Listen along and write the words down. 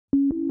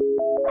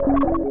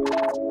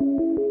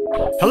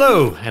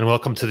Hello, and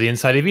welcome to the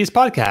Inside EVs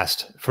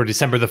podcast for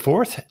December the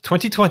 4th,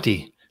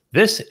 2020.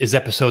 This is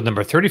episode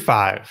number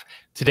 35.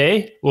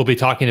 Today, we'll be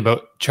talking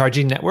about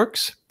charging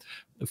networks,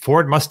 the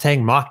Ford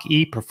Mustang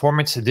Mach-E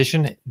Performance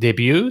Edition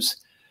debuts,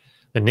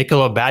 the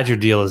Nikola Badger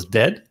deal is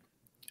dead,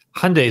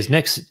 Hyundai's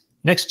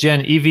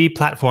next-gen EV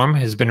platform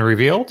has been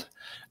revealed.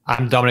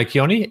 I'm Dominic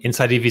Yoni,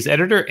 Inside EV's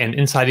editor and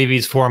Inside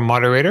EV's forum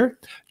moderator.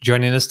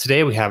 Joining us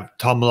today, we have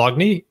Tom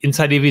Moloughney,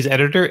 Inside EV's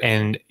editor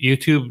and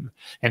YouTube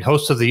and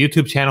host of the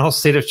YouTube channel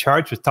State of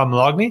Charge with Tom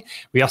Moloughney.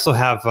 We also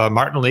have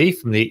Martin Lee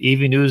from the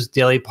EV News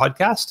Daily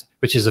podcast,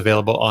 which is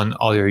available on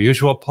all your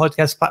usual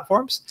podcast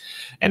platforms.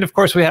 And of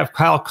course, we have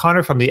Kyle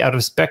Connor from the Out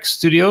of Spec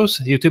Studios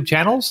YouTube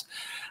channels.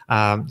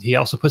 He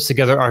also puts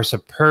together our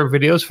superb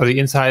videos for the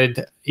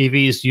Inside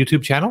EV's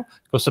YouTube channel.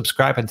 Go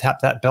subscribe and tap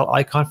that bell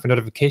icon for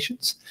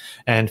notifications.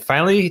 And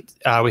finally,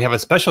 we have a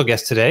special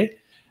guest today,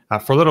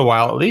 for a little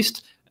while at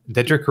least.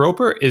 Dedrick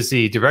Roper is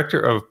the Director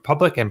of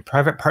Public and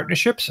Private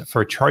Partnerships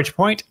for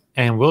ChargePoint,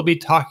 and we'll be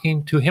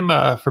talking to him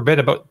for a bit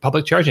about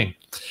public charging.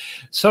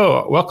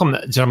 So welcome,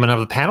 gentlemen of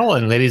the panel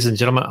and ladies and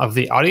gentlemen of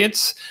the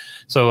audience.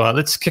 So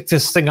let's kick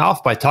this thing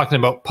off by talking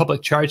about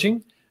public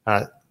charging.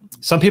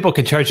 Some people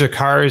can charge their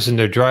cars in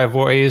their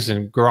driveways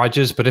and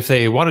garages, but if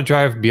they want to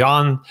drive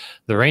beyond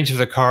the range of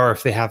the car,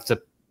 if they have to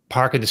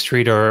park in the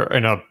street or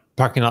in a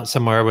parking lot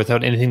somewhere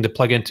without anything to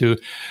plug into,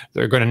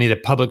 they're going to need a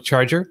public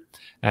charger.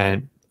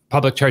 And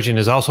public charging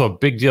is also a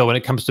big deal when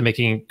it comes to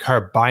making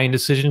car buying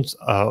decisions.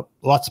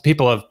 Lots of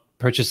people have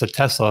purchased a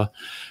Tesla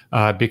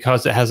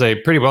because it has a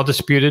pretty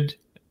well-distributed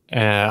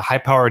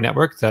high-power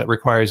network that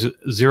requires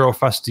zero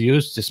fuss to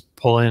use. Just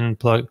pull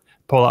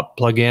up,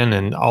 plug in,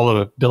 and all of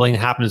the billing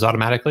happens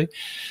automatically.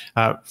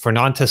 For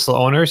non-Tesla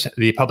owners,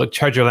 the public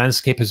charger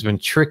landscape has been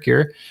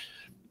trickier.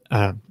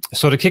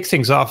 So to kick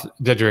things off,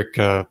 Dedrick,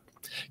 can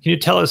you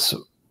tell us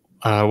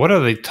what are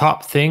the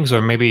top things,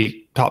 or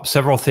maybe top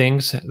several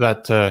things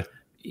that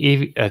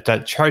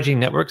that charging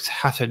networks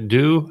have to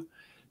do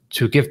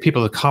to give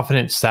people the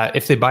confidence that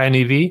if they buy an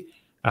EV,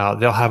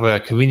 they'll have a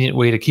convenient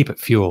way to keep it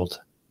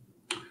fueled?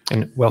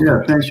 And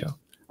welcome to the show.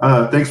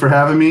 Thanks for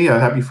having me.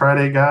 Happy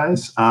Friday,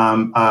 guys.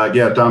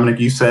 Yeah, Dominic,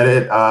 you said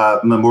it.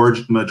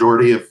 The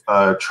majority of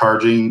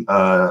charging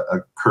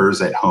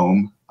occurs at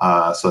home.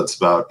 So it's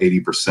about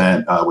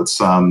 80%, with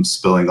some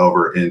spilling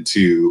over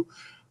into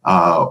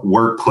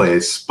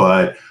workplace.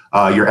 But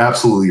you're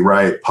absolutely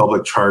right.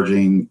 Public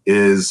charging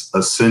is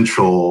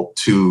essential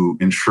to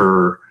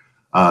ensure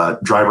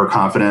driver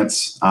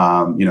confidence.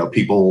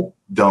 People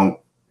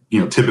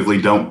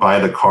typically don't buy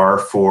the car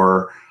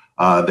for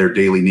their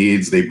daily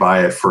needs. They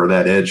buy it for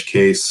that edge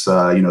case,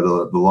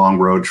 the long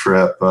road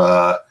trip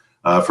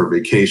for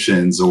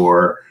vacations,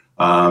 or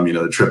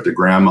the trip to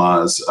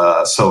grandma's.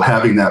 So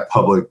having that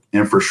public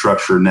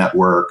infrastructure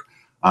network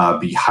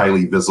be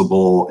highly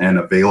visible and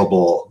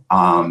available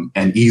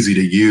and easy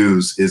to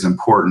use is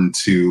important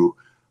to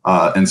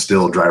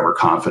instill driver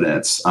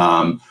confidence.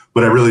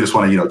 But I really just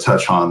want to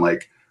touch on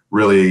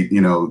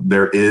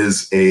there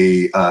is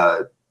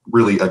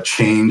really a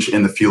change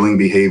in the fueling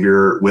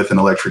behavior with an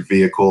electric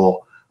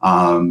vehicle.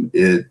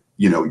 You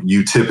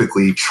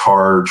typically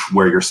charge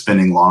where you're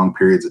spending long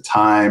periods of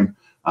time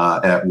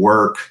at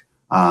work.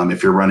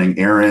 If you're running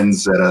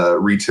errands at a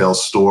retail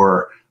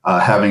store,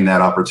 having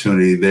that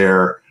opportunity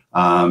there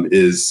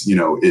is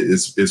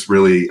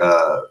really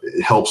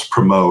it helps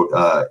promote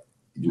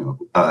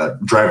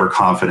driver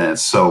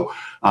confidence. So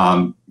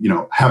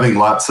having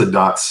lots of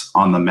dots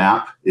on the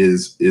map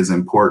is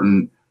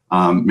important.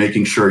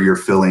 Making sure you're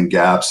filling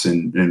gaps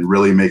and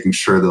really making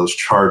sure those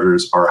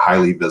chargers are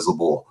highly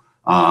visible.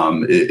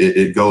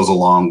 It goes a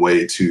long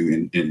way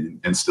to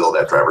instill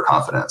that driver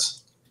confidence.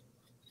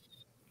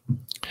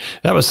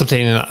 That was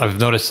something I've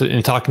noticed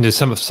in talking to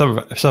some of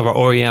our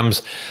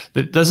OEMs.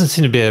 There doesn't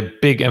seem to be a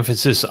big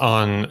emphasis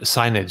on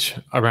signage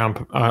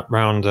around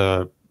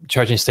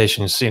charging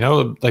stations.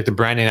 Like the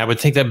branding. I would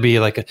think that'd be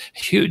like a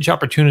huge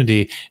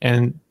opportunity,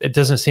 and it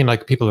doesn't seem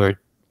like people are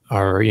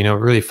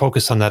really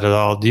focused on that at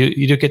all. Do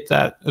you get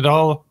that at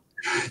all?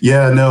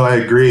 Yeah, no, I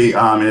agree.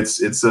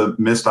 It's a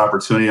missed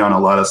opportunity on a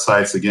lot of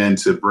sites, again,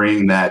 to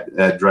bring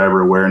that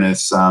driver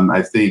awareness.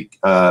 I think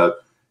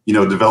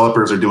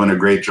developers are doing a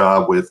great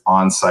job with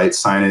on-site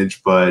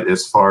signage, but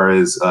as far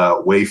as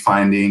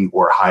wayfinding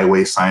or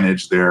highway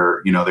signage,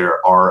 there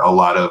are a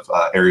lot of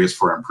areas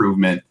for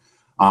improvement.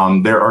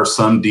 There are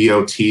some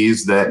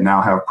DOTs that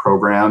now have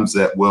programs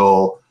that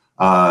will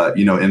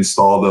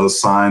install those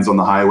signs on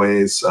the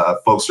highways.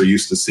 Folks are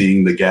used to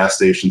seeing the gas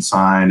station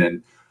sign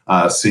and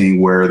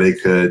seeing where they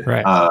could,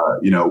 right.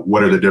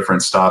 What are the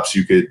different stops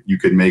you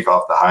could make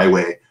off the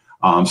highway.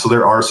 So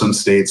there are some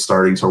states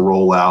starting to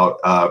roll out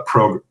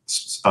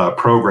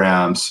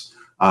programs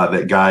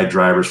that guide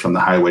drivers from the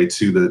highway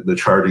to the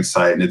charging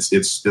site, and it's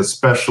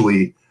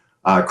especially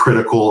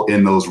critical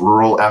in those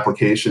rural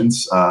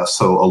applications.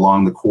 So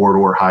along the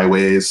corridor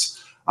highways,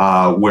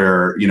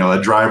 where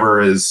a driver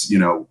is they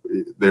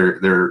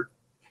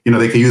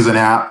can use an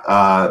app.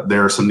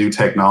 There are some new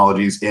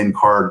technologies,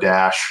 in-car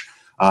dash,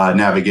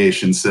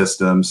 navigation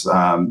systems.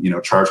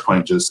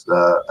 ChargePoint just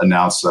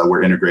announced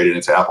we're integrated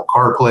into Apple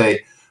CarPlay.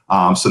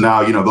 So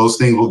now, those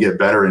things will get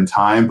better in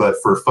time. But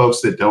for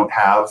folks that don't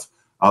have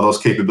those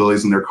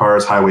capabilities in their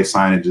cars, highway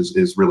signage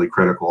is really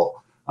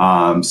critical.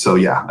 So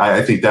yeah,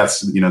 I think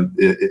that's,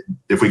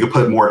 if we could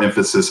put more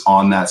emphasis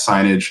on that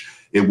signage,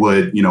 it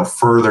would,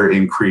 further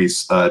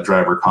increase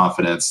driver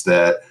confidence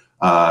that,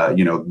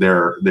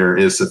 there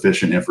is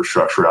sufficient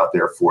infrastructure out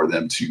there for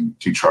them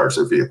to charge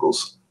their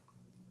vehicles.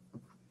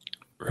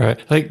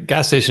 Right. Like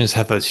gas stations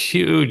have those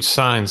huge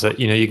signs that,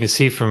 you can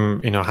see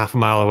from, half a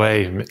mile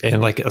away,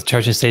 and like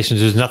charging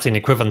stations, there's nothing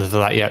equivalent to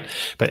that yet.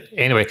 But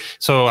anyway,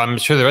 so I'm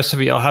sure the rest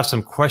of you all have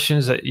some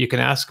questions that you can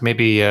ask.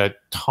 Maybe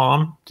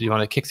Tom, do you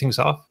want to kick things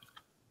off?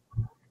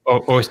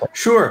 Or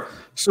sure.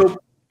 So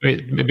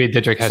maybe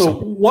Dedrick has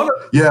some.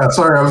 Yeah,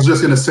 sorry. I was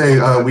just going to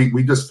say,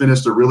 we just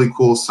finished a really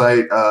cool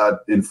site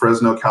in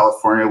Fresno,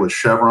 California with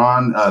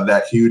Chevron.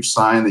 That huge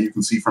sign that you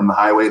can see from the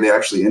highway, they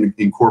actually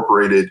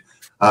incorporated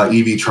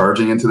EV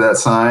charging into that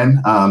sign.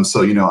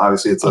 So,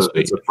 obviously it's a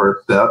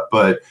first step,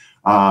 but,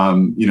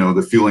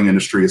 the fueling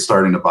industry is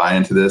starting to buy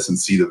into this and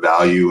see the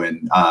value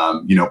in,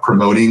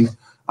 promoting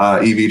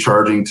EV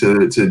charging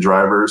to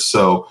drivers.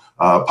 So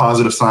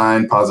positive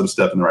sign, positive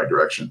step in the right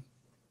direction.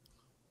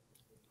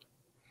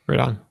 Right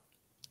on.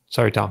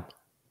 Sorry, Tom.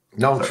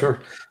 No, sure.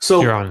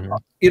 So, you're on.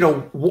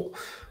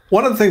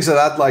 One of the things that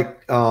I'd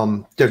like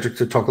Dedrick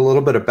to talk a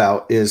little bit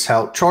about is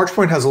how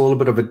ChargePoint has a little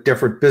bit of a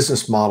different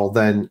business model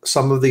than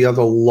some of the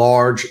other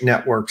large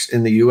networks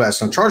in the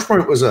U.S. Now,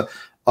 ChargePoint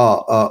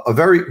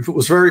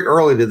was very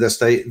early to this.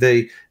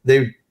 They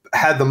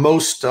had the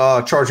most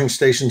charging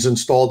stations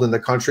installed in the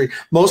country.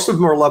 Most of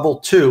them are level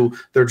 2.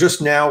 They're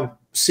just now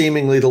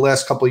seemingly the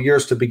last couple of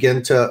years to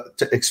begin to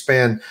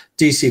expand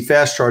DC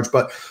fast charge.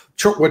 But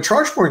what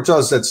ChargePoint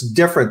does that's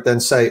different than,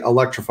 say,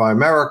 Electrify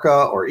America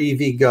or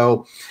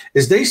EVgo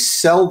is they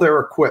sell their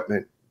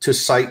equipment to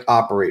site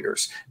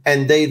operators,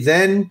 and they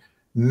then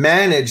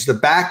manage the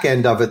back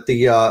end of it,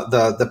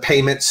 the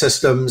payment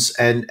systems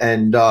and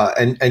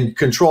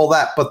control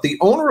that. But the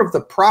owner of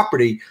the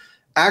property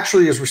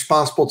actually is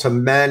responsible to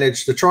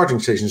manage the charging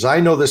stations. I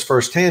know this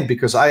firsthand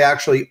because I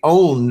actually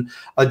own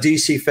a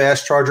DC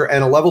fast charger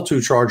and a level 2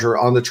 charger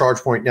on the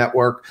ChargePoint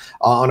network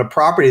on a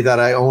property that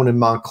I own in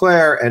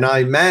Montclair, and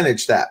I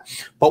manage that.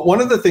 But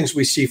one of the things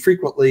we see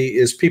frequently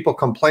is people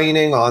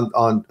complaining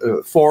on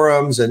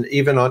forums and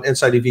even on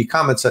Inside EV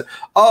comments that,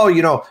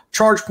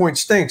 ChargePoint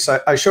stinks.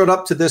 I showed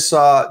up to this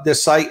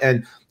site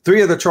and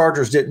 3 of the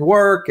chargers didn't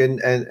work,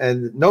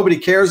 and nobody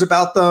cares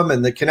about them,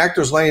 and the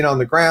connector's laying on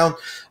the ground.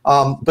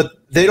 But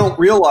they don't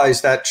realize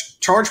that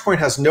ChargePoint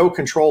has no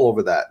control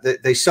over that.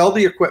 They sell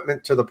the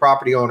equipment to the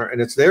property owner, and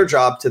it's their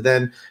job to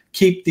then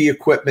keep the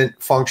equipment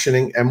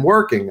functioning and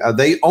working.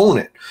 They own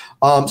it.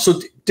 So,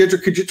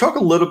 Dedrick, could you talk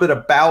a little bit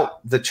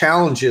about the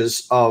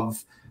challenges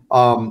of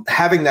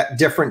having that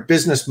different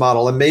business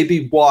model, and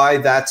maybe why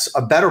that's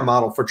a better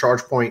model for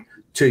ChargePoint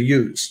to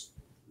use?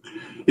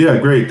 Yeah,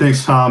 great.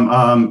 Thanks, Tom.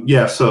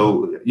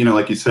 So,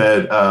 like you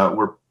said,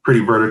 we're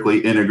pretty vertically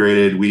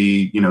integrated.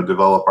 We,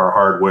 develop our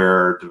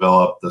hardware,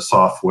 develop the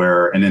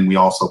software, and then we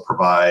also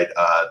provide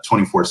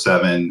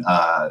 24/7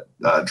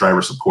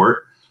 driver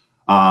support.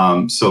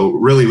 So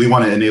really, we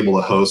want to enable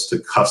a host to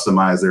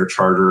customize their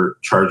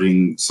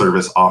charging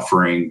service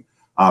offering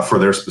for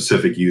their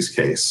specific use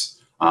case.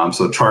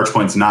 So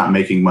ChargePoint's not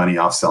making money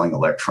off selling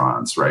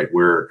electrons, right?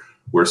 We're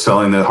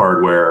selling the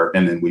hardware,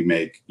 and then we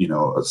make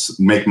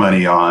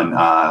money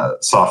on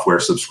software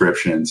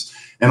subscriptions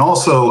and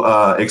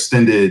also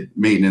extended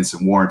maintenance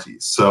and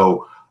warranties.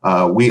 So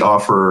we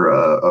offer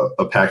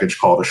a package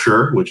called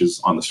Assure, which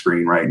is on the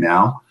screen right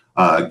now,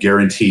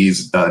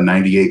 guarantees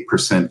 98%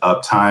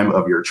 uptime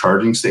of your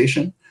charging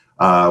station.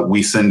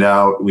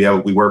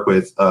 We work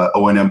with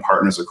O&M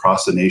partners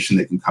across the nation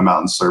that can come out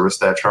and service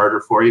that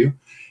charger for you.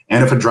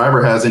 And if a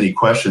driver has any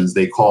questions,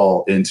 they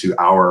call into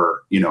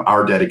our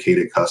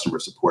dedicated customer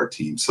support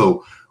team.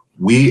 So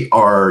we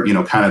are,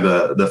 kind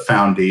of the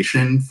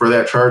foundation for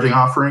that charging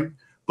offering,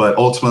 but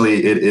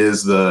ultimately it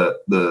is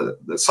the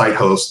site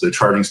host, the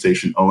charging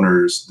station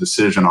owner's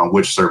decision on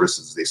which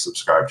services they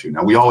subscribe to.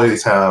 Now, we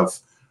always have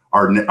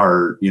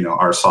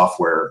our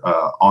software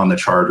on the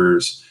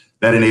chargers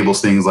that enables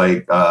things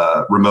like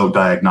remote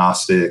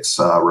diagnostics,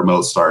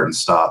 remote start and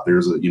stop.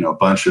 There's a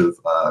bunch of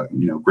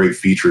great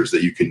features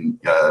that you can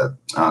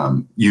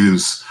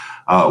use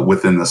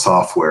within the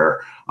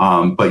software.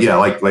 But yeah,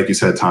 like you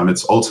said, Tom,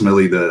 it's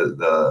ultimately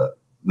the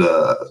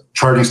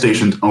charging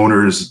station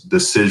owner's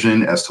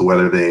decision as to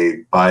whether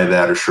they buy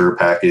that Assure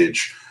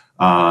package,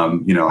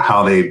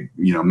 how they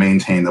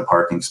maintain the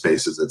parking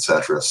spaces, et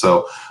cetera.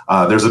 So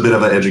there's a bit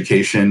of an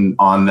education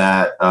on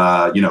that.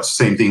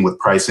 Same thing with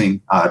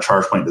pricing.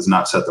 ChargePoint does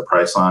not set the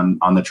price on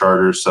the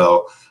chargers.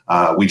 So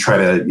we try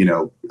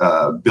to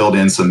build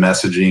in some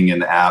messaging in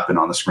the app and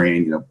on the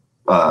screen,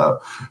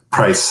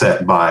 price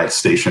set by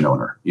station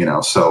owner.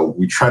 So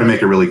we try to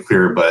make it really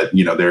clear, but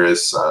there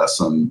is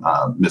some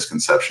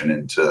misconception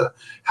into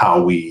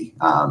how we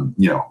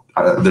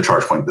the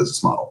ChargePoint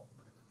business model.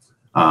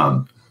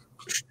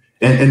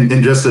 And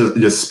just to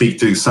just speak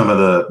to some of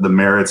the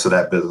merits of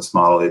that business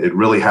model, it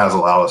really has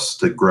allowed us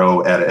to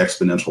grow at an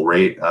exponential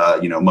rate.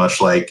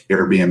 Much like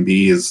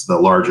Airbnb is the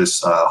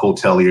largest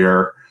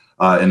hotelier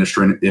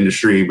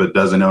industry, but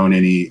doesn't own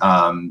any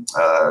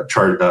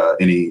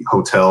any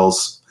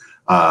hotels.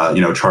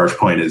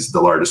 ChargePoint is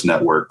the largest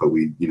network, but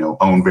we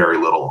own very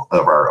little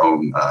of our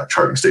own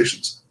charging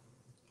stations.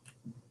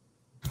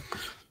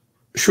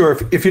 Sure.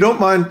 If you don't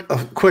mind,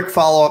 a quick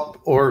follow-up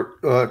or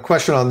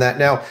question on that.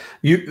 Now,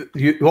 you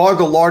are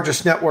the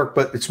largest network,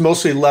 but it's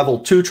mostly level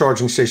 2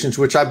 charging stations,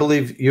 which I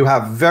believe you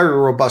have very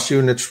robust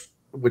units,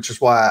 which is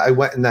why I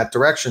went in that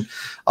direction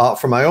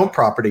for my own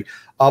property.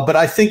 But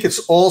I think it's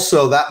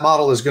also that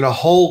model is going to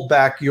hold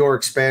back your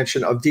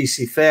expansion of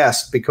DC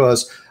fast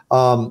because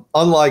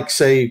unlike,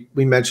 say,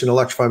 we mentioned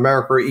Electrify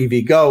America or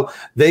EVgo,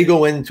 they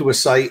go into a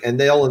site and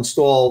they'll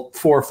install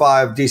 4 or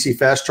 5 DC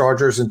fast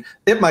chargers, and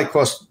it might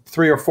cost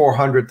 $300,000 or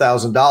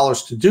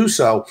 $400,000 to do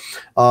so.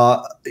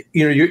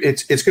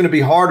 It's going to be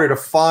harder to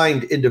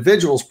find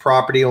individuals,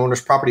 property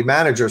owners, property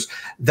managers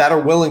that are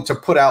willing to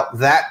put out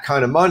that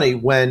kind of money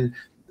when,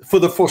 for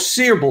the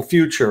foreseeable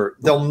future,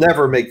 they'll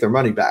never make their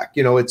money back.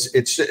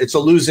 It's a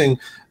losing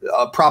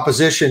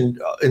proposition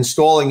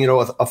installing a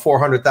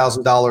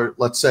 $400,000,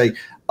 let's say,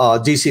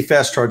 DC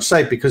fast charge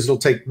site, because it'll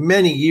take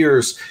many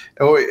years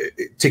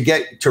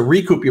to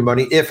recoup your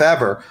money, if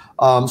ever.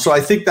 So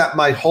I think that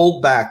might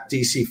hold back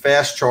DC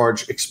fast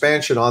charge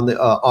expansion on the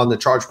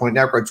ChargePoint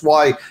network. It's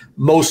why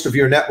most of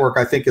your network,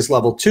 I think, is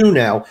level 2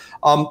 now.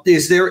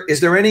 Is there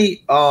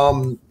anything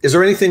on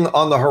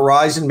the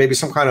horizon, maybe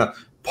some kind of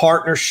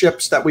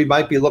partnerships that we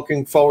might be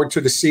looking forward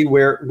to see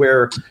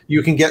where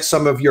you can get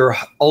some of your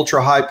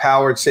ultra high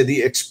powered, say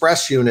the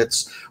express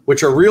units,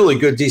 which are really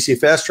good DC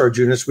fast charge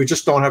units? We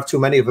just don't have too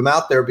many of them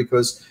out there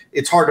because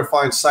it's hard to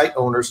find site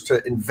owners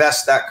to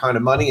invest that kind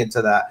of money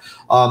into that.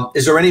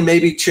 Is there any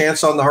maybe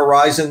chance on the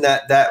horizon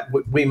that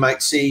we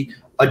might see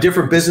a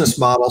different business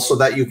model so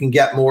that you can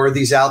get more of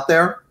these out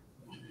there?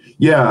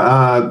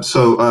 Yeah,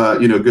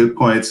 good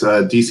points.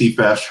 DC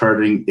fast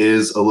charging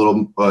is a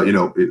little,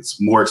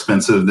 it's more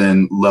expensive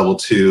than level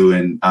 2.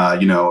 And,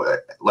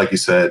 like you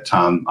said,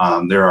 Tom,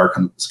 there are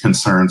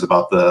concerns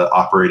about the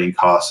operating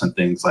costs and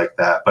things like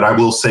that. But I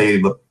will say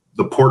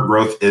the port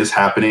growth is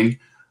happening.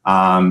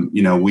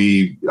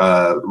 We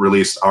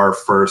released our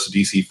first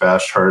DC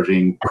fast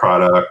charging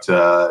product,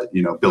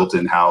 built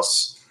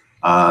in-house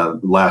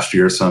last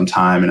year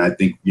sometime. And I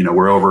think,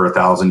 we're over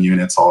 1,000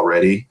 units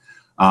already.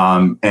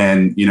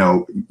 And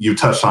you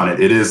touched on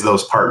it. It is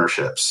those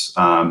partnerships.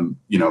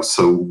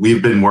 So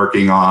we've been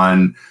working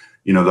on,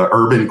 the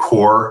urban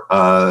core.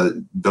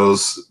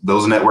 Those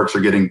networks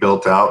are getting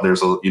built out.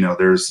 There's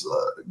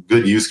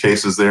good use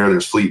cases there.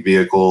 There's fleet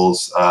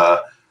vehicles,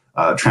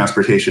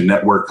 transportation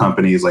network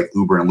companies like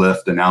Uber and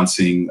Lyft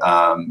announcing,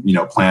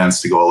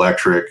 plans to go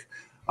electric.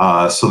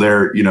 So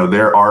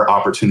there are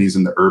opportunities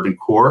in the urban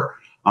core.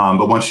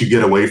 But once you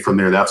get away from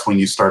there, that's when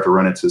you start to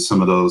run into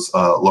some of those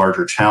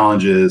larger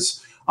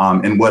challenges.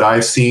 And what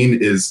I've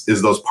seen is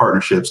those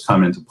partnerships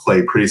come into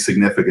play pretty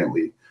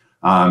significantly.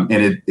 And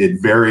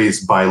it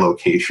varies by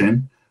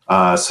location.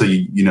 So,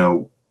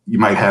 you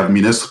might have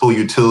municipal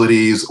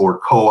utilities or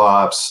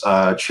co-ops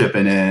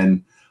chipping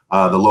in,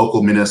 the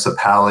local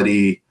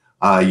municipality,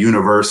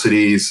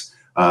 universities.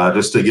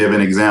 Just to give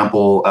an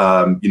example,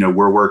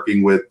 we're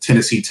working with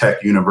Tennessee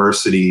Tech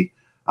University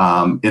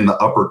in the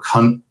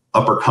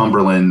Upper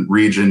Cumberland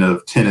region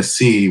of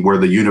Tennessee, where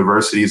the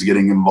university is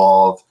getting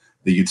involved,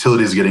 the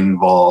utilities getting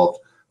involved,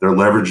 they're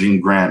leveraging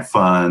grant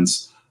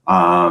funds.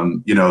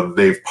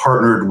 They've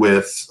partnered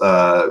with,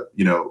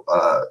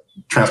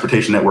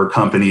 transportation network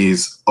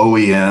companies,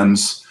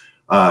 OEMs,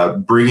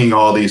 bringing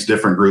all these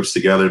different groups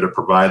together to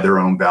provide their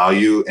own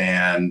value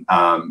and,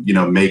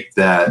 make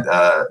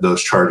that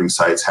those charging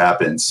sites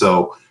happen.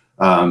 So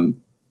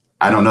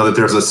I don't know that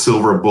there's a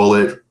silver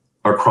bullet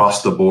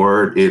across the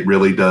board. It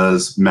really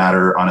does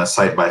matter on a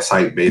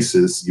site-by-site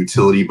basis,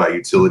 utility by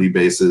utility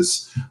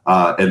basis.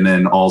 And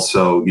then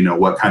also,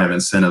 what kind of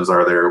incentives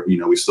are there?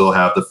 We still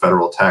have the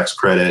federal tax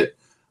credit,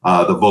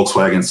 the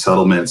Volkswagen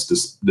settlements,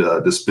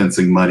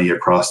 dispensing money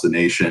across the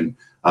nation,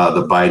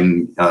 the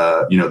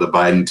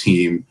Biden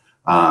team,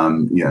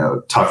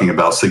 talking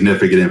about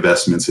significant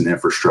investments in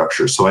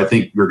infrastructure. So I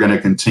think we're going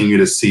to continue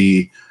to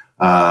see,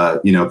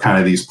 kind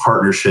of these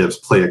partnerships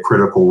play a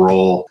critical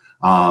role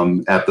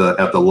at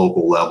the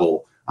local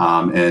level,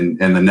 and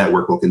the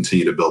network will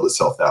continue to build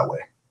itself that way.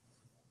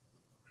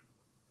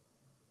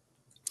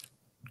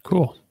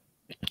 Cool.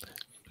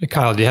 Hey,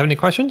 Kyle, do you have any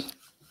questions?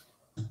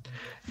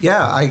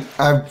 Yeah,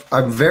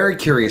 I'm very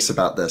curious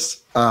about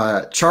this.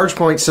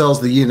 ChargePoint sells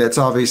the units,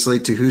 obviously,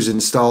 to who's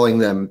installing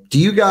them. Do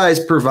you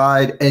guys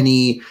provide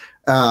any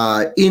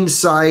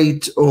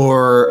insight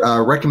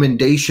or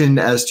recommendation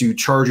as to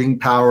charging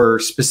power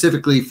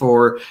specifically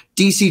for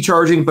DC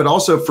charging, but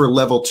also for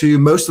level 2?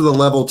 Most of the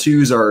level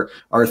 2s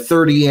are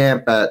 30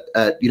 amp at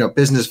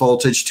business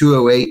voltage,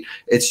 208.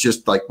 It's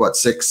just like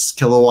 6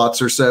 kilowatts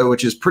or so,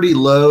 which is pretty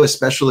low,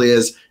 especially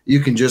as you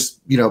can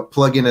just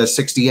plug in a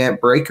 60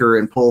 amp breaker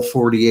and pull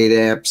 48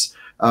 amps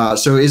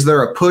So is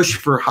there a push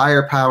for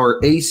higher power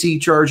AC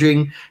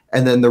charging,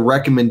 and then the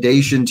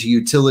recommendation to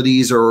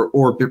utilities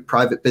or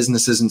private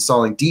businesses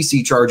installing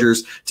DC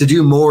chargers to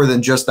do more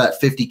than just that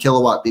 50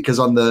 kilowatt? Because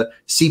on the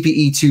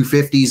CPE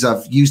 250s,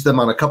 I've used them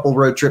on a couple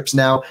road trips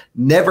now,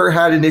 never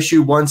had an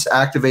issue once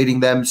activating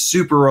them,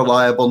 super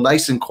reliable,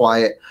 nice and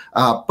quiet.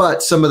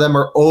 But some of them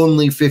are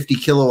only 50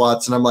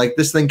 kilowatts, and I'm like,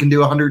 this thing can do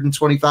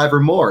 125 or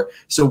more.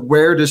 So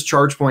where does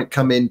ChargePoint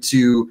come in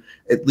to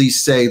at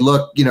least say,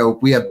 look,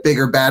 we have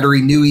bigger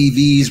battery, new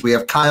EVs, we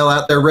have Kyle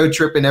out there road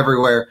tripping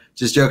everywhere?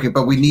 Just joking,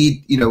 but we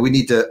need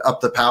to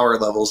up the power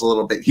levels a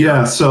little bit here.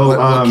 Yeah, so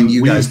what can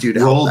you guys do to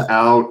help that?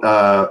 rolled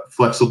out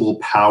flexible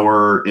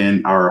power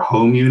in our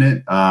home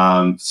unit.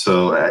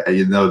 So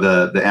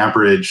the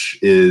amperage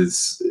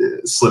is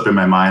slipping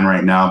my mind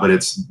right now, but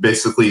it's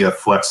basically a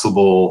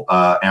flexible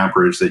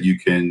amperage that you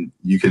can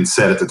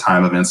set at the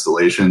time of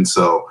installation.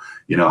 So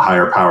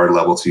higher power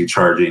level 2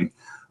 charging,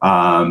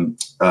 and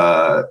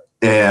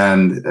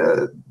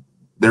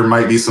there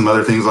might be some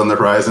other things on the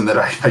horizon that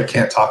I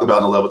can't talk about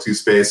in the level 2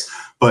 space,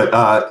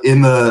 but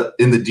in the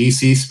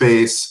DC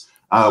space,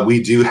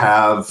 we do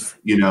have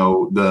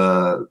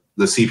the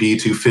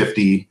CPE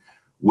 250,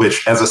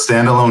 which as a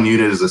standalone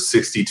unit is a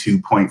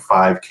 62.5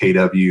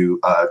 kW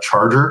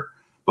charger,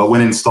 but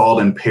when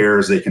installed in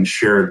pairs, they can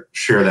share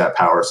that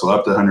power, so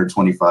up to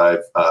 125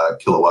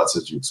 kilowatts,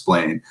 as you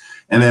explained.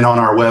 And then on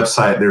our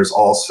website, there's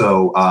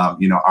also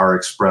our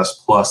Express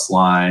Plus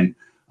line,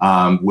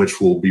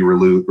 which will be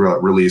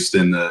released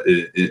in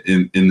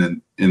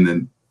the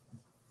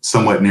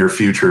somewhat near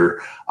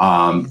future.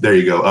 There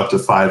you go, up to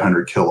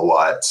 500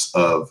 kilowatts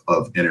of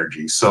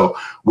energy. So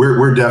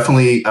we're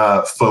definitely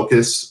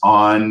focused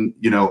on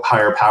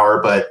higher power,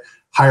 but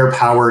higher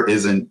power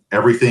isn't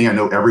everything. I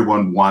know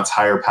everyone wants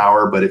higher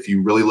power, but if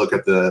you really look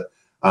at the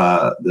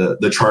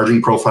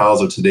charging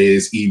profiles of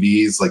today's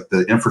EVs, like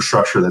the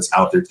infrastructure that's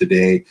out there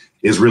today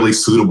is really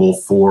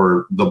suitable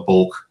for the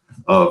bulk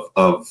of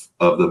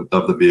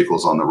the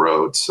vehicles on the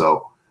road.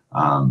 So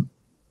well,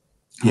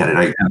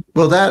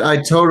 that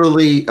I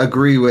totally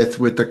agree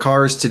with the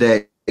cars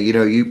today.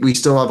 We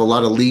still have a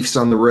lot of Leafs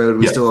on the road.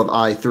 We still have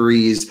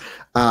i3s.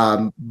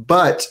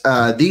 But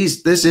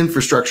this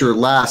infrastructure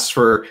lasts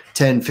for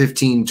 10,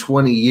 15,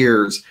 20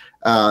 years.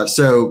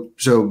 So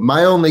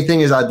my only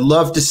thing is I'd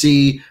love to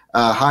see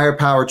higher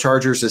power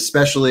chargers,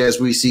 especially as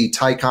we see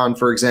Taycan,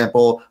 for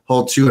example,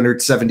 hold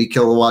 270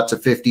 kilowatt to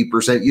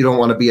 50%. You don't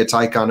want to be a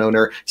Taycan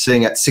owner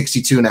sitting at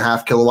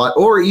 62.5 kilowatt,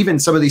 or even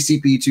some of these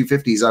CPE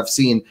 250s. I've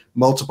seen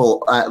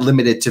multiple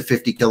limited to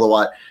 50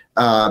 kilowatt.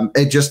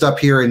 And just up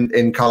here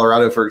in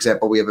Colorado, for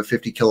example, we have a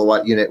 50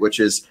 kilowatt unit, which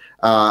is,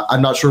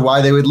 I'm not sure why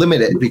they would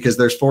limit it, because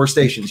there's 4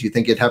 stations. You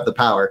think it'd have the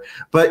power,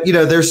 but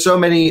there's so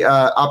many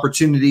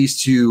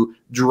opportunities to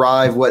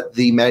drive what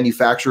the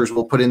manufacturers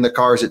will put in the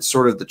cars. It's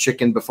sort of the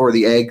chicken before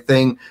the egg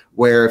thing,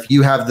 where if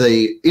you have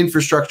the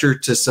infrastructure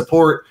to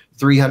support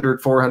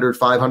 300, 400,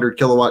 500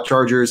 kilowatt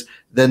chargers,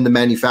 then the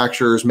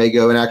manufacturers may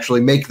go and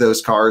actually make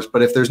those cars.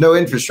 But if there's no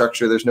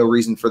infrastructure, there's no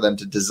reason for them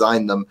to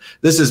design them.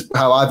 This is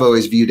how I've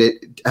always viewed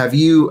it. Have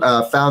you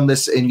found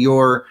this in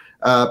your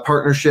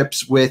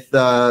partnerships with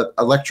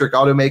electric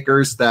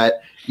automakers,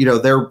 that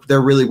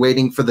they're really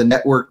waiting for the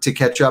network to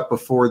catch up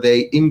before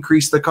they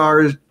increase the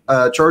car's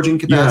charging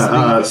capacity?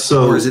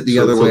 Or is it the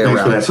other way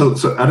around? So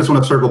I just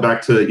want to circle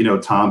back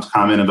to Tom's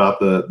comment about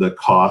the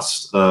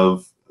cost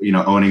of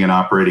owning and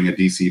operating a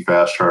DC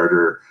fast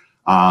charger.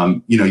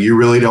 You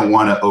really don't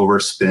want to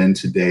overspend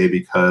today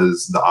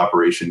because the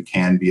operation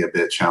can be a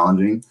bit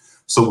challenging.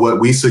 So what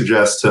we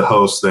suggest to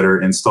hosts that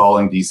are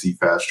installing DC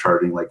fast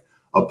charging, like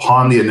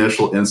upon the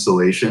initial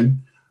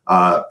installation,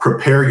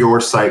 prepare your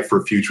site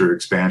for future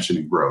expansion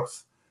and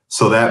growth.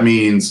 So that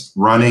means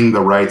running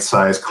the right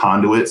size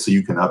conduit so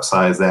you can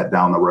upsize that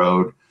down the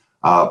road,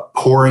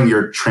 pouring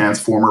your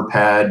transformer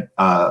pad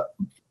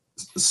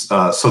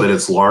so that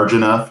it's large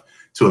enough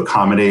to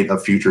accommodate a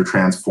future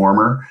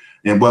transformer.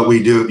 And what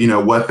we do,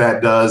 what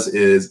that does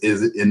is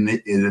it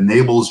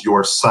enables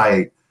your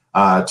site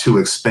to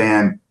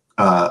expand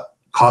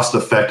cost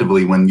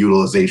effectively when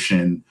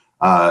utilization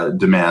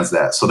demands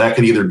that. So that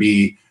could either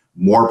be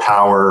more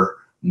power,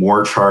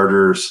 more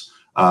chargers,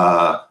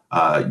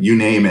 you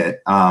name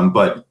it.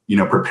 But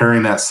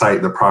preparing that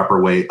site the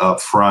proper way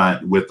up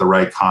front with the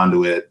right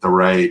conduit, the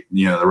right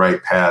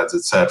pads,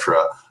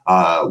 etc.,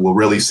 will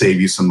really save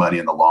you some money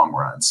in the long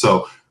run.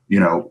 So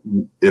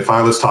if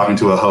I was talking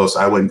to a host,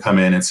 I wouldn't come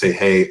in and say,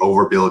 hey,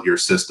 overbuild your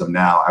system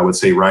now. I would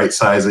say right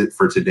size it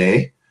for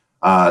today.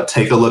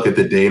 Take a look at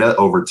the data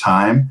over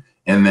time,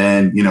 and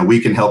then we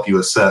can help you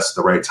assess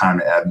the right time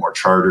to add more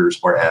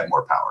chargers or add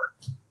more power.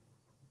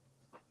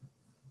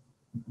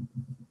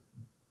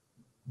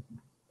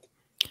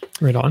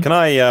 Right on. Can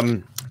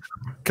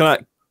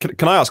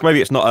I ask,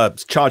 maybe it's not a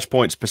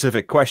ChargePoint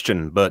specific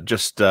question, but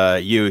just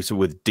you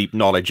with deep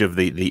knowledge of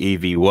the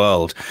EV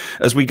world,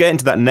 as we get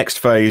into that next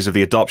phase of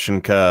the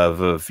adoption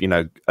curve of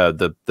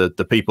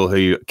the people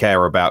who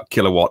care about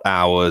kilowatt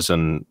hours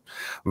and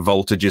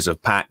voltages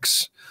of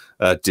packs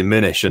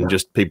diminish, and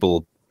just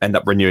people end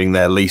up renewing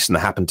their lease and they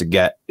happen to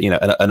get,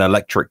 an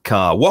electric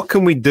car. What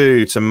can we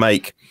do to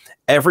make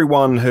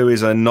everyone who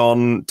is a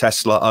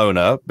non-Tesla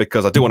owner,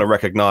 because I do want to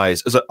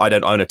recognize, as I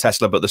don't own a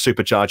Tesla, but the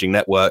supercharging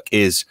network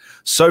is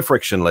so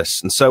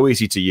frictionless and so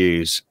easy to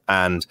use.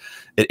 And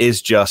it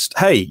is just,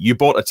 hey, you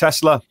bought a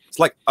Tesla. It's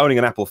like owning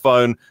an Apple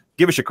phone.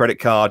 Give us your credit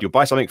card. You'll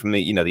buy something from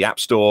the App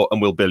Store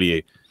and we'll bill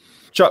you.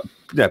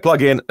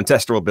 Plug in and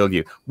Tesla will bill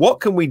you. What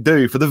can we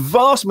do for the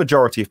vast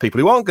majority of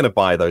people who aren't going to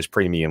buy those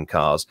premium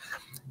cars?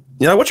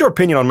 What's your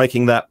opinion on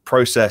making that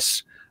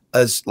process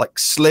as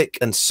slick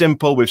and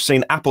simple? We've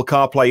seen Apple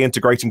CarPlay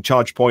integrating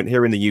ChargePoint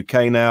here in the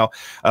UK now.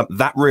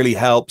 That really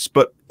helps.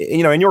 But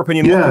in your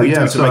opinion, what can we do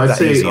to so make I'd that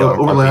say easier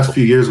over the last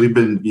few years, we've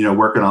been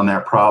working on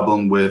that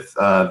problem with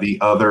the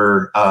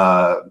other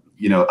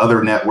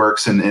other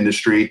networks in the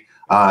industry.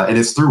 And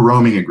it's through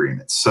roaming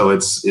agreements. So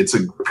it's a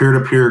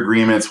peer-to-peer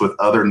agreements with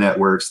other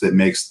networks that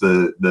makes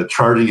the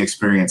charging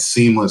experience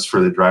seamless for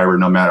the driver,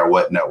 no matter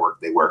what network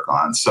they work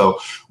on. So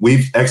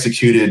we've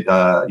executed,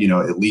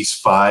 at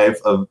least 5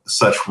 of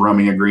such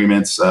roaming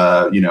agreements, in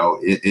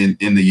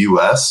the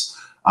US.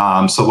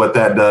 So what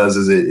that does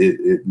is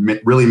it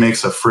really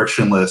makes a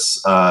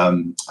frictionless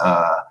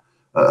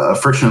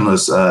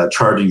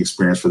charging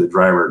experience for the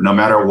driver, no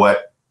matter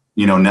what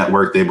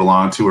network they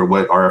belong to or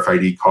what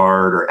RFID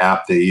card or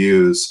app they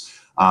use.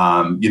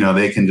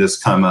 They can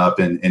just come up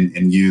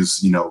and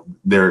use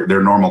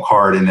their normal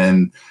card, and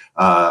then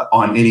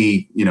on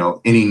any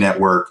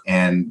network,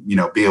 and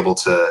be able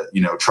to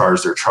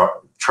charge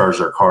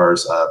their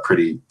cars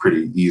pretty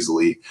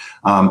easily.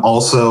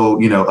 Also,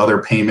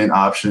 other payment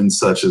options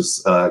such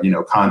as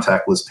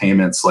contactless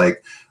payments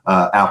like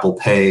Apple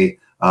Pay,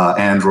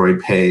 Android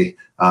Pay.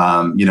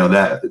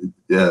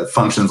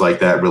 Functions like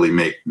that really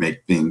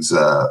make things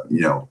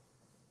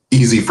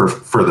easy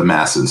for the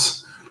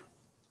masses.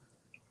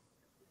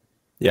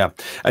 Yeah,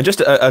 and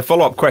just a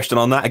follow-up question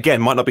on that.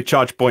 Again, might not be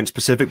ChargePoint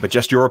specific, but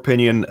just your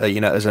opinion,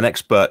 as an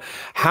expert.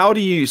 How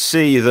do you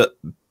see that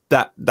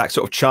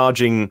sort of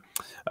charging,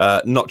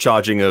 not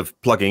charging of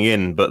plugging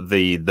in, but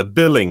the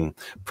billing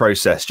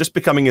process just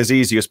becoming as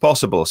easy as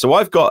possible? So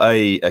I've got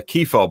a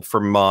key fob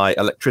from my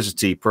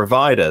electricity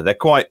provider. They're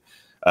quite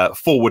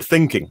forward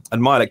thinking,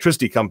 and my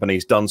electricity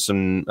company's done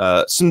some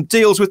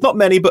deals with not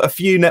many but a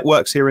few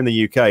networks here in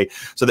the UK,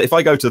 so that if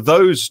I go to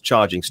those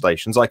charging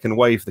stations, I can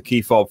wave the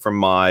key fob from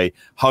my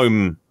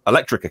home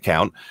electric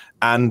account,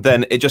 and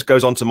then it just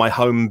goes onto my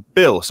home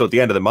bill. So at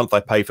the end of the month, I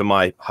pay for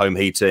my home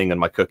heating and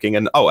my cooking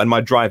and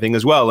my driving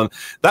as well, and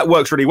that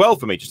works really well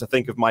for me, just to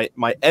think of my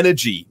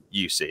energy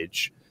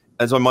usage.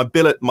 And so my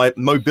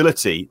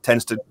mobility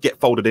tends to get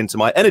folded into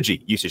my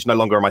energy usage. No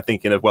longer am I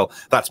thinking of, well,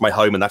 that's my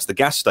home and that's the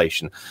gas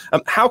station.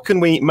 How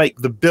can we make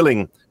the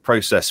billing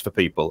process for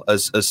people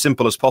as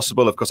simple as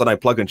possible? Of course, I know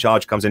plug and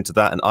charge comes into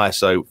that, and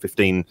ISO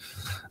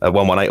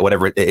 15118 or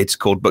whatever it's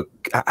called. But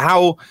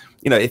how,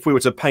 if we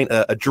were to paint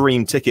a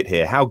dream ticket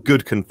here, how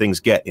good can things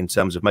get in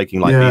terms of making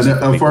life easier?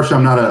 Unfortunately,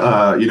 I'm not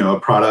a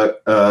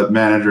product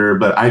manager,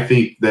 but I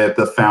think that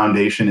the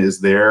foundation is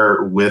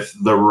there with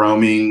the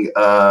roaming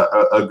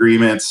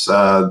agreements.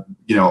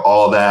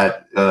 All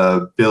that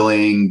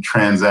billing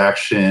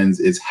transactions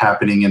is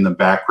happening in the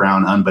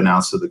background,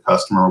 unbeknownst to the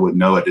customer, with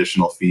no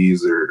additional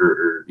fees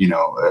or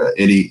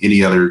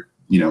any other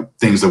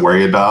things to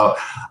worry about.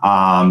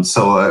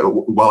 So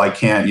while I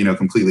can't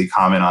completely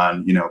comment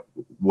on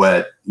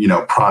what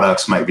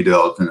products might be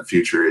developed in the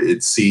future,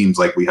 it seems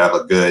like we have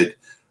a good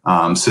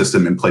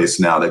system in place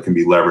now that can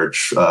be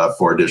leveraged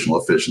for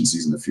additional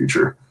efficiencies in the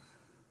future.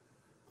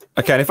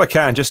 Okay, and if I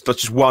can,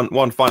 just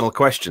one final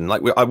question.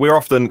 We're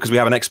often, because we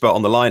have an expert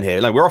on the line here,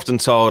 we're often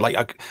told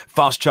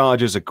fast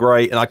chargers are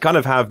great, and I kind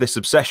of have this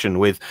obsession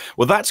with,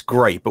 well, that's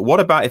great, but what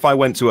about if I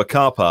went to a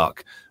car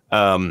park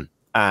and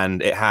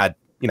it had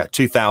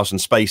 2,000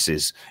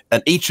 spaces,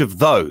 and each of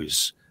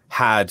those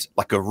had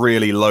a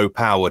really low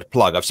powered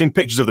plug? I've seen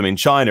pictures of them in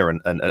China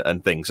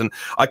and things, and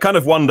I kind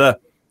of wonder,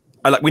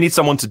 we need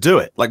someone to do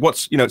it.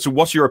 So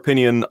what's your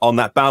opinion on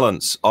that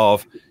balance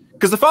of,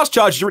 because the fast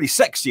charge is really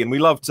sexy, and we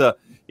love to,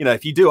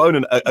 if you do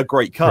own a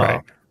great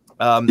car,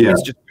 right.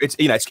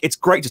 It's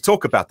great to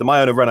talk about them.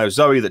 I own a Renault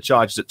Zoe that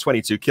charges at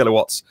 22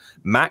 kilowatts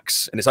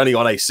max, and it's only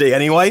on AC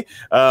anyway.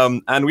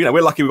 And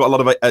we're lucky we've got a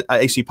lot of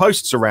AC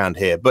posts around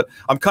here. But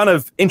I'm kind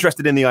of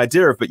interested in the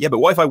idea of, but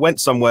what if I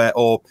went somewhere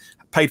or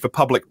paid for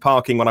public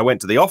parking when I went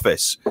to the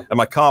office, and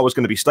my car was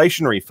going to be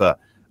stationary for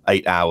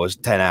 8 hours,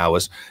 10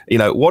 hours?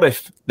 What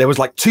if there was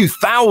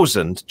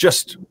 2,000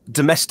 just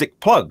domestic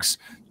plugs?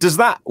 Does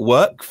that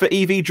work for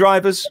EV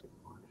drivers?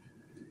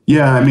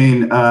 Yeah, I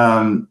mean,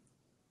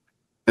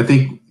 I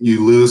think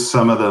you lose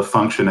some of the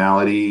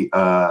functionality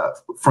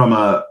from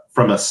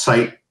a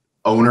site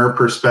owner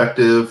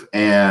perspective,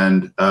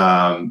 and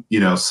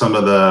some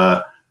of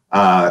the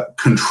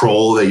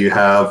control that you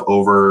have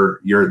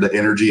over the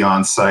energy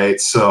on site.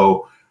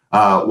 So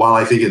while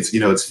I think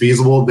it's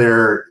feasible,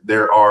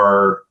 there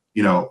are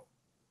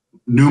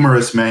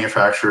numerous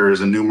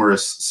manufacturers and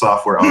numerous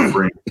software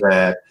offerings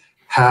that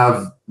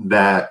have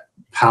that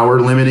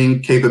power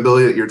limiting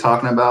capability that you're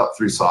talking about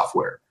through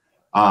software.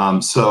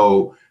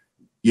 So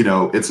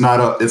it's not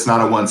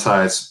a one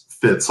size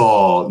fits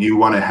all. You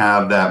want to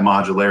have that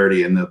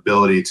modularity and the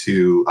ability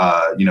to,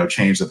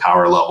 change the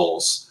power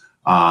levels,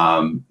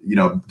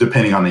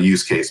 depending on the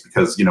use case,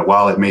 because,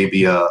 while it may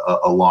be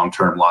a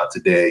long-term lot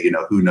today,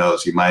 who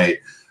knows, you might,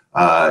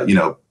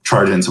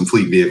 charge in some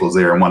fleet vehicles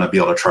there and want to be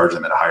able to charge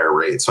them at a higher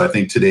rate. So I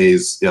think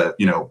today's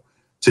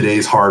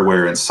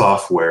hardware and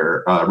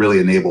software really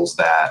enables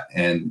that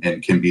and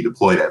can be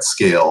deployed at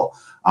scale.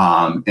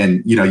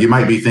 And, you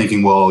might be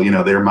thinking, well,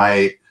 there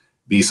might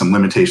be some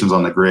limitations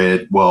on the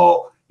grid.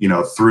 Well,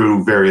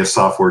 through various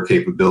software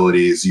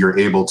capabilities, you're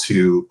able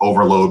to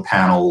overload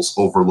panels,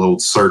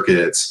 overload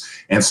circuits,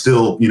 and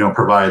still,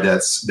 provide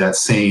that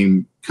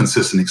same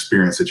consistent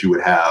experience that you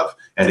would have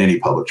at any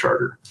public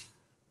charger.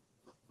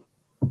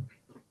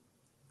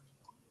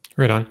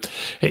 Right on.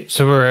 Hey,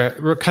 so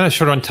we're kind of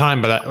short on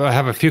time, but I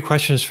have a few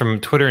questions from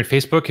Twitter and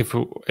Facebook.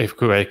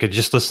 If I could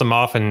just list them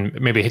off and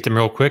maybe hit them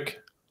real quick.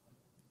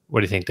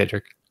 What do you think,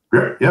 Dedrick?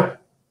 Yeah.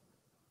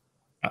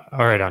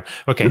 All right, on.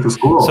 Okay. This is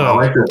cool. So, I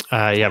like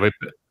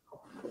it.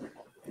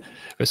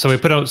 We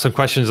put out some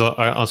questions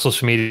on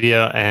social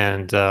media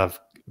and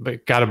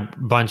got a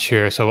bunch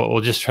here. So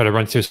we'll just try to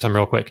run through some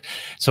real quick.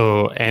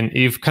 So, and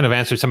you've kind of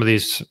answered some of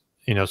these,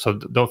 so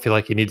don't feel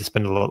like you need to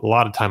spend a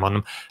lot of time on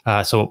them.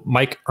 So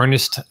Mike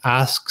Ernest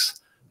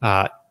asks,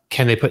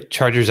 can they put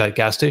chargers at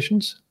gas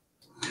stations?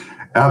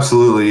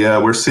 Absolutely. Yeah.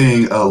 We're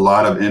seeing a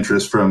lot of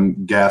interest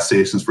from gas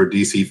stations for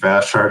DC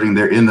fast charging.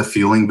 They're in the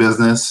fueling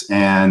business,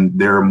 and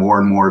there are more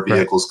and more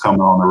vehicles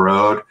coming on the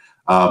road,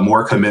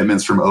 more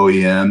commitments from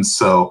OEMs.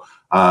 So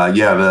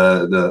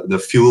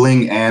the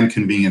fueling and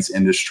convenience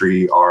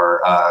industry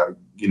are,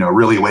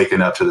 really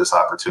waking up to this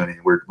opportunity.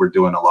 We're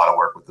doing a lot of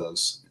work with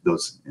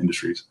those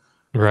industries.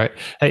 Right.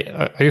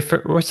 Hey,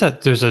 what's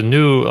that? There's a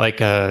new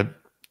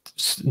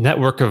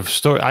network of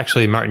store.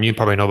 Actually, Martin, you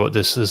probably know about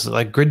this. Is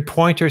like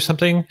GridPoint or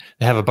something.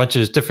 They have a bunch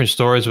of different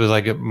stores with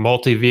like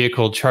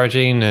multi-vehicle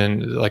charging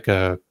and like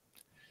a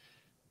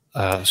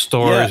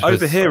stores. Yeah,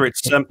 over here it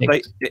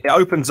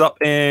opens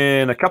up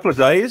in a couple of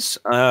days.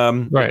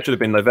 Right. It should have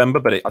been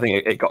November, but I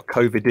think it got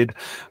COVIDed.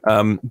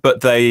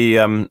 But they're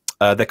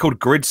called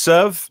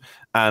GridServe,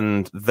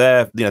 and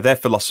their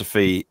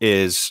philosophy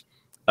is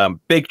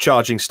big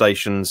charging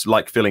stations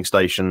like filling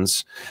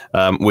stations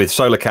with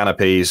solar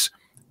canopies,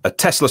 a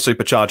Tesla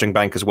supercharging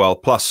bank as well,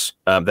 plus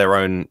their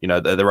own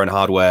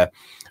hardware,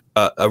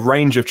 a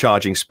range of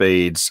charging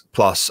speeds,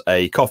 plus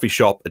a coffee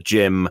shop, a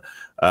gym,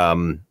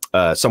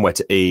 somewhere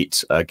to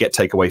eat, get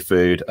takeaway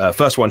food.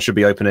 First one should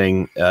be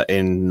opening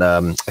in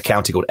a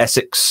county called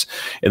Essex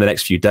in the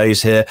next few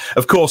days here.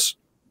 Of course,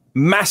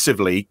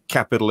 massively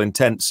capital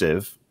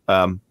intensive,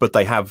 but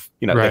they have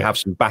they have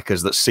some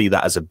backers that see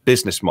that as a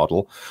business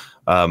model.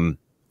 And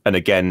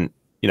again,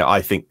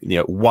 I think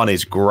one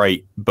is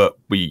great, but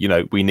we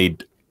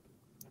need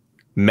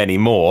many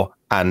more,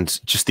 and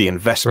just the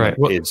investment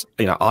is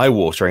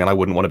eye-watering, and I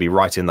wouldn't want to be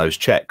writing those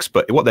checks.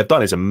 But what they've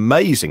done is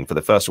amazing for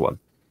the first one.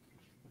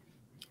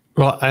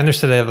 Well, I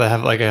understand they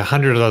have like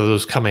 100 of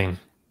those coming.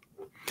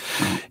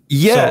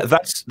 Yeah, so,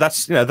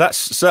 that's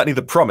certainly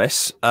the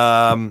promise.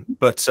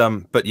 But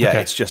yeah,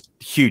 It's just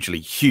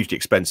hugely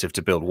expensive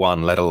to build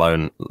one, let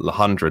alone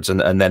hundreds.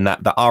 And then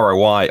the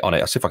ROI on it.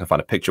 I'll see if I can find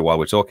a picture while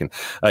we're talking.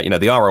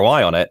 The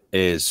ROI on it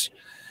is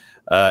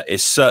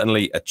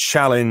certainly a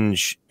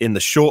challenge in the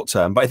short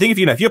term. But I think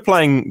if you're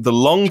playing the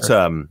long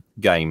term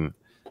game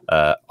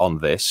on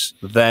this,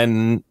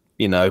 then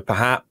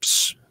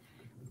perhaps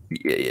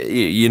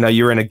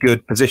you're in a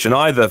good position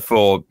either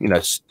for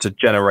to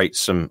generate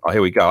some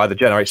either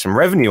generate some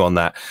revenue on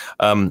that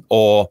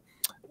or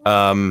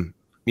an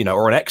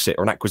exit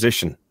or an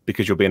acquisition,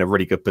 because you'll be in a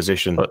really good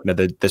position.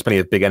 There's plenty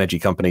of big energy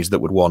companies that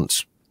would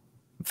want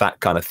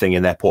that kind of thing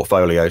in their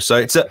portfolio. So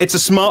it's a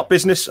smart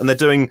business, and they're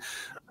doing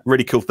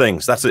really cool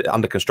things. That's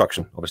under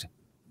construction, obviously.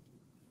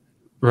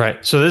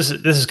 Right. So this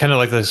is kind of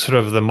like the sort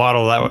of the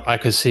model that I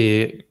could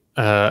see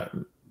the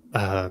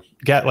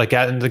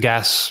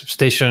gas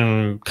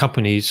station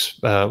companies,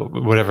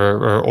 whatever,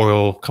 or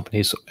oil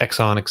companies,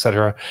 Exxon,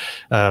 etc.,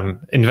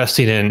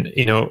 investing in,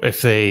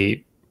 if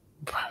they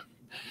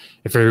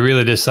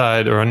really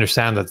decide or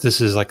understand that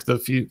this is like the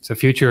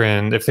future,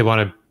 and if they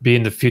want to be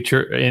in the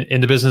future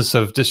in the business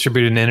of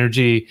distributing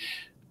energy,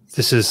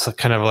 this is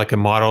kind of like a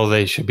model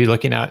they should be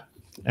looking at.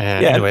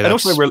 And anyway, and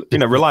also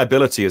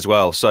reliability as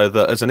well. So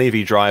that as an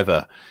EV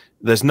driver,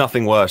 there's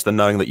nothing worse than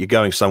knowing that you're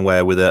going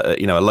somewhere with a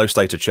low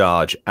state of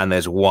charge, and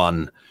there's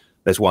one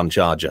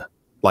charger.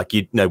 Like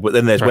but then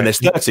when there's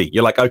 30,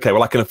 you're like, okay,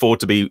 well I can afford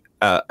to be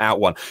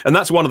out one. And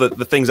that's one of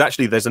the things.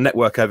 Actually, there's a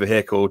network over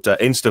here called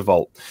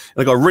InstaVolt. And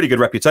they've got a really good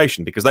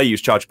reputation because they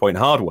use ChargePoint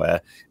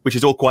hardware, which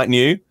is all quite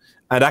new.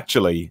 And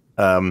actually,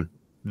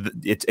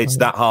 it's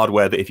that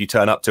hardware that if you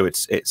turn up to,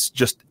 it's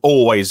just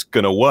always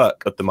going to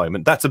work at the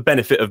moment. That's a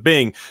benefit of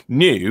being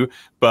new,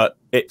 but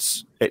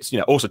it's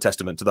also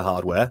testament to the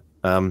hardware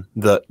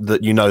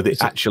that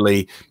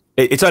actually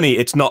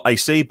it's not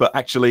AC, but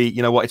actually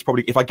it's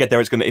probably, if I get there,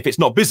 if it's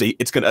not busy,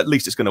 at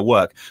least it's gonna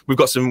work. We've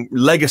got some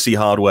legacy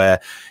hardware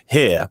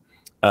here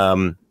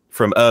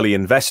from early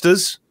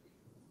investors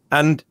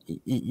And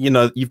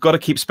you've got to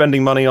keep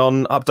spending money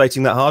on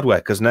updating that hardware,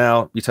 because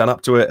now you turn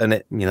up to it and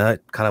it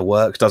kind of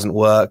works, doesn't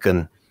work,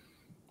 and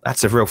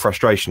that's a real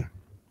frustration.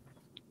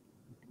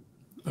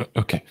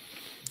 Okay.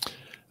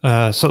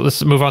 So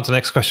let's move on to the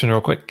next question real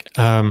quick.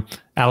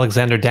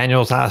 Alexander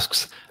Daniels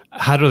asks,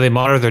 how do they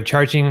monitor their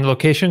charging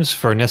locations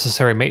for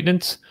necessary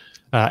maintenance?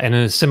 And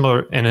in a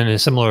similar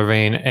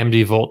vein,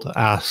 MD Volt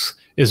asks,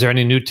 is there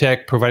any new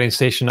tech providing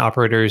station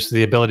operators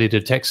the ability to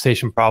detect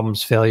station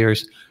problems,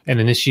 failures, and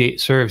initiate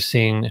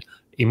servicing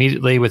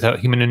immediately without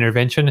human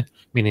intervention,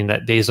 meaning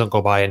that days don't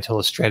go by until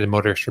a stranded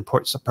motorist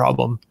reports the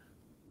problem?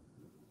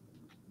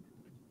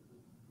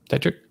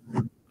 Dedrick?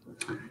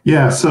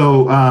 Yeah,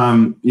 so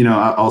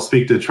I'll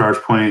speak to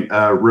ChargePoint.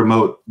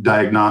 Remote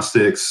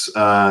diagnostics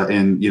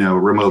and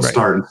remote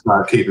start and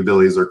stop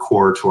capabilities are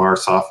core to our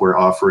software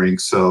offering.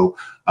 So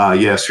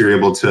yes, you're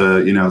able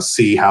to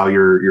see how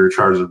your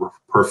chargers are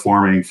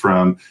performing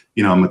from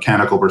a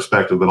mechanical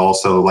perspective, but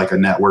also like a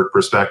network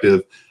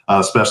perspective.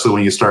 Especially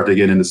when you start to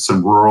get into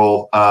some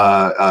rural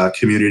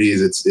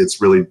communities,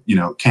 it's really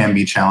can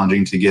be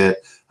challenging to get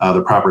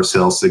the proper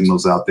sales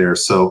signals out there.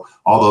 So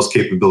all those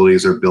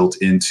capabilities are built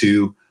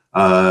into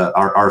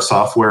our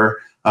software.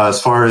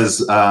 As far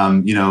as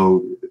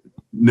no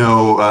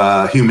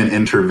human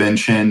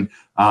intervention,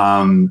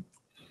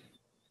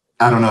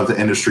 I don't know if the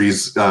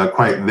industry's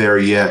quite there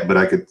yet, but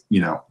I could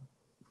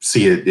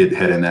see it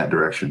head in that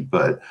direction.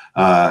 But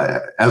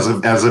as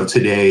of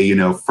today,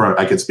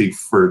 I could speak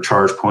for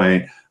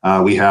ChargePoint.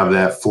 We have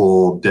that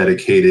full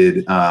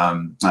dedicated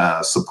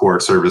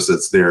support service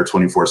that's there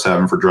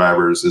 24/7 for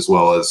drivers, as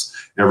well as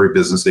every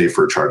business day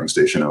for charging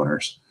station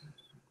owners.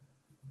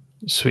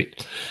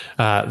 Sweet.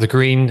 The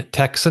Green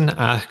Texan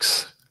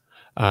asks,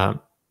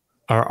 are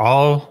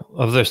all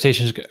of their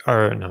stations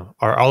going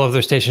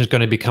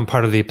to become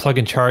part of the plug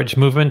and charge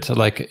movement,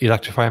 like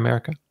Electrify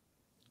America?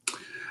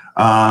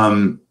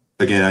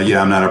 Again,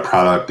 I'm not a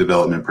product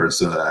development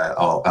person.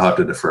 I'll have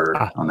to defer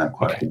on that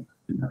question.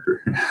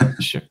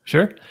 Okay.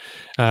 Sure.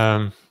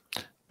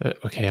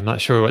 Okay, I'm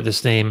not sure about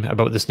this name.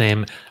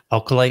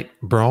 Alkalite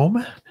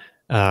Brome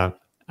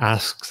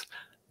asks,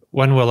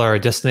 when will our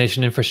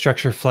destination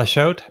infrastructure flesh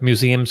out?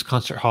 Museums,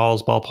 concert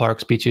halls,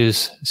 ballparks,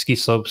 beaches, ski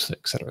slopes, et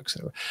cetera, et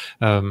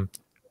cetera.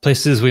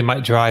 Places we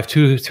might drive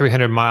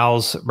 200-300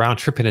 miles round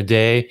trip in a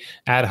day,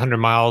 add 100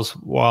 miles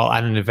while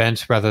at an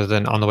event rather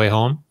than on the way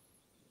home.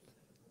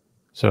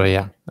 So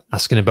yeah,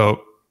 asking about,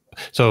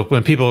 so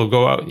when people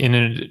go out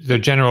in their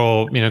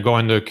general,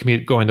 going to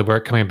commute, going to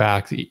work, coming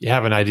back, you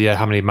have an idea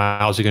how many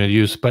miles you're going to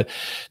use. But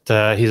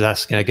he's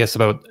asking, I guess,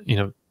 about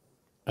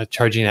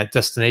charging at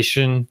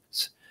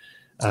destinations.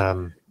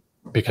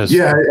 Because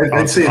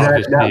I'd say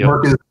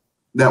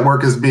that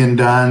work is being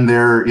done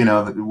there.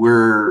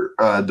 We're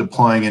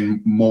deploying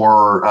in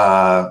more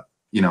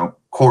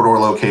corridor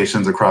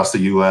locations across the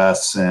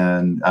U.S.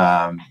 and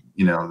I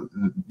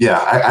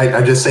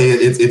just say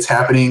it's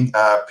happening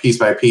piece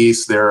by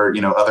piece. There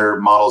are other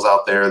models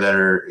out there that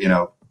are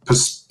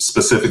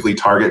specifically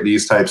target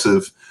these types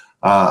of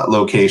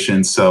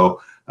locations. So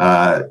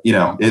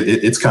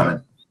it's coming.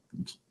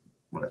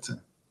 What I'd say.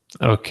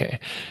 Okay.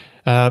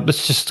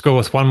 Let's just go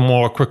with one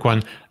more quick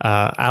one.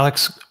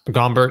 Alex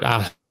Gombert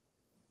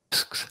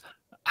asks,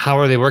 how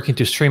are they working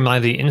to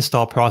streamline the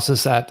install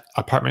process at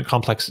apartment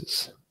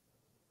complexes?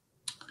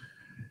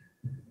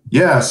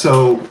 Yeah,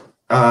 so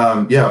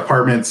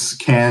apartments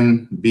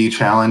can be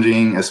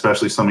challenging,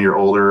 especially some of your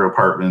older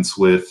apartments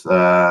with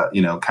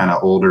kind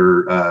of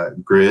older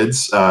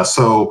grids.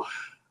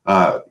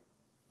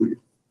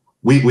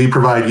 We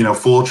provide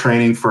full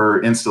training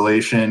for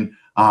installation,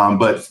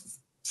 but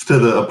to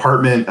the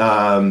apartment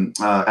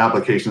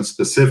application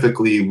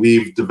specifically,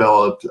 we've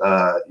developed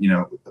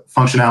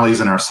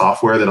functionalities in our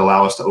software that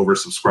allow us to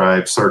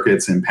oversubscribe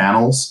circuits and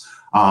panels.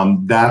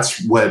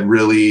 That's what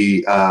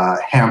really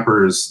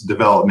hampers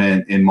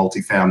development in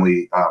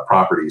multifamily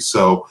properties.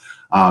 So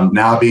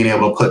now being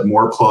able to put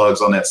more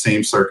plugs on that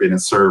same circuit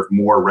and serve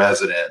more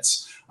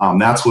residents,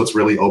 that's what's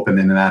really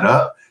opening that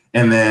up.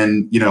 And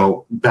then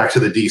back to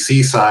the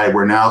DC side,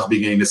 we're now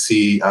beginning to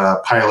see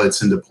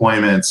pilots and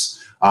deployments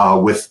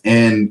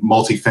within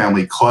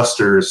multifamily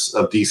clusters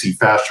of DC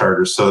fast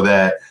chargers, so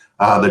that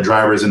the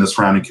drivers in the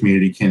surrounding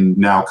community can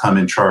now come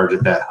and charge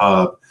at that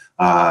hub.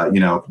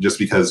 Just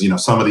because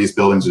some of these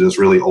buildings are just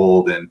really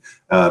old and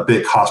a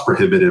bit cost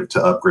prohibitive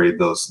to upgrade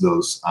those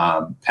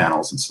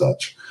panels and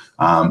such.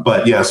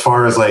 But yeah, as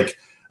far as like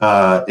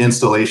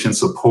installation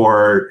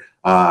support,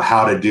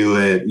 how to do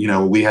it,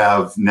 we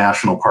have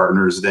national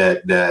partners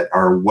that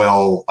are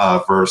well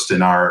versed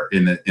in our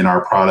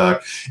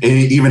product. And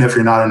even if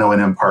you're not an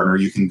O&M partner,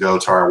 you can go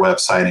to our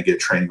website and get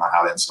training on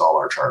how to install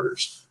our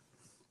chargers.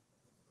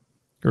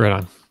 Right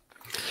on.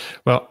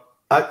 Well,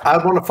 I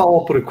want to follow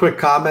up with a quick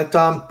comment,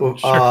 Dom,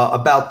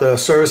 about the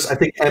service. I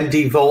think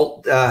MD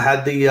Volt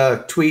had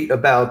the tweet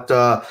about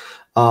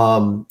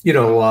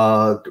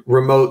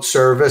remote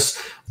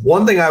service.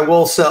 One thing I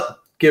will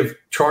give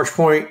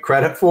ChargePoint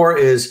credit for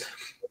is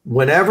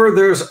whenever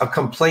there's a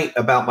complaint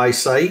about my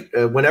site,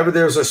 whenever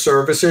there's a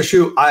service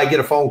issue, I get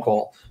a phone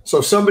call. So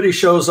if somebody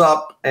shows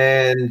up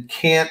and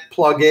can't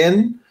plug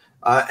in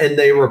and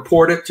they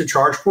report it to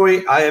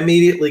ChargePoint, I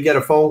immediately get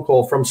a phone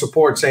call from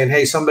support saying,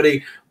 hey,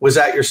 somebody was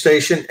at your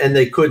station and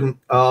they couldn't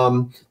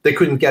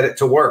get it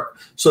to work.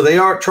 So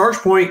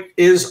ChargePoint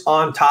is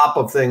on top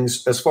of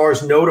things as far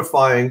as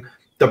notifying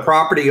the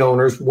property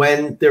owners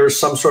when there's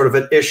some sort of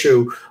an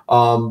issue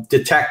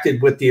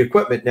detected with the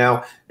equipment.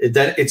 Now,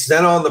 it's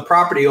then on the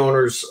property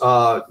owner's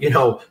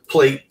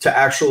plate to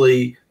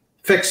actually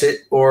fix it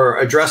or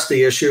address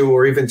the issue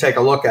or even take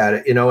a look at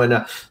it. And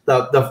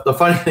the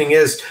funny thing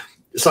is,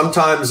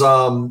 sometimes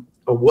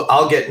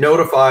I'll get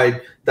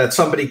notified that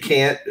somebody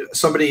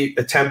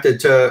attempted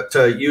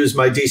to use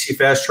my DC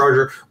fast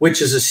charger,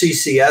 which is a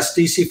CCS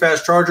DC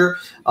fast charger.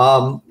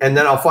 And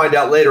then I'll find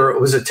out later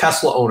it was a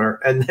Tesla owner,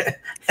 and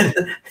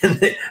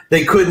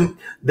they couldn't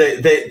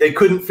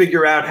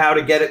figure out how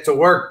to get it to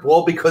work.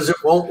 Well, because it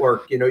won't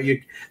work.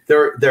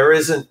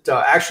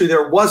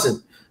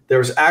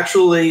 There's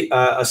actually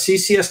a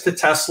CCS to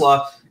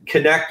Tesla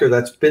connector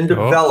that's been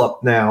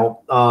developed now,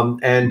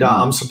 and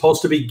I'm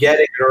supposed to be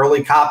getting an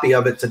early copy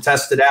of it to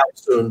test it out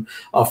soon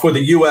for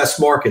the U.S.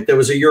 market. There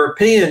was a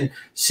European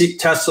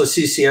Tesla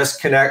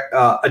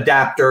CCS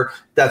adapter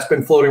that's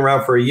been floating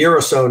around for a year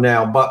or so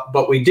now,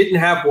 but we didn't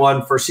have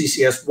one for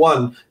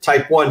CCS1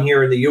 Type 1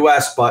 here in the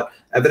U.S., but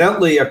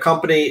evidently a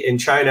company in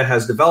China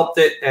has developed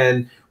it,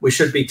 and we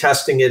should be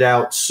testing it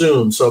out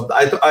soon. So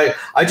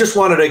I just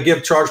wanted to give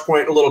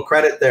ChargePoint a little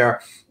credit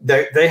there.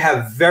 They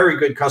have very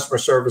good customer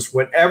service.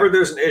 Whenever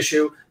there's an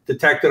issue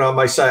detected on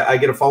my site, I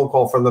get a phone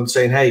call from them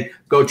saying, hey,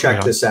 go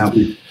check this out.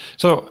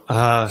 So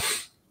I'd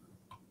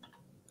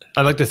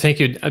like to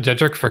thank you,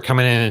 Dedrick, for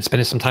coming in and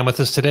spending some time with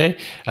us today.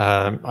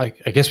 I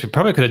guess we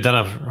probably could have done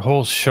a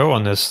whole show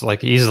on this,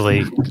 like,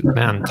 easily.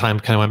 Man, time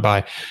kind of went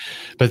by.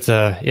 But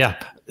yeah,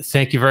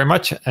 thank you very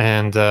much.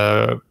 And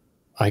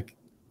I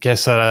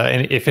guess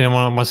if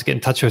anyone wants to get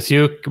in touch with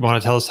you, want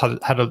to tell us how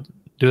to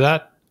do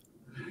that?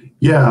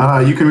 Yeah,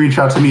 you can reach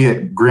out to me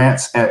at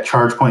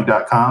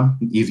grants@chargepoint.com.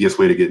 Easiest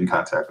way to get in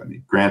contact with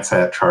me,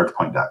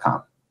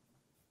 grants@chargepoint.com.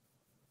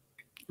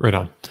 Right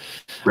on.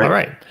 Great. All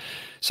right.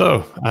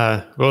 So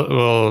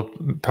we'll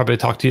probably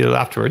talk to you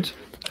afterwards.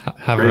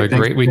 Have a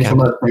great weekend. Thanks so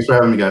much. Thanks for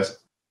having me, guys.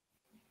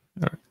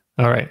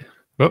 All right.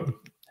 Whoop,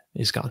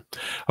 he's gone.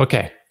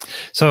 Okay.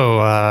 So,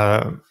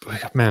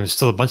 man, there's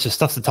still a bunch of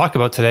stuff to talk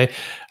about today.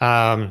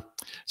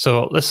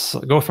 So let's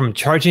go from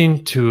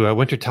charging to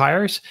winter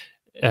tires.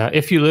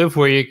 If you live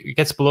where it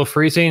gets below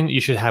freezing,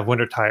 you should have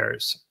winter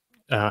tires.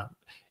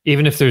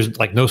 Even if there's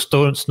like no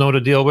snow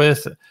to deal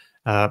with,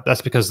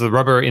 that's because the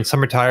rubber in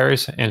summer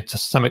tires, and to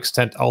some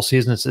extent all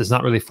seasons, is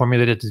not really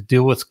formulated to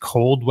deal with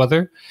cold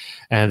weather.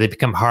 And they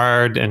become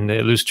hard and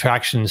they lose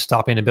traction and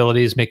stopping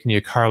abilities, making your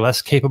car less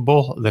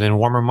capable than in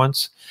warmer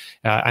months.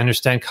 I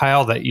understand,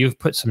 Kyle, that you've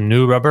put some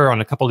new rubber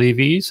on a couple of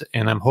EVs,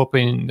 and I'm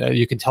hoping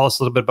you can tell us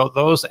a little bit about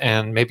those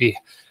and maybe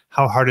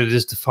how hard it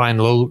is to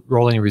find low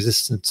rolling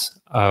resistance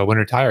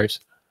winter tires.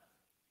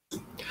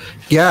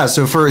 Yeah,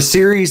 so for a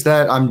series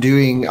that I'm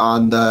doing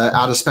on the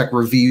Out of Spec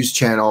Reviews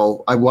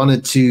channel, I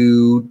wanted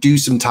to do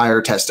some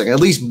tire testing, at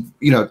least,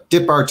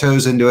 dip our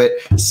toes into it,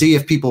 see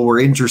if people were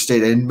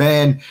interested. And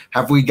man,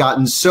 have we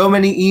gotten so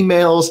many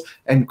emails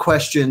and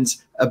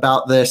questions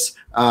about this,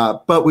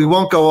 but we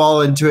won't go all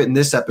into it in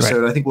this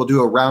episode. Right. I think we'll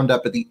do a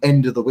roundup at the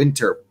end of the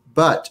winter.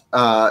 But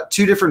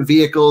 2 different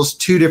vehicles,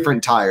 2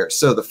 different tires.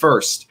 So the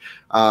first,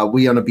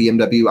 we own a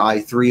BMW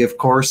i3, of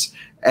course,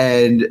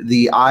 and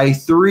the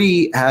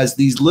i3 has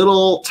these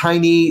little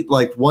tiny,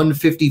 like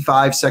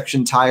 155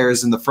 section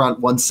tires in the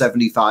front,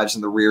 175s in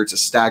the rear. It's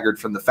staggered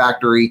from the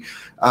factory.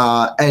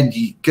 And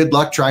good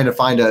luck trying to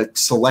find a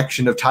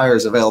selection of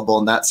tires available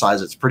in that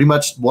size. It's pretty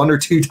much 1 or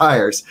 2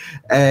 tires.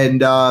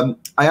 And I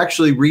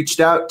actually reached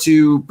out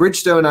to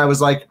Bridgestone. I was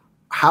like,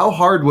 how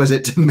hard was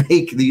it to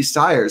make these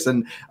tires?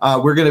 And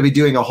we're going to be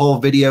doing a whole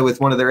video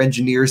with one of their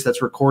engineers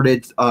that's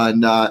recorded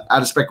on Out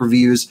of Spec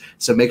Reviews.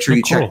 So make sure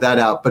you check that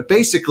out. But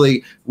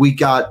basically, we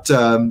got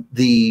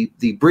the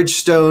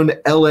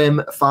Bridgestone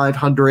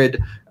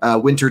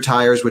LM500 winter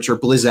tires, which are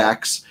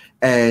Blizzaks.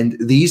 And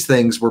these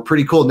things were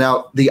pretty cool.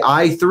 Now, the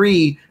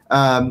i3,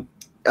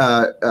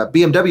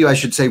 BMW, I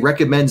should say,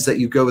 recommends that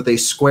you go with a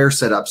square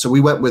setup. So we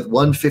went with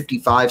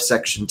 155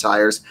 section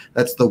tires.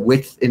 That's the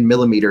width in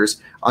millimeters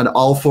on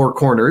all 4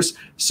 corners.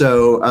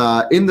 So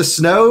in the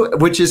snow,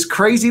 which is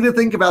crazy to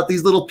think about,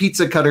 these little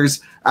pizza cutters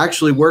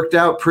actually worked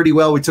out pretty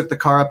well. We took the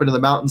car up into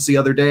the mountains the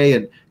other day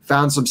and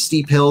found some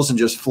steep hills and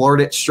just floored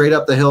it straight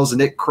up the hills,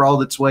 and it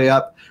crawled its way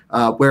up.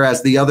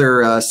 Whereas the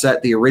other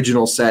set, the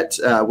original set,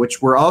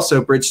 which were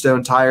also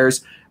Bridgestone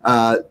tires,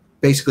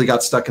 basically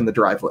got stuck in the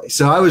driveway.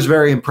 So I was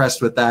very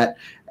impressed with that.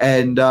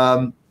 And,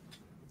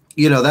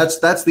 that's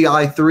the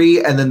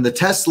i3. And then the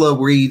Tesla,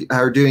 we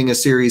are doing a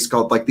series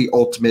called like the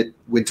Ultimate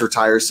Winter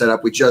Tire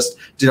Setup. We just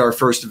did our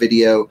first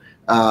video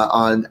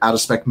on Out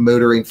of Spec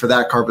motoring for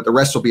that car, but the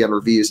rest will be on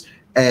reviews.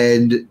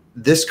 And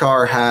this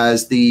car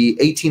has the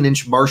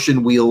 18-inch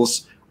Martian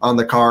wheels on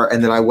the car.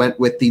 And then I went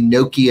with the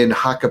Nokian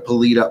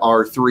Hakkapeliitta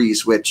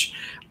R3s, which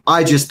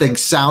I just think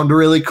sound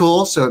really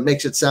cool. So it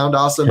makes it sound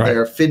awesome. Right.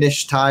 They're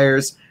finished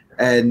tires.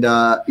 And,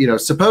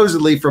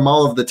 supposedly from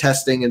all of the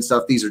testing and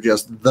stuff, these are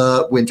just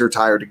the winter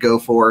tire to go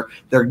for.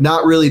 They're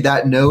not really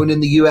that known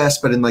in the US,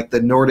 but in like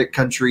the Nordic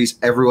countries,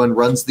 everyone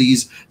runs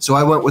these. So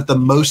I went with the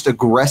most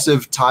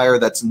aggressive tire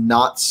that's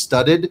not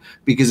studded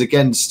because,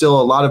 again, still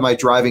a lot of my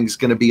driving is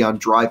going to be on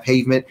dry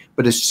pavement.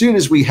 But as soon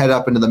as we head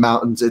up into the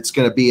mountains, it's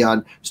going to be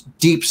on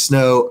deep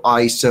snow,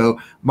 ice. So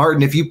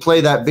Martin, if you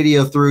play that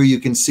video through, you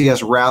can see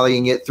us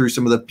rallying it through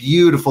some of the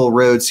beautiful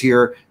roads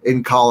here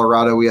in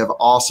Colorado. We have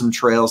awesome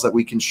trails that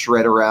we can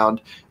shred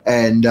around.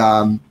 And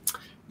I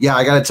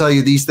got to tell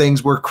you, these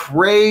things were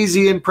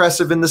crazy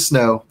impressive in the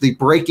snow. The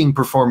braking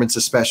performance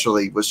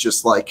especially was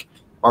just like,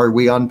 are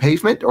we on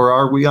pavement or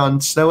are we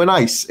on snow and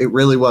ice? It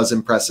really was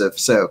impressive.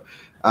 So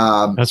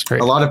that's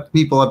great. A lot of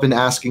people have been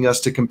asking us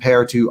to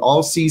compare to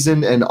all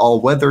season and all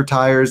weather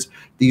tires.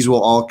 These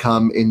will all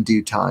come in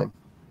due time.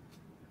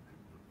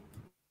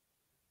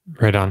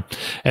 Right on.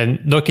 And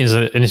Nokian is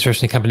an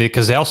interesting company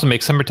because they also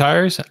make summer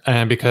tires,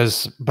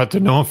 but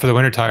they're known for the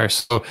winter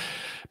tires. So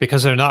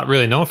because they're not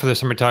really known for their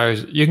summer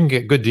tires, you can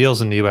get good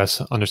deals in the US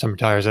on their summer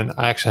tires. And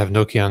I actually have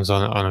Nokians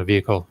on a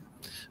vehicle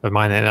of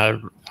mine, and I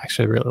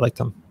actually really like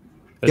them.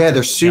 But,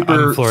 they're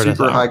super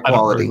high quality. I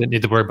don't really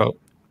need to worry about.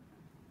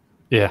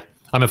 Yeah,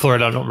 I'm in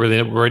Florida. I don't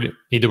really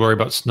need to worry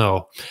about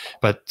snow,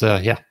 but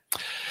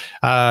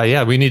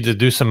we need to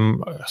do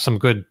some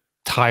good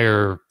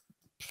tire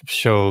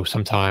show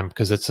sometime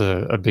because it's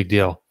a big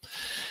deal.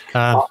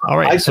 All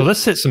right, so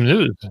let's hit some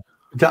news.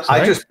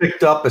 I just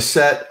picked up a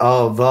set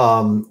of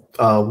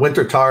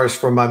winter tires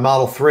for my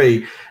Model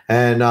 3,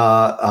 and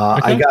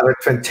I got a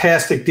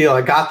fantastic deal.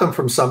 I got them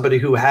from somebody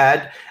who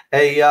had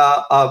a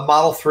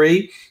Model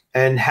 3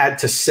 and had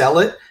to sell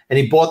it, and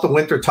he bought the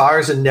winter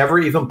tires and never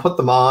even put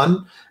them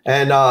on.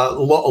 And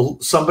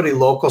somebody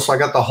local, so I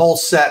got the whole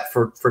set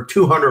for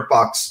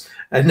 $200,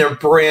 and they're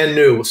brand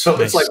new. So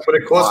it's like what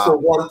it costs for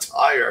one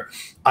tire.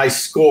 I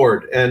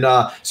scored. And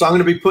so I'm going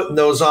to be putting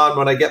those on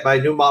when I get my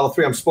new Model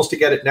 3. I'm supposed to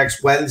get it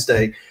next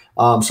Wednesday.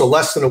 So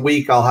less than a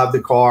week, I'll have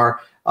the car.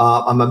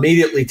 I'm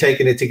immediately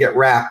taking it to get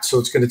wrapped. So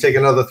it's going to take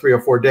another 3 or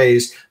 4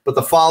 days. But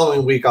the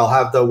following week, I'll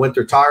have the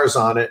winter tires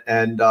on it,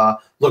 and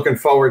looking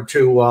forward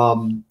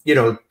to,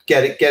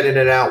 getting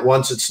it out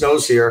once it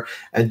snows here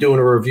and doing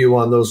a review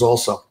on those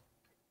also.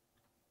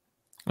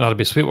 That'll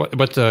be sweet.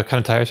 What kind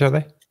of tires are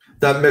they?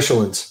 The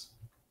Michelin's.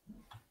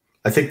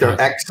 I think they're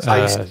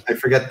X-Ice. I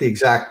forget the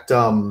exact. Exact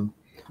name.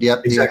 Yeah,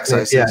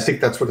 I think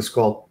that's what it's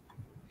called.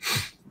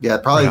 Yeah,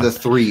 probably the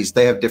threes.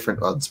 They have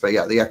different ones, but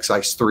yeah, the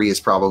X-Ice 3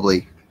 is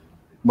probably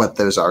what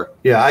those are.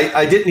 Yeah,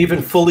 I didn't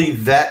even fully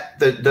vet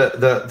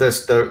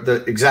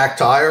the exact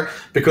tire,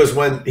 because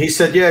when he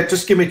said, "Yeah,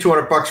 just give me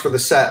 $200 for the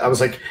set," I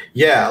was like,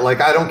 "Yeah,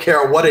 like I don't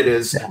care what it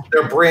is. Yeah.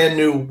 They're brand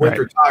new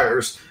winter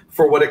tires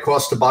for what it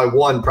costs to buy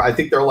one. I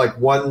think they're like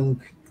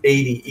 $180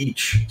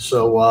 each."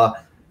 So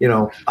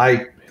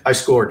I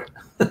scored.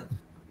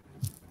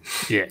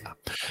 Yeah.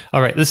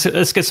 All right.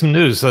 Let's get some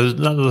news. So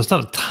there's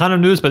not a ton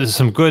of news, but there's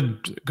some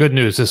good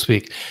news this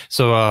week.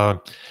 So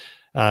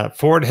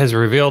Ford has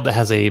revealed it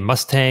has a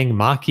Mustang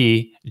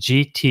Mach-E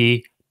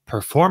GT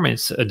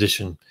Performance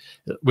Edition.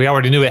 We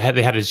already knew they had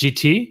a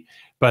GT,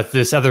 but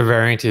this other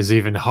variant is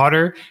even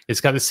hotter.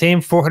 It's got the same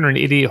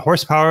 480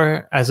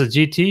 horsepower as a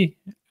GT,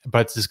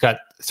 but it's got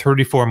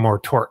 34 more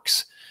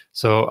torques.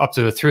 So up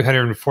to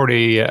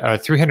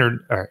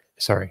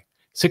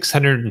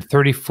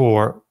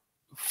 634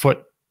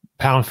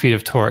 pound-feet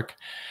of torque.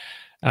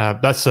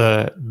 That's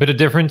a bit of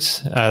difference.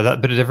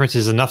 That bit of difference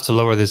is enough to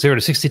lower the 0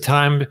 to 60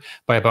 time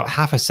by about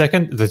half a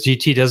second. The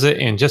GT does it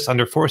in just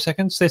under 4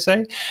 seconds, they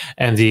say.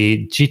 And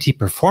the GT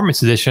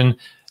Performance Edition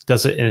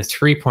does it in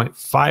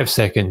 3.5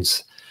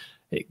 seconds.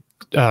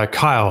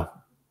 Kyle,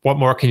 what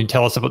more can you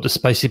tell us about the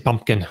spicy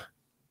pumpkin?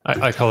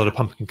 I call it a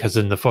pumpkin because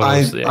in the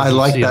photos, I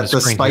like that,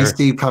 the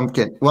spicy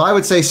pumpkin. Well, I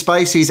would say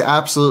spicy is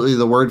absolutely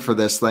the word for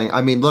this thing.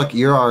 I mean, look,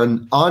 you're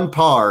on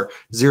par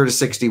 0 to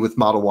 60 with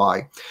Model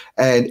Y.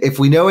 And if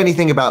we know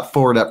anything about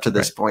Ford up to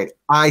this point,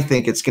 I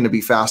think it's going to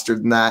be faster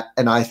than that.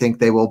 And I think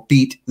they will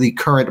beat the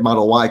current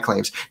Model Y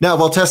claims. Now,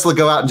 will Tesla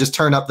go out and just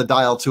turn up the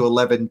dial to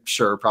 11?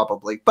 Sure,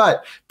 probably.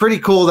 But pretty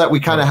cool that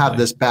we kind of have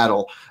this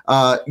battle.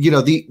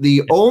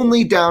 The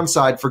only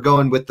downside for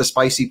going with the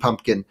spicy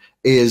pumpkin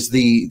is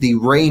the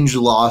range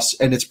loss,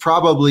 and it's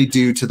probably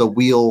due to the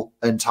wheel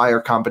and tire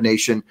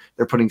combination.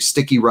 They're putting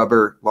sticky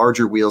rubber,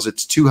 larger wheels.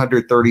 It's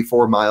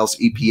 234 miles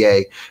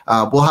EPA.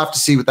 We'll have to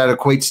see what that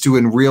equates to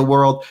in real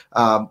world.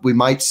 We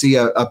might see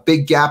a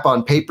big gap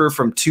on paper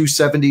from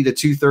 270 to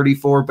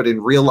 234, but in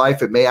real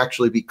life, it may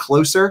actually be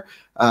closer.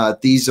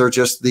 These are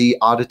just the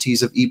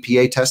oddities of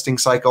EPA testing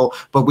cycle,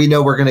 but we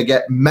know we're going to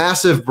get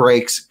massive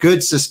brakes,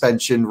 good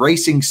suspension,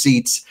 racing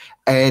seats,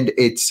 and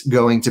it's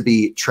going to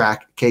be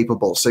track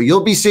capable. So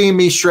you'll be seeing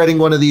me shredding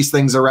one of these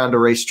things around a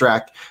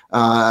racetrack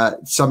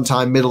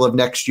sometime middle of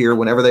next year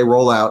whenever they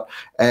roll out.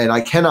 And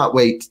I cannot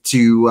wait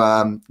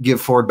to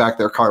give Ford back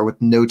their car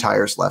with no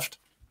tires left.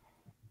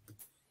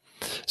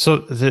 So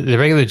the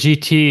regular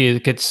GT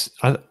it gets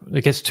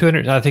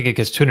 200. I think it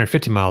gets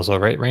 250 miles, all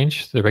right,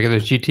 range. The regular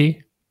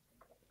GT.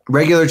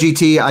 Regular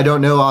GT, I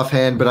don't know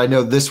offhand, but I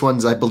know this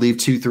one's, I believe,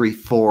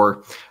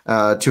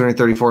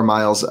 234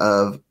 miles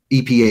of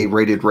EPA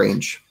rated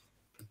range.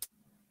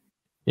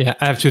 Yeah,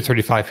 I have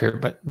 235 here,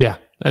 but yeah,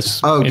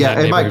 that's. Oh yeah,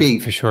 it might be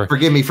for sure.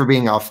 Forgive me for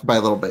being off by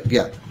a little bit.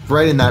 Yeah,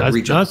 right in that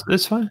region. No,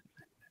 that's fine.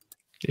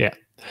 Yeah.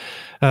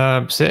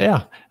 So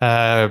yeah,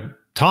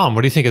 Tom,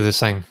 what do you think of this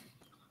thing?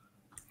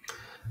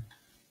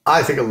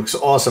 I think it looks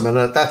awesome, and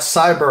that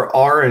cyber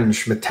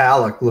orange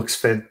metallic looks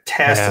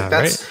fantastic. Yeah,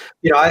 That's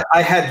right?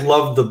 I had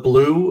loved the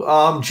blue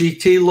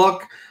GT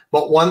look,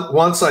 but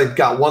once I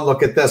got one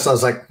look at this, I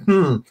was like,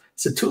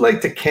 is it too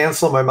late to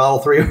cancel my Model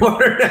 3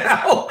 order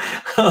now?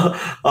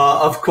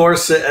 Of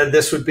course,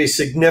 this would be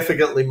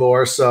significantly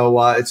more, so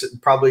it's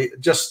probably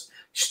just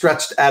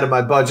stretched out of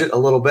my budget a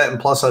little bit, and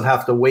plus I'd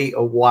have to wait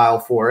a while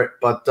for it.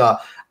 But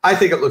I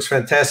think it looks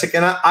fantastic,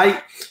 and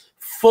I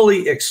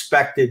fully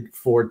expected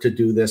Ford to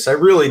do this. I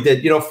really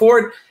did.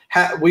 Ford,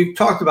 we've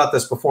talked about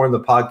this before in the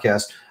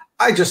podcast.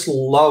 I just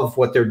love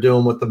what they're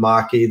doing with the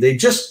Mach-E. They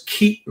just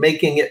keep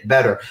making it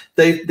better.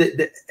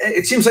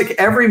 It seems like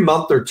every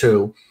month or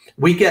two,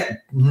 we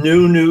get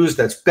new news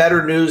that's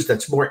better news,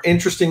 that's more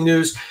interesting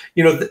news.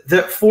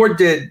 That Ford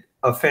did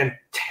a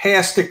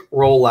fantastic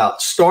rollout,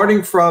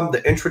 starting from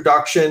the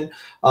introduction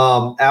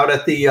out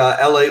at the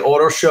LA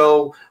Auto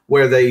Show,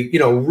 where they,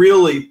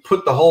 really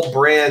put the whole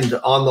brand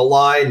on the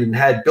line and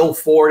had Bill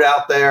Ford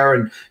out there.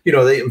 And,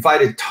 they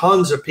invited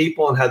tons of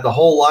people and had the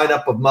whole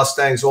lineup of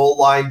Mustangs all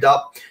lined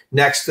up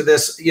next to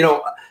this.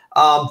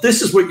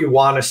 This is what you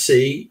want to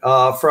see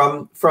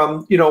from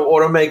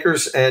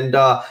automakers, and,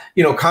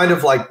 kind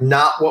of like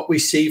not what we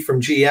see from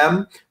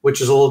GM,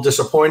 which is a little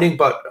disappointing.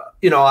 But,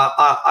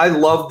 I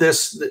love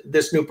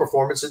this new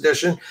Performance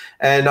Edition,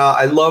 and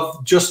I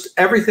love just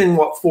everything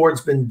what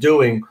Ford's been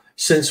doing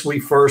since we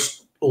first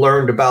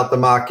learned about the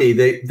Mach-E.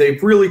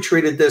 They've really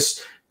treated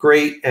this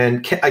great,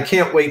 and I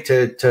can't wait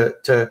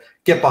to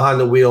get behind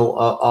the wheel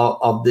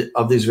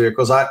of these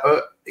vehicles. I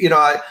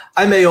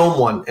may own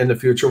one in the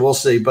future. We'll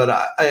see,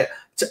 but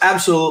it's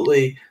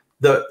absolutely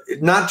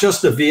not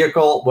just the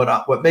vehicle.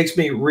 What makes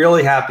me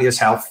really happy is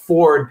how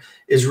Ford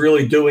is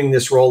really doing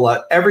this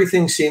rollout.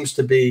 Everything seems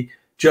to be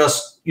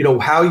just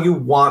how you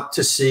want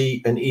to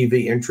see an EV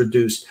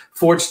introduced.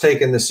 Ford's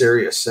taking this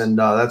serious, and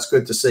that's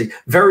good to see.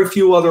 Very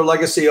few other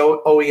legacy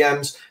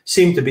OEMs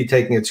seem to be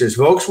taking it serious.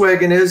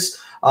 Volkswagen is,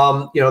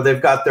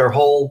 they've got their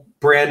whole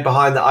brand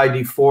behind the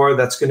ID.4.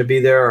 That's going to be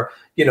their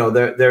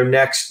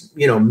next,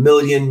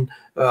 million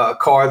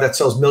car that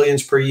sells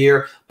millions per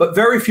year. But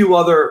very few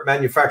other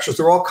manufacturers.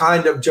 They're all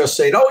kind of just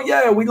saying, "Oh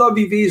yeah, we love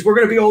EVs. We're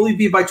going to be all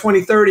EV by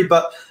 2030."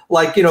 But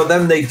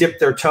then they dip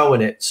their toe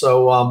in it.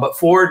 So, but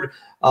Ford.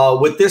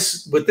 With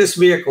this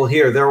vehicle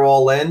here, they're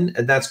all in,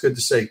 and that's good to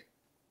see.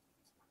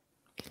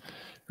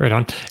 Right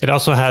on. It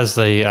also has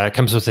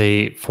comes with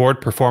a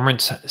Ford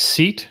Performance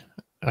seat,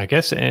 I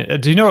guess.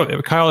 Do you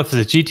know, Kyle, if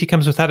the GT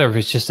comes with that, or if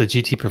it's just the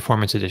GT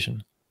Performance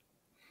Edition?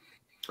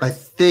 I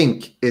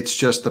think it's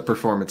just the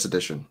Performance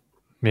Edition.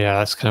 Yeah,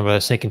 that's kind of what I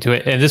was thinking to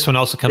it. And this one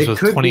also comes with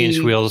 20-inch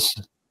wheels.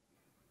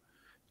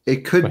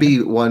 It could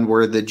be one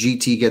where the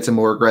GT gets a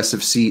more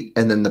aggressive seat,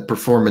 and then the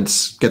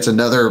Performance gets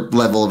another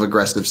level of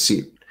aggressive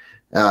seat.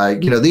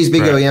 These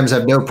big OEMs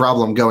have no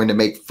problem going to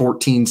make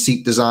 14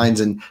 seat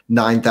designs and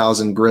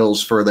 9,000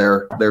 grills for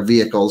their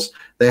vehicles.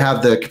 They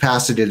have the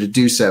capacity to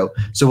do so.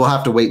 So we'll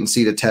have to wait and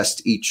see to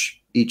test each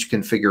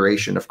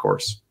configuration, of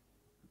course.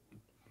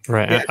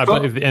 Right. Yeah,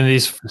 and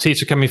these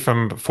seats are coming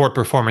from Ford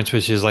Performance,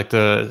 which is like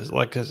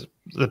the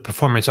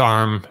performance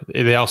arm.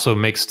 They also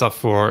make stuff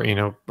for,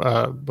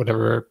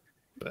 whatever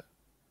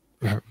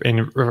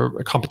in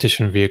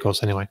competition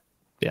vehicles anyway.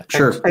 Yeah,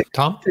 sure.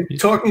 Tom,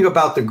 talking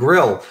about the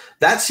grille,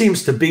 that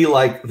seems to be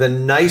like the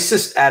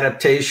nicest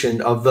adaptation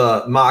of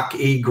the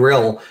Mach-E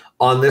grille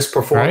on this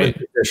Performance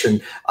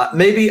Edition.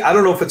 Maybe, I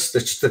don't know if it's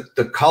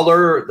the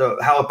color,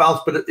 how it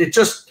bounced, but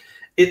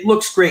it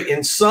looks great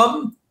in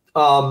some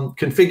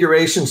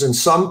configurations and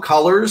some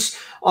colors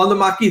on the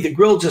Mach-E. The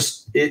grille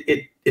just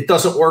it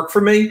doesn't work for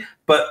me,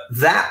 but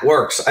that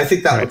works. I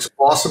think that looks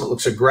awesome. It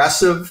looks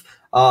aggressive,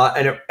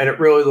 and it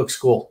really looks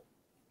cool.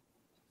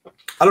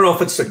 I don't know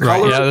if it's the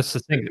color. Yeah, that's the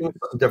thing.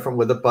 Something different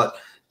with it, but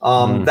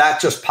that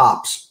just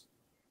pops.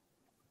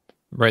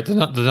 Right. The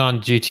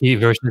non-GT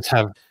versions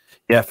have.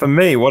 Yeah, for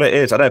me, what it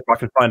is, I don't know if I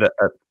can find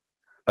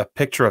a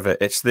picture of it.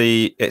 It's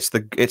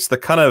the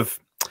kind of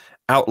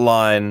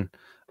outline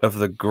of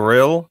the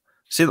grille.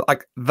 See,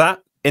 like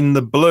that in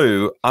the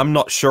blue, I'm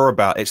not sure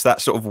about. It's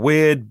that sort of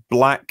weird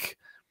black,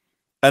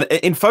 and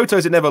in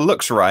photos it never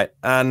looks right,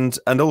 and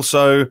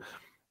also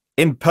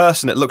in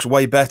person it looks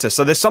way better.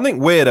 So there's something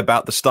weird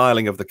about the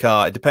styling of the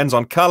car. It depends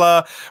on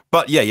color,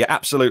 but yeah, you're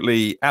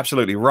absolutely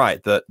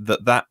right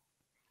that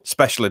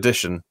special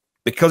edition,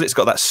 because it's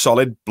got that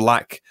solid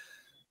black,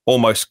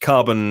 almost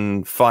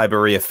carbon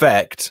fibery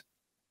effect,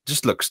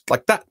 just looks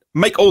like that.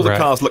 Make all the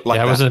cars look like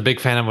that. I wasn't a big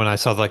fan of when I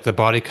saw like the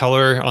body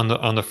color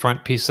on the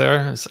front piece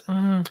there.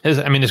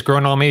 It's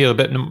grown on me a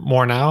bit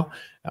more now.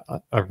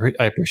 I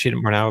appreciate it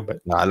more now, but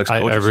no, it looks I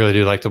really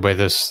do like the way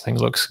this thing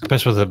looks,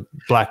 especially with the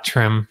black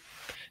trim.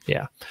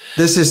 Yeah.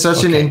 This is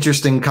such an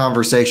interesting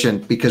conversation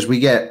because we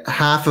get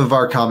half of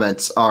our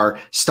comments are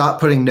stop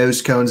putting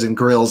nose cones and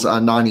grills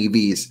on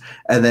non-EVs.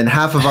 And then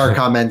half of our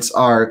comments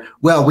are,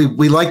 well,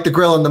 we like the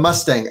grill in the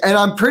Mustang. And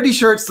I'm pretty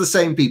sure it's the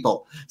same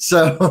people.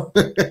 So,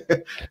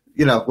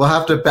 we'll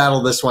have to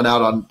battle this one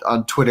out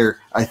on Twitter,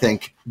 I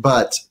think.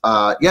 But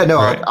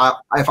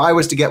if I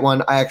was to get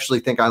one, I actually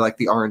think I like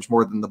the orange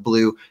more than the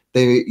blue.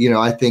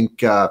 I think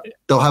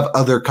they'll have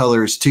other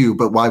colors too,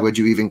 but why would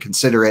you even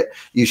consider it?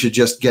 You should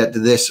just get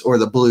this or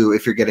the blue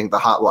if you're getting the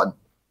hot one.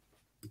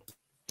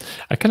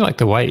 I kind of like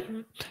the white,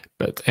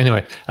 but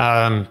anyway.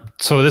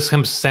 So this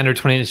comes standard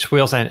 20-inch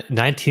wheels and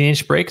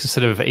 19-inch brakes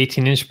instead of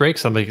 18-inch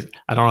brakes. I don't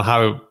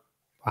know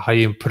how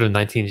you put a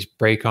 19-inch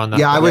brake on that.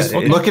 Yeah, I was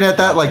looking at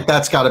that like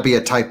that's got to be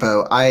a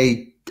typo.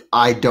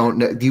 I don't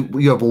know.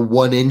 You have a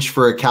 1 inch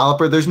for a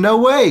caliper. There's no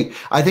way.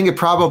 I think it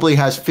probably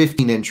has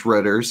 15-inch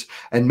rotors,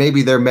 and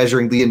maybe they're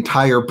measuring the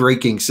entire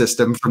braking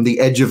system from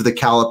the edge of the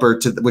caliper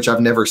to which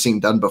I've never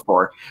seen done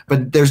before.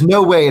 But there's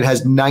no way it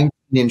has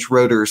 19-inch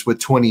rotors with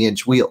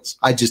 20-inch wheels.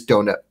 I just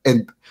don't know.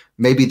 And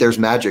maybe there's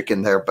magic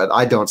in there, but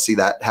I don't see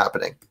that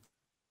happening.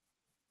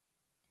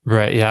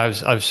 Right. Yeah.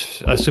 I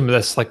was assuming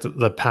that's like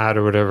the pad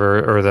or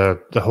whatever, or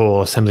the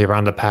whole assembly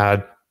around the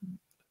pad.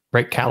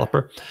 Brake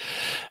caliper.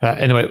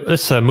 Anyway,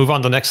 let's move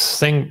on to the next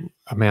thing.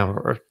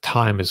 Our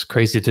time is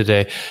crazy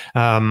today.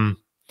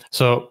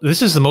 So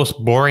this is the most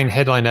boring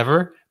headline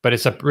ever, but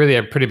it's really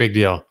a pretty big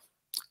deal.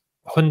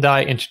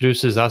 Hyundai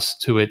introduces us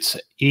to its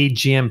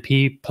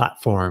E-GMP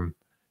platform.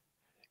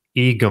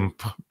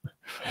 E-GMP.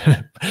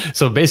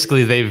 So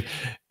basically they've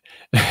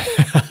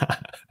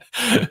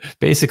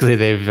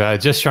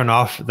just shown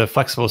off the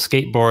flexible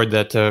skateboard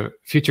that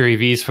future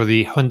EVs for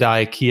the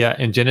Hyundai, Kia,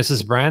 and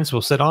Genesis brands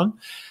will sit on.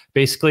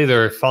 Basically,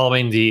 they're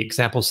following the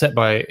example set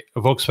by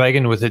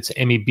Volkswagen with its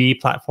MEB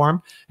platform,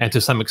 and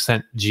to some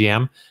extent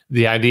GM.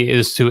 The idea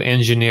is to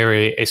engineer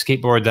a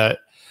skateboard that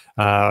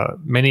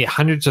many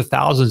hundreds of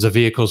thousands of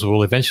vehicles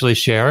will eventually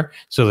share.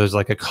 So there's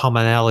like a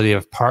commonality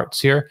of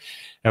parts here,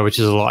 which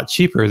is a lot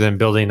cheaper than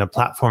building a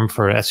platform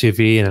for an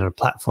SUV and a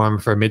platform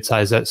for a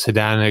midsize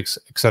sedan,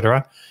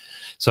 etc.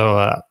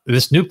 So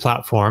this new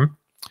platform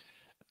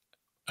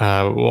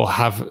will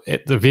have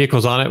the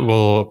vehicles on it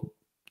will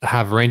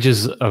have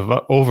ranges of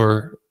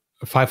over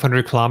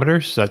 500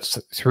 kilometers. That's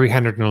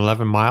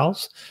 311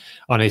 miles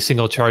on a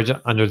single charge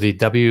under the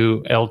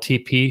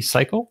WLTP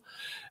cycle.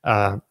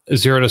 0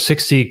 to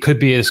 60 could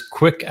be as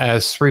quick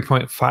as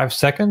 3.5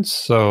 seconds.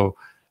 So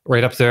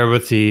right up there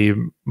with the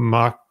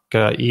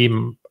Mach-E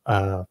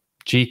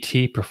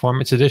GT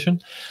Performance Edition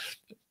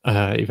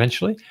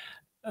eventually.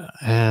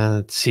 And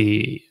let's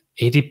see,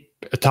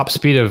 a top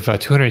speed of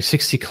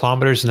 260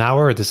 kilometers an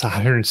hour. This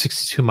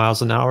 162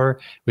 miles an hour,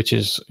 which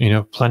is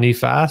plenty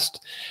fast.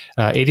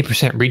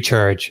 80%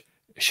 recharge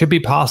should be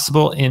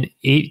possible in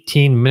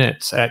 18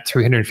 minutes at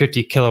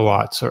 350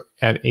 kilowatts or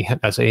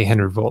that's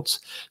 800 volts.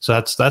 So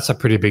that's a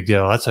pretty big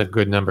deal. That's a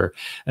good number.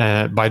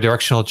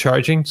 Bidirectional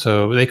charging.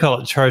 So they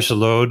call it charge to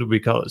load.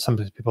 Some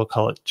people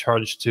call it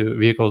charge to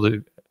vehicle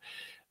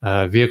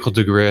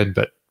to grid,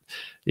 but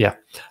yeah.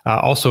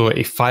 Also a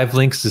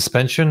 5-link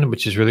suspension,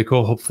 which is really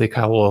cool. Hopefully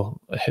Kyle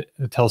will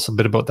tell us a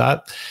bit about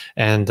that.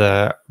 And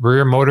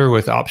rear motor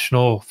with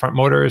optional front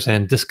motors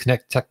and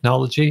disconnect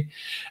technology.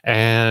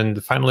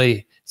 And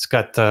finally, it's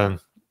got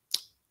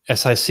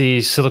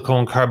SiC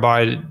silicon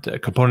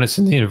carbide components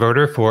in the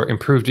inverter for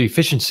improved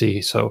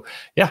efficiency. So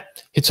yeah,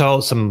 it's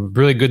all some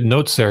really good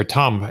notes there.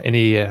 Tom,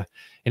 any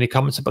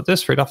comments about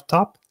this right off the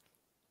top?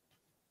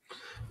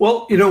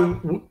 Well,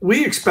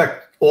 we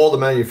expect all the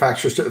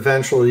manufacturers to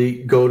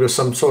eventually go to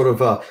some sort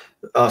of a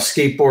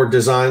skateboard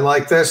design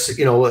like this,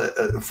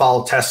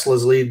 follow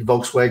Tesla's lead.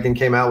 Volkswagen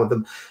came out with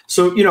them.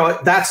 So,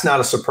 that's not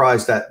a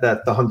surprise that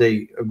the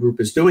Hyundai group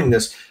is doing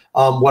this.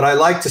 What I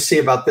like to see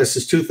about this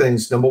is two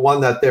things. Number one,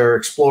 that they're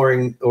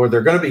exploring, or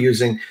they're going to be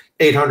using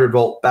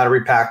 800-volt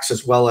battery packs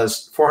as well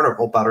as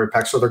 400-volt battery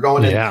packs. So they're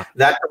going in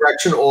that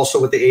direction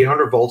also with the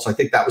 800 volts. I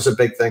think that was a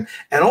big thing.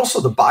 And also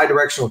the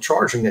bidirectional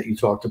charging that you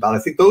talked about. I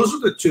think those are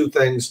the two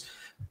things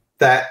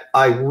that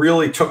I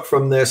really took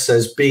from this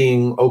as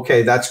being,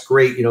 okay, that's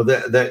great.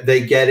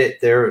 They get it.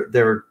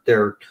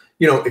 They're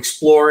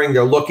exploring,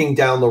 they're looking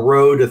down the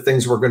road of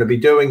things we're going to be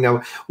doing.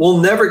 Now, we'll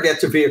never get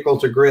to vehicle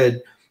to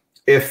grid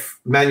if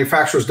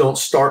manufacturers don't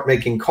start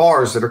making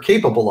cars that are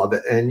capable of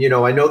it. And,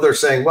 I know they're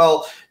saying,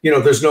 well,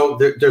 there's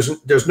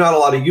not a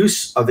lot of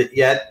use of it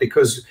yet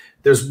because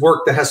there's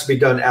work that has to be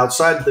done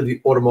outside of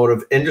the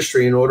automotive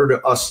industry in order to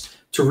us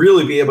to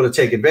really be able to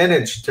take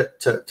advantage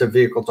to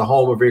vehicle to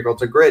home or vehicle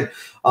to grid.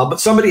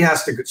 But somebody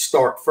has to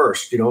start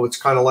first. It's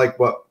kind of like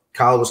what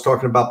Kyle was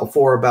talking about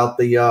before about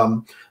the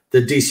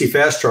DC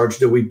fast charge.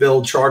 Do we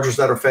build chargers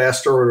that are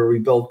faster, or do we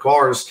build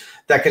cars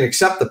that can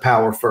accept the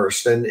power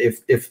first. And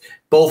if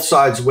both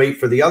sides wait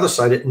for the other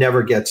side, it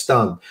never gets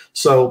done.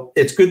 So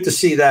it's good to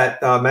see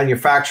that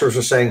manufacturers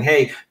are saying,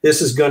 hey,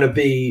 this is going to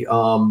be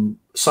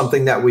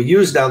something that we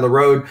use down the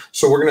road.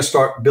 So we're going to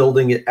start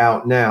building it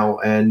out now.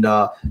 And,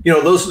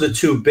 those are the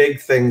two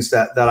big things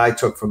that I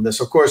took from this.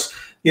 Of course,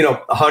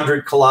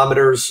 100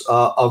 kilometers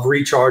of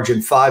recharge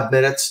in 5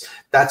 minutes.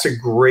 That's a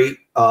great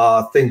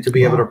thing to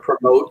be able to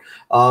promote.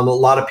 A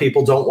lot of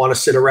people don't want to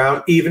sit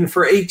around even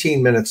for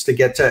 18 minutes to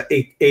get to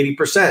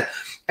 80%.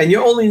 And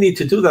you only need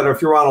to do that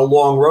if you're on a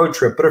long road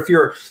trip. But if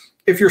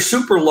you're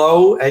super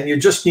low and you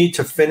just need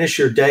to finish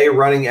your day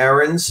running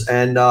errands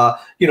and,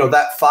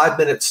 that 5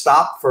 minute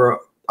stop for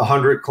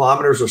 100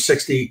 kilometers or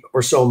 60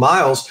 or so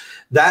miles,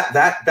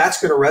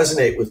 that's going to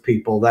resonate with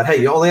people that,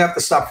 hey, you only have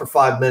to stop for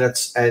 5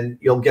 minutes and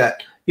you'll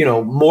get,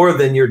 more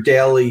than your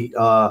daily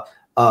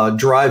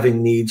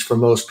driving needs for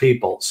most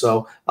people.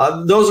 So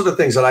those are the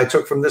things that I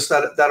took from this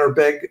that are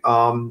big.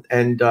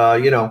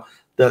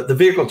 The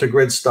vehicle to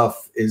grid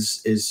stuff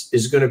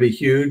is going to be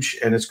huge,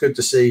 and it's good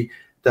to see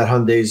that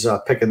Hyundai's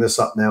picking this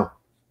up now.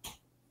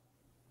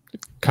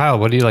 Kyle,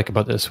 what do you like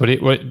about this? Do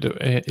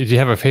you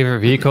have a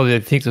favorite vehicle that you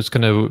think that's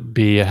going to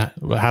be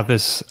have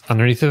this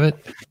underneath of it?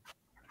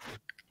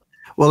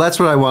 Well, that's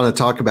what I want to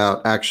talk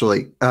about,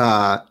 actually.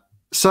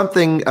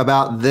 Something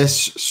about this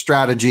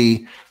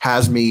strategy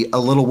has me a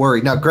little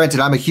worried. Now, granted,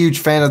 I'm a huge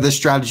fan of this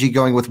strategy,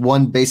 going with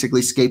one basically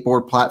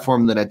skateboard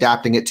platform, then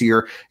adapting it to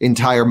your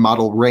entire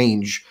model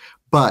range.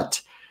 But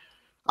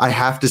I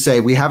have to say,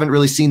 we haven't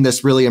really seen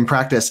this really in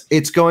practice.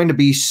 It's going to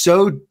be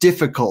so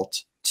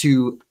difficult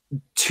to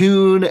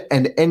tune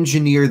and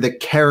engineer the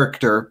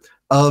character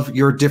of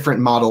your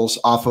different models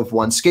off of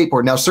one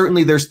skateboard. Now,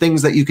 certainly there's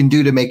things that you can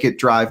do to make it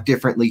drive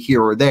differently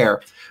here or there.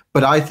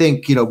 But I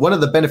think, one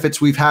of the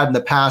benefits we've had in the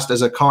past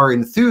as a car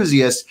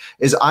enthusiast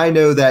is I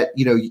know that,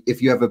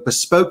 if you have a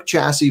bespoke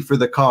chassis for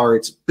the car,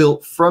 it's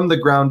built from the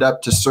ground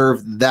up to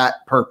serve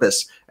that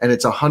purpose. And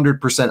it's 100%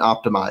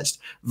 optimized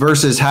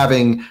versus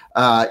having,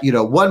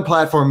 one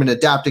platform and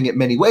adapting it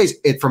many ways.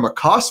 From a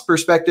cost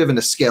perspective and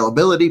a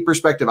scalability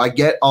perspective, I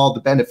get all the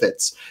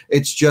benefits.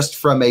 It's just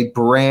from a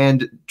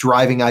brand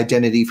driving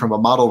identity from a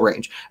model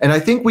range. And I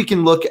think we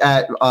can look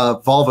at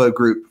Volvo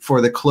Group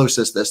for the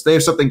closest this. They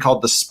have something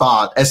called the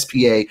Spied,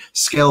 SPA,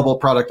 Scalable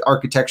Product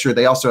Architecture.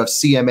 They also have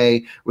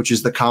CMA, which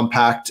is the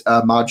compact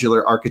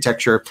modular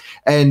architecture.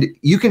 And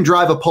you can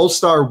drive a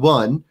Polestar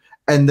 1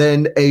 and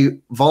then a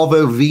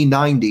Volvo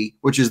V90,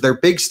 which is their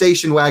big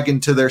station wagon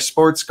to their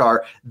sports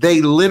car.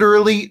 They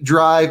literally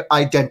drive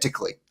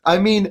identically. I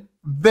mean,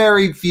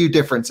 very few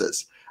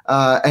differences.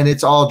 And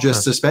it's all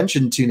just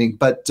suspension tuning.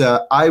 But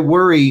I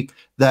worry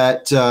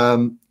that,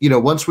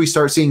 once we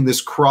start seeing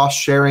this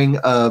cross-sharing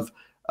of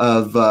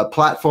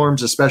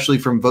platforms, especially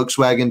from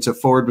Volkswagen to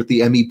Ford with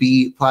the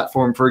MEB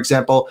platform, for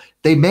example,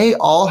 they may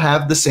all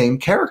have the same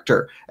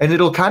character. And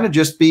it'll kind of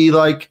just be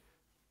like,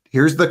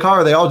 here's the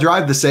car. They all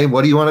drive the same.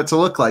 What do you want it to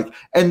look like?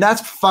 And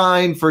that's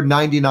fine for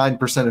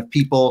 99% of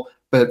people.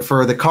 But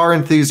for the car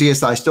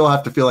enthusiasts, I still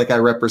have to feel like I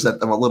represent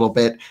them a little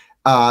bit.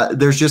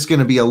 There's just going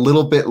to be a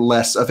little bit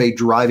less of a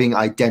driving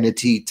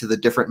identity to the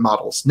different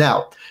models.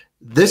 Now,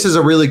 this is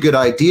a really good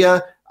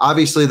idea.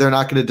 Obviously, they're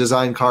not going to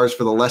design cars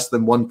for the less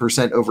than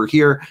 1% over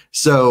here.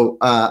 So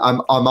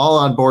I'm all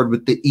on board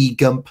with the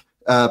E-GMP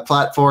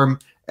platform.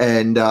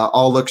 And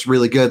all looks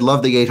really good.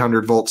 Love the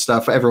 800 volt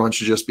stuff. Everyone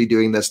should just be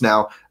doing this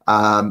now.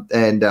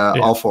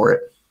 All for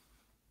it.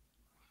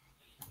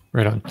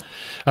 Right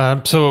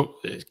on. So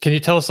can you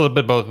tell us a little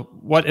bit about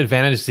what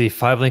advantage the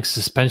 5-link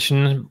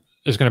suspension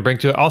is going to bring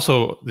to it?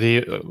 Also,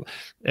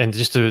 and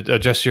just to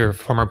address your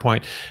former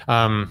point,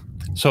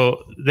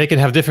 so they can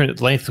have different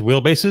length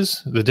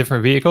wheelbases, the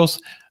different vehicles,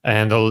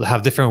 and they'll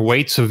have different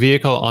weights of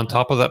vehicle on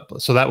top of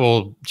that. So that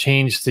will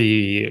change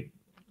the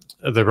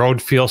road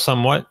feel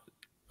somewhat.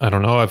 I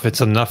don't know if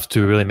it's enough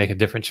to really make a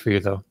difference for you,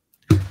 though.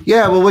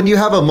 Yeah, well, when you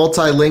have a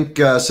multi-link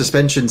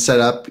suspension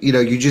setup,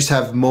 you just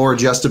have more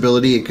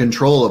adjustability and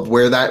control of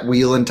where that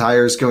wheel and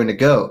tire is going to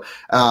go.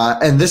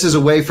 And this is a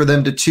way for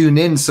them to tune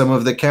in some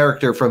of the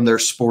character from their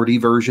sporty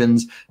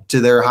versions to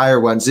their higher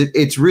ones.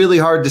 It's really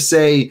hard to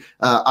say.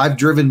 I've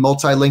driven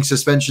multi-link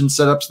suspension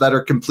setups that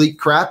are complete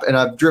crap, and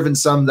I've driven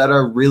some that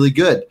are really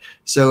good.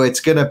 So it's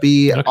going to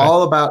be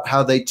all about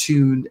how they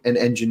tune and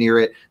engineer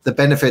it. The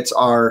benefits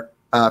are,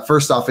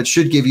 first off, it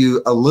should give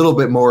you a little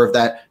bit more of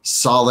that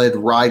solid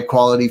ride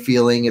quality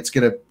feeling. It's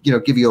going to,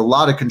 give you a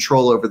lot of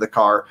control over the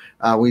car.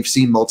 We've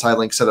seen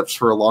multi-link setups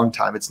for a long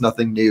time. It's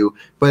nothing new,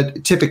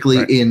 but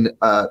typically in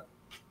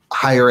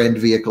higher end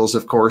vehicles,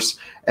 of course.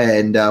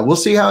 And we'll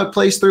see how it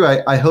plays through.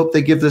 I hope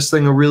they give this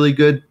thing a really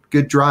good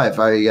drive.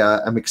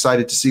 I'm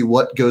excited to see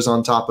what goes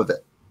on top of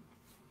it.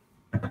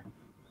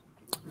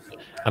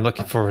 I'm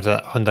looking forward to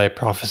that Hyundai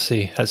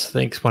Prophecy. That's, I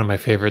think, one of my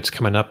favorites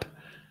coming up.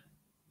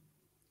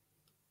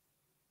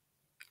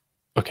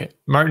 Okay,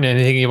 Martin,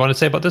 anything you want to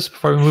say about this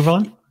before we move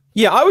on?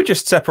 Yeah, I would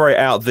just separate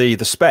out the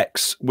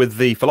specs with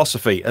the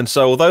philosophy. And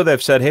so although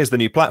they've said, here's the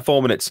new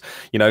platform and it's,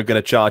 going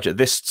to charge at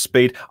this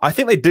speed, I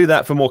think they do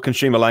that for more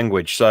consumer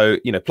language. So,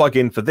 plug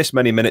in for this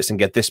many minutes and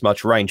get this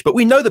much range. But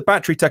we know that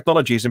battery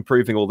technology is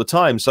improving all the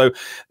time. So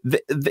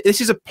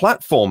this is a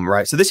platform,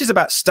 right? So this is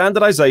about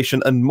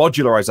standardization and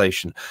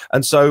modularization.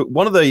 And so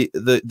one of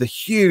the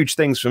huge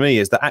things for me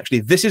is that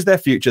actually this is their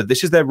future.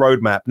 This is their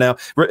roadmap. Now,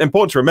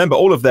 important to remember,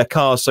 all of their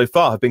cars so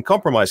far have been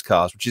compromised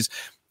cars, which is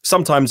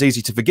sometimes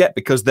easy to forget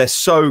because they're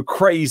so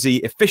crazy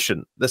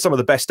efficient. They're some of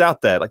the best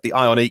out there, like the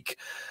Ioniq,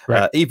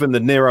 right. Even the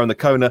Nero and the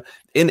Kona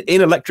in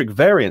electric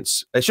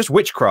variants. It's just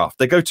witchcraft.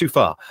 They go too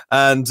far,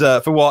 and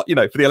for what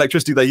for the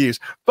electricity they use.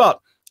 But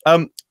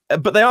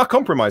they are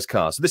compromised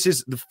cars. This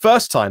is the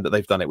first time that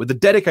they've done it with a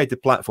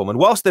dedicated platform. And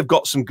whilst they've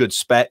got some good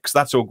specs,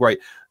 that's all great.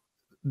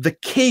 The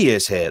key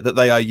is here that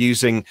they are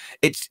using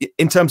it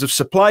in terms of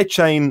supply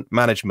chain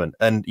management,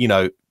 and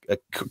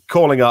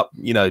calling up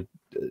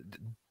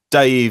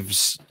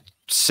Dave's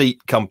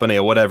seat company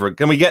or whatever.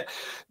 Can we get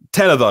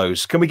 10 of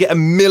those? Can we get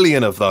 1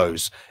 million of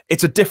those?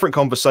 It's a different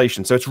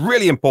conversation. So it's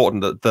really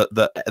important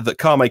that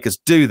car makers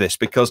do this,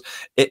 because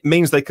it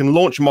means they can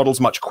launch models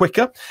much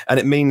quicker, and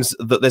it means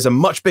that there's a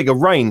much bigger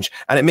range,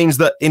 and it means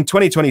that in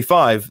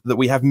 2025 that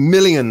we have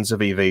millions of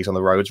EVs on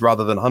the roads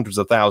rather than hundreds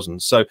of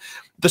thousands. So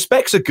the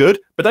specs are good,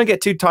 but don't get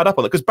too tied up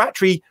on it, because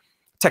battery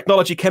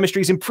technology,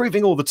 chemistry is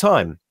improving all the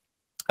time.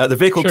 The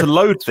vehicle to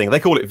load thing, they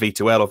call it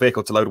V2L or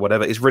vehicle to load,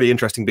 whatever, is really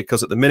interesting,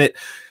 because at the minute,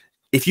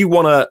 if you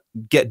want to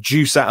get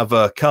juice out of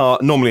a car,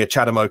 normally a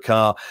CHAdeMO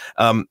car,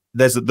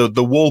 there's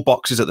the wall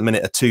boxes at the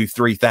minute are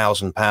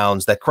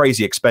 £2,000-3,000. They're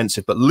crazy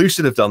expensive, but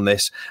Lucid have done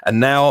this,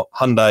 and now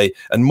Hyundai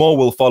and more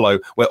will follow,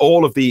 where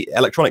all of the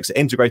electronics are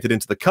integrated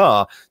into the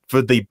car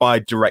for the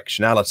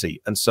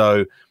bi-directionality. And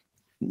so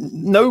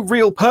no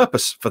real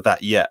purpose for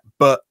that yet,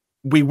 but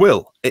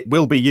it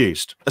will be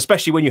used,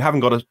 especially when you haven't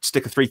got to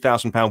stick a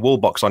 £3,000 wall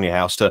box on your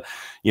house to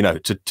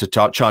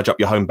charge up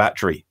your home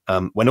battery.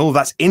 When all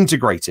that's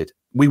integrated,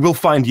 we will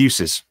find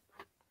uses.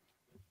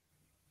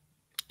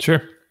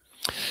 Sure.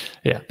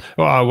 Yeah.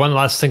 Well, one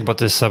last thing about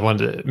this, I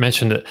wanted to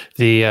mention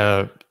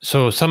that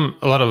some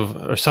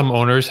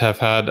owners have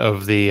had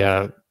of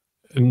the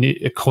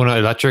Kona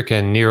Electric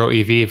and Nero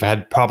EV have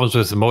had problems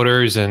with the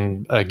motors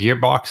and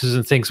gearboxes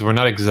and things. We're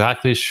not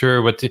exactly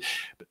sure what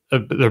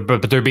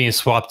but they're being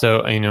swapped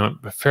out.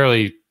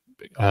 Fairly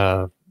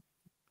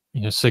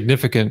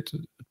significant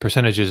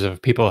percentages of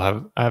people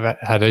have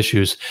had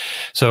issues.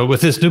 So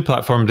with this new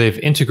platform, they've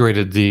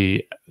integrated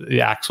the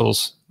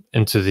axles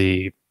into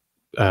the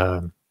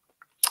I'm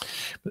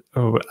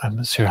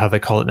not sure how they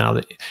call it now.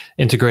 The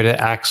integrated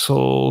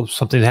axle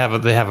something. They have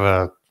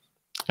an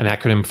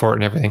acronym for it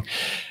and everything,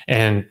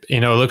 and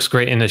it looks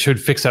great, and it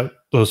should fix up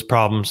those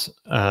problems.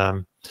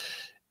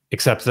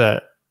 Except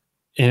that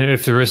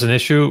if there is an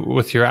issue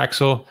with your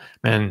axle,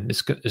 man,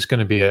 it's going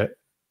to be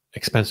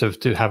expensive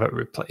to have it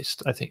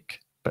replaced, I think.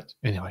 But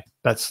anyway,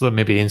 that's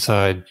maybe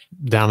inside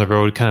down the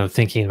road kind of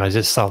thinking. I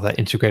just saw that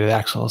integrated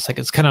axle. It's like,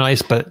 it's kind of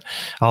nice, but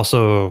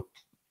also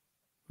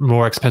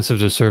more expensive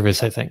to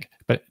service, I think.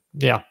 But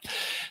yeah.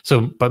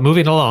 But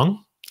moving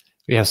along,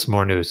 we have some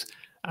more news.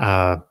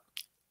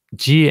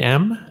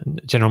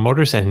 GM, General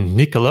Motors, and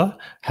Nikola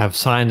have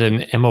signed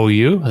an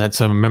MOU. That's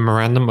a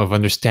memorandum of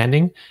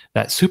understanding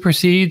that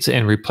supersedes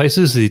and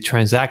replaces the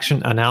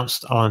transaction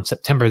announced on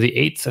September the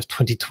 8th of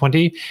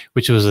 2020,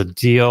 which was a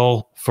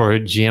deal for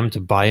GM to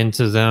buy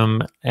into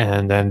them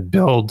and then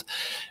build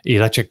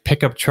electric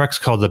pickup trucks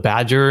called the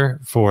Badger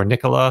for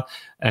Nikola,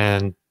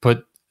 and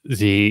put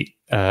the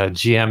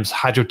GM's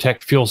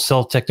Hydrotech fuel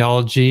cell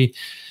technology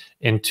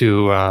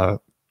into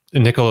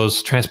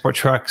Nikola's transport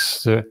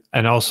trucks,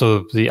 and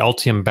also the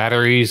Ultium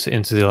batteries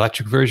into the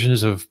electric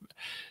versions of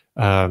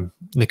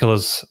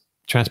Nikola's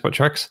transport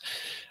trucks.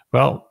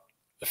 Well,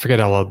 forget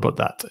all about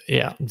that.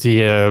 Yeah,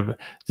 the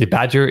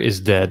Badger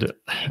is dead,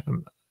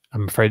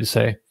 I'm afraid to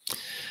say.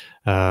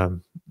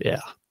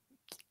 Yeah,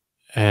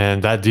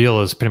 and that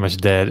deal is pretty much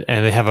dead.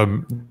 And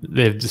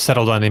they've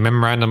settled on a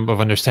memorandum of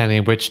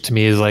understanding, which to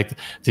me is like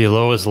the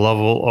lowest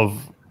level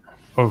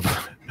of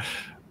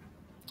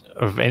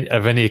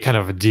any kind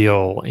of a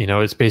deal.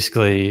 It's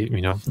basically,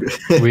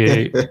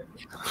 we.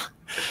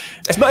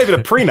 It's not even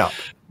a prenup.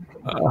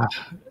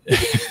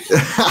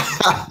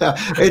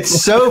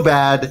 It's so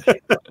bad.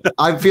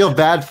 I feel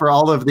bad for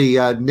all of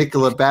the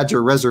Nikola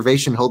Badger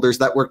reservation holders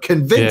that were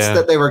convinced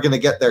that they were going to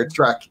get their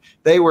truck.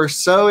 They were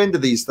so into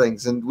these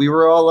things, and we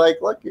were all like,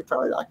 look, you're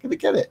probably not going to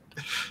get it.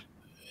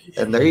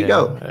 And there you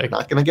go.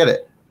 Not going to get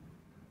it.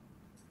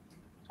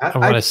 I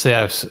want to say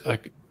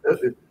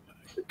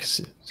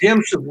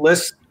GM should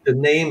list the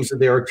names of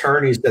their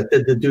attorneys that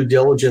did the due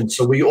diligence,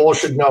 so we all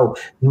should know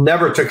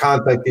never to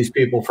contact these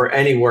people for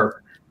any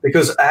work.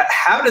 Because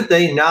how did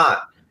they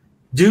not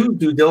do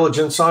due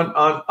diligence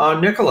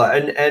on Nikola?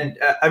 And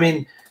I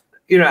mean,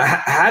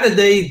 how did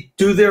they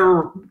do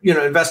their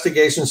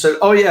investigation? Said,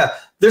 oh yeah,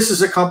 this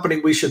is a company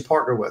we should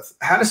partner with.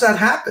 How does that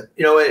happen?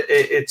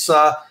 It's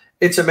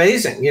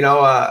amazing.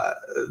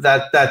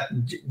 That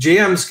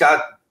GM's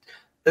got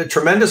a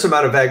tremendous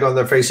amount of egg on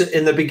their face.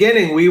 In the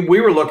beginning, we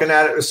were looking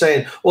at it and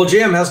saying, well,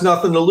 GM has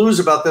nothing to lose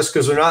about this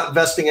because they're not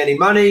investing any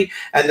money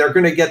and they're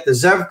going to get the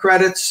ZEV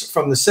credits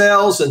from the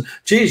sales. And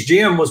geez,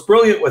 GM was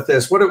brilliant with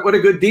this. What a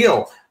good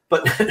deal.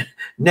 But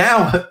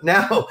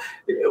now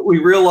we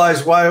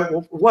realize why it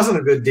wasn't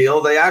a good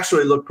deal. They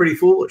actually look pretty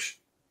foolish.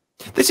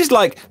 This is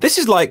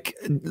like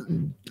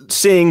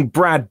seeing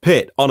Brad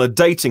Pitt on a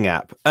dating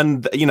app,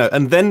 and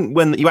and then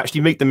when you actually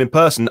meet them in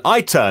person,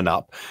 I turn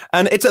up,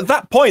 and it's at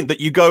that point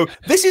that you go,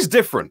 this is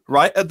different,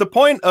 right? At the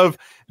point of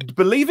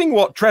believing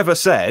what Trevor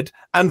said,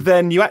 and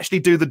then you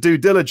actually do the due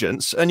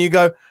diligence, and you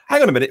go,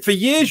 hang on a minute, for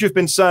years you've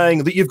been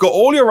saying that you've got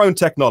all your own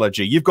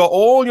technology, you've got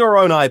all your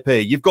own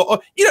IP, you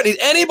don't need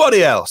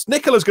anybody else.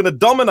 Nikola's going to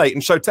dominate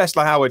and show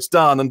Tesla how it's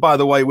done, and by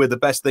the way, we're the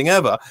best thing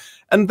ever.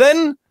 And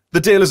then the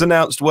deal is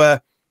announced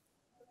where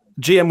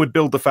GM would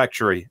build the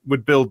factory,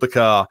 would build the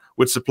car,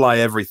 would supply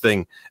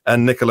everything,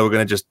 and Nikola were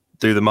going to just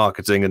do the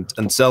marketing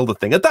and sell the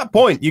thing. At that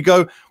point, you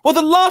go, well,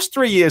 the last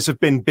 3 years have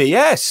been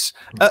BS.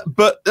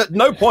 But at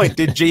no point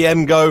did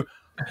GM go,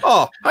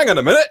 oh, hang on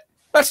a minute,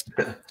 that's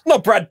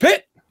not Brad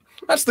Pitt.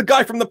 That's the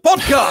guy from the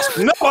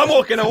podcast. No, I'm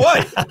walking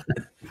away.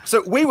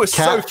 So we were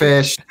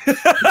catfish.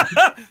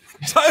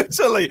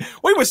 Totally.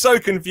 We were so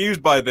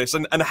confused by this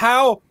and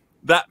how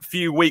that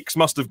few weeks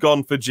must have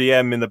gone for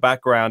GM in the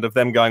background of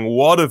them going,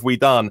 what have we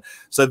done?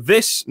 So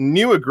this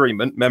new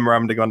agreement,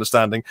 memorandum of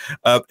understanding,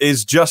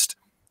 is just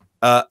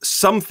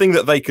something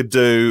that they could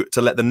do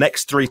to let the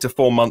next 3 to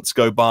 4 months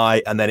go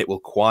by, and then it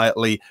will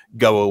quietly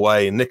go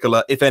away. And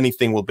Nikola, if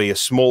anything, will be a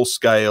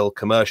small-scale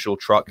commercial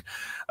truck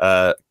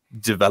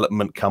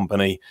development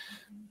company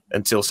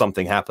until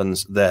something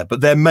happens there.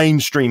 But their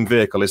mainstream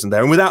vehicle isn't there.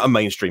 And without a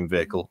mainstream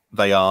vehicle,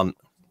 they aren't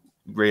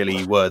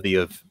really worthy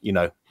of,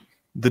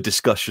 the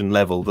discussion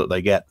level that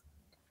they get.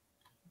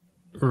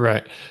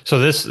 Right. So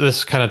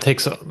this kind of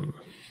takes a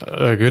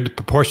good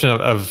proportion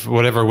of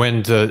whatever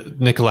wind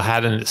Nikola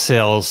had in its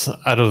sales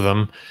out of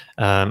them.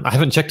 I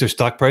haven't checked their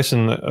stock price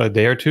in a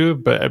day or two,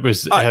 but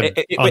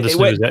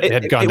it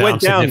had gone down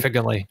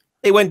significantly.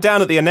 It went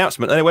down at the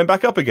announcement, and it went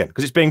back up again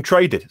because it's being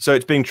traded. So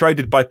it's being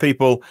traded by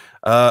people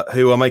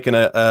who are making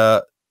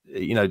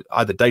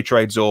either day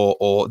trades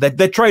or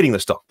they're trading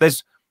the stock.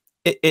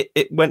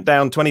 It went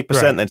down 20%,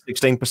 right, then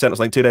 16%, or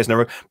like 2 days in a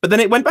row, but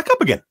then it went back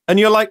up again. And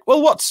you're like,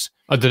 well,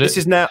 this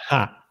is now,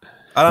 I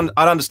don't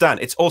understand.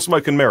 It's all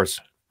smoke and mirrors.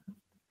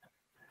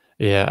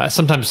 Yeah,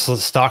 sometimes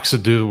stocks will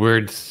do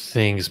weird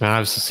things, man.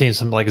 I've seen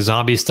some like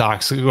zombie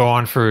stocks go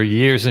on for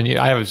years and years.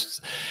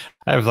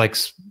 I have like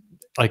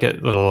a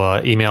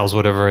little emails,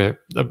 whatever,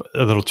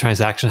 a little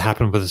transaction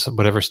happened with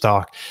whatever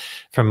stock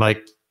from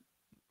like,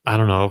 I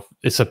don't know,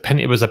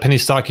 it was a penny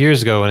stock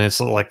years ago, and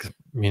it's like,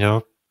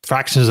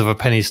 fractions of a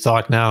penny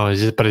stock now,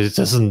 but it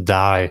doesn't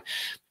die.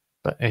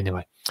 But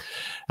anyway,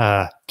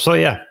 so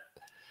yeah,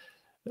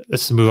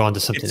 let's move on to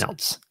something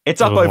else.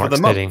 It's up over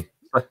the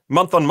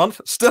month on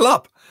month, still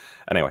up.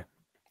 Anyway,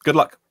 good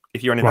luck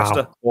if you're an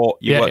investor or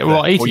you work there.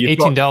 Well,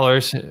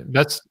 $18.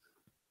 That's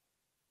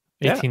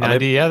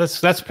 $18.90. Yeah,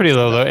 that's pretty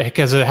low though,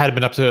 because it had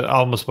been up to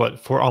almost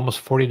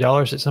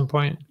 $40 at some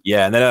point.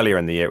 Yeah, and then earlier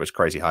in the year it was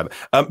crazy high.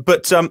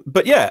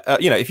 But yeah,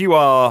 if you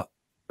are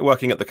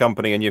working at the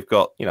company and you've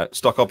got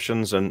stock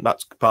options and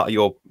that's part of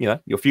your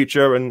your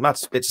future, and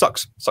it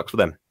sucks for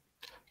them.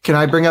 Can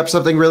I bring up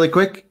something really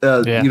quick?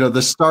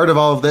 The start of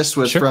all of this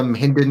was from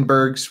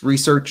Hindenburg's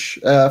research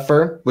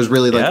firm, was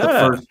really like the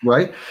first,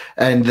 right?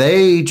 And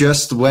they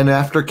just went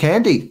after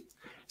Candy.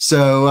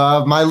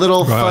 So my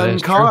little fun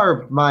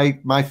car,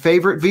 my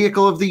favorite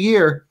vehicle of the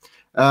year,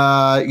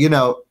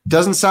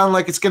 doesn't sound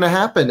like it's going to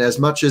happen as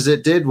much as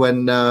it did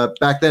when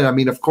back then. I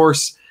mean, of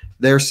course,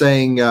 they're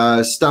saying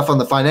stuff on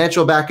the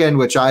financial back end,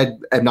 which I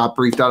am not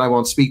briefed on. I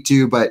won't speak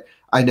to, but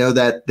I know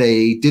that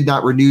they did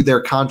not renew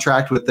their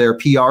contract with their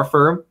PR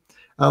firm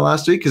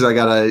last week, because I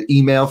got an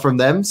email from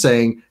them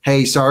saying,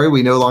 hey, sorry,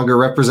 we no longer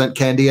represent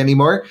Candy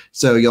anymore.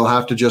 So you'll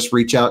have to just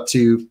reach out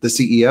to the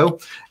CEO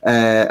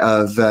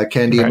of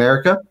Candy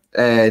America.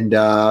 And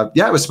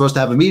I was supposed to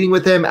have a meeting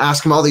with him,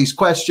 ask him all these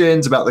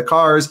questions about the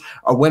cars.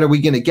 When are we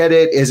going to get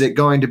it? Is it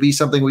going to be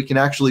something we can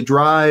actually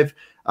drive?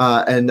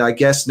 And I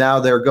guess now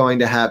they're going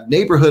to have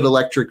neighborhood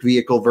electric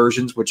vehicle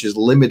versions, which is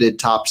limited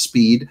top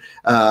speed,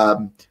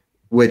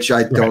 which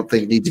I don't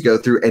think need to go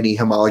through any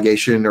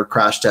homologation or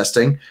crash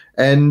testing,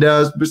 and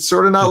it's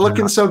sort of not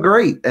looking so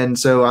great. And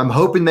so I'm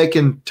hoping they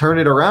can turn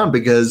it around,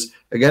 because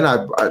again,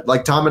 I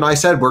like Tom and I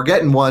said, we're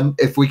getting one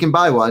if we can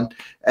buy one,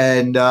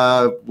 and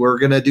we're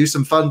going to do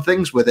some fun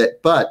things with it.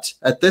 But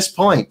at this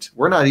point,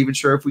 we're not even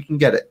sure if we can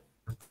get it.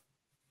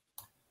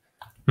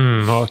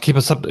 Well, keep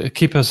us up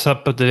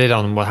to date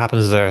on what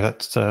happens there.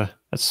 That's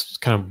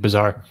kind of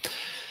bizarre.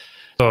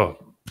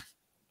 So,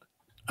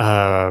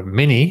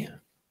 Mini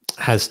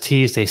has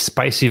teased a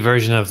spicy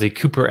version of the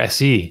Cooper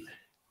SE.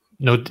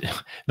 No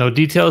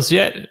details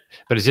yet,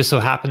 but it just so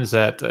happens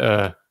that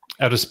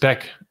Out of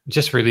Spec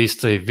just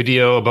released a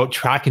video about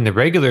tracking the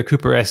regular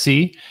Cooper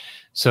SE.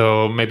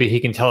 So maybe he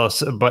can tell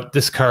us, but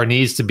this car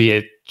needs to be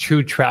a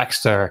true track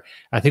star.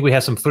 I think we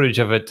have some footage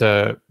of it,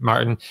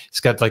 Martin. It's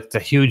got like the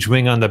huge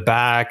wing on the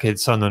back.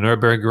 It's on the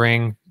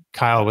Nürburgring.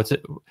 Kyle,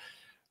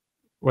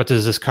 what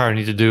does this car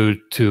need to do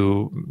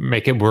to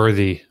make it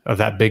worthy of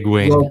that big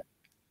wing? Well,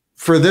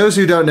 for those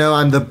who don't know,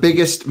 I'm the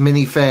biggest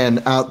Mini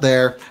fan out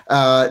there.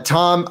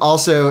 Tom,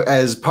 also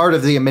as part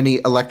of the Mini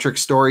electric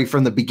story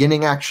from the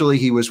beginning, actually,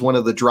 he was one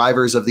of the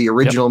drivers of the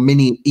original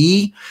Mini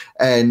E.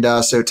 And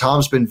so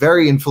Tom's been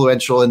very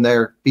influential in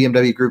their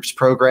BMW Group's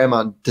program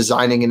on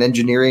designing and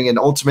engineering, and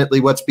ultimately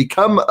what's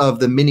become of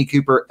the Mini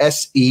Cooper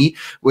SE,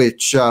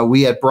 which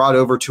we had brought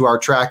over to our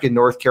track in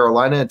North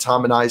Carolina. And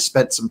Tom and I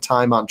spent some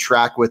time on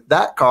track with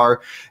that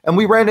car, and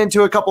we ran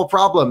into a couple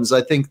problems.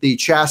 I think the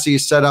chassis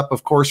is set up,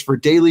 of course, for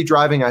daily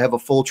driving. I have a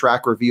full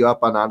track review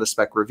up on Out of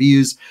Spec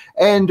Reviews.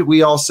 And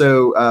we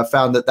also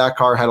found that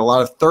car had a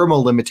lot of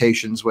thermal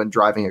limitations when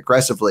driving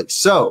aggressively.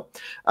 So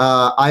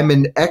I'm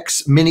an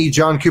ex-Mini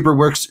John Cooper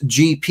Works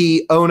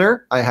GP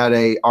owner. I had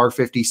a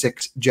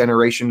R56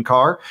 generation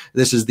car.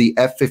 This is the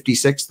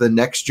F56, the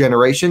next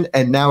generation,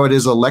 and now it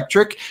is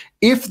electric.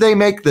 If they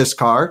make this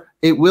car,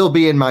 it will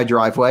be in my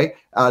driveway.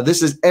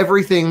 This is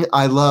everything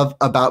I love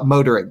about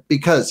motoring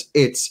because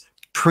it's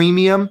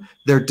premium.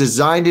 They're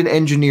designed and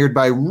engineered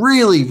by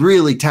really,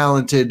 really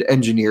talented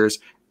engineers,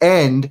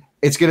 and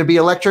it's going to be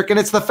electric, and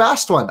it's the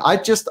fast one.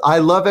 I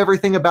love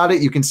everything about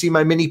it. You can see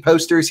my Mini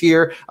posters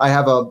here. I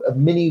have a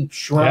Mini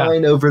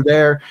shrine over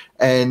there,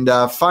 and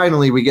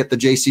finally we get the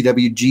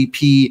JCW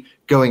GP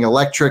going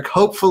electric.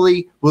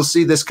 Hopefully we'll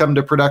see this come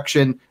to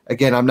production.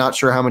 Again, I'm not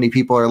sure how many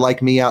people are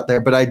like me out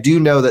there, but I do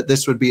know that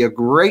this would be a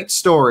great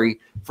story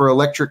for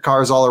electric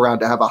cars all around,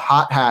 to have a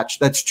hot hatch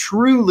that's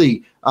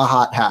truly a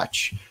hot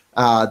hatch.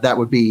 That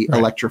would be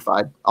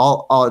electrified.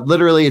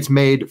 Literally, it's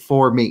made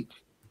for me.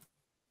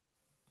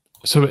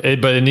 So,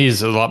 but it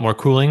needs a lot more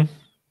cooling.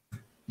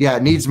 Yeah,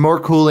 it needs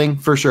more cooling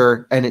for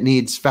sure, and it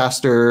needs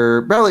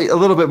faster, probably a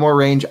little bit more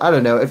range. I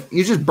don't know. If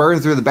you just burn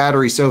through the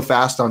battery so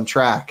fast on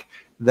track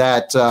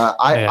that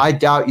I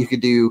doubt you could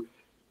do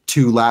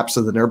 2 laps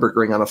of the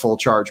Nürburgring on a full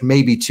charge,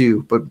 maybe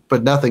 2,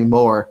 but nothing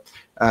more.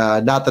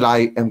 Not that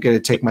I am going to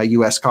take my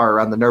U.S. car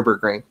around the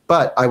Nürburgring,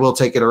 but I will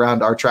take it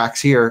around our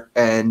tracks here,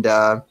 and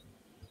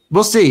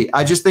we'll see.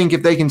 I just think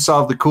if they can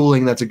solve the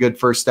cooling, that's a good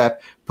first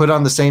step. Put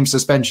on the same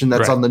suspension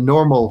that's on the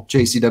normal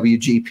JCW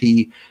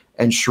GP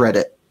and shred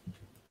it.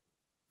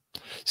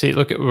 See,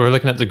 we're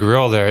looking at the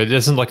grill there. It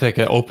doesn't look like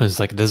it opens.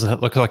 Like, it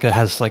doesn't look like it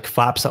has like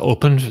flaps that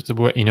open.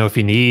 You know, if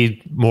you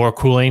need more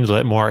cooling,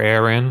 let more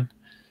air in.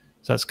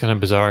 So that's kind of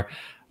bizarre.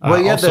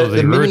 Well, yeah, also,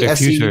 the Mini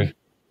diffuser. SE,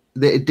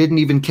 it didn't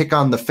even kick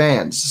on the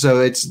fans,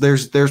 so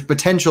there's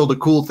potential to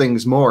cool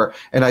things more.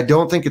 And I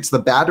don't think it's the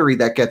battery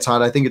that gets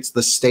hot. I think it's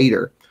the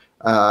stator.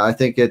 I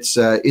think it's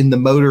in the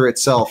motor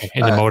itself.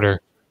 In the motor.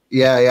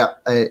 Yeah.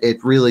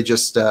 It really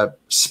just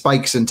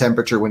spikes in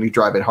temperature when you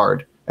drive it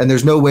hard. And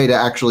there's no way to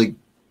actually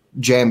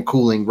jam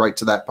cooling right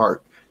to that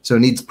part. So it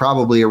needs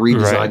probably a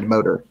redesigned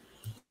motor.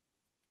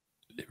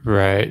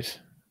 Right.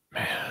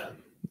 Man,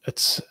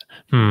 that's...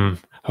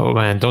 Oh,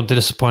 man, don't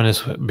disappoint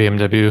us,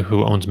 BMW,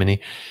 who owns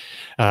Mini.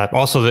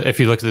 Also,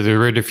 if you look at the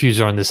rear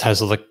diffuser on this,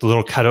 has like the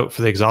little cutout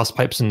for the exhaust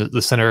pipes and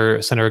the center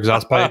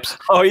exhaust pipes.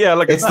 Oh yeah,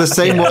 look, it's the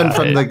same one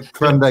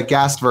from the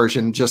gas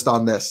version, just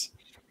on this.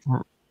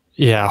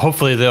 Yeah,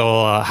 hopefully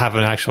they'll have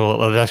an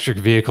actual electric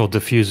vehicle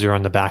diffuser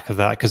on the back of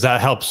that, because that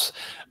helps.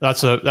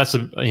 That's a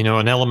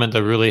an element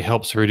that really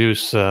helps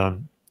reduce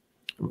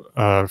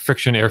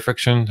friction, air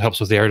friction, helps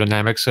with the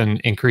aerodynamics and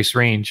increase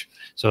range.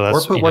 So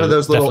that's, or put one of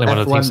those little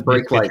F1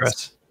 brake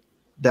lights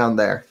down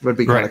there. Would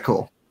be kind of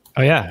cool.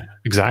 Oh yeah,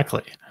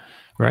 exactly.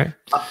 Right.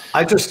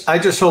 I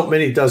just hope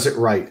Mini does it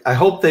right. I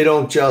hope they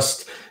don't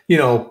just,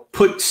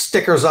 put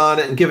stickers on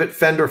it and give it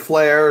fender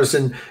flares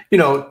and,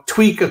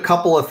 tweak a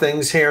couple of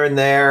things here and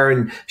there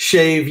and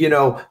shave,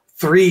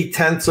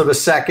 0.3 of a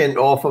second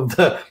off of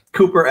the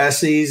Cooper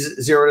SE's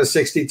 0 to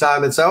 60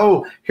 time and say,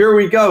 oh, here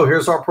we go.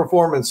 Here's our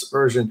performance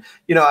version.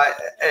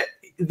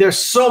 There's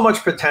so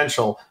much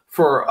potential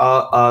for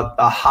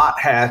a hot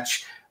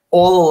hatch,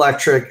 all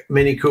electric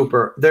Mini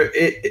Cooper.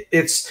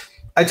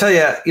 I tell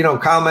you,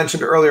 Kyle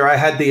mentioned earlier, I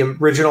had the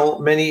original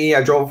Mini E.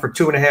 I drove it for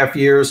 2.5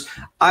 years.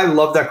 I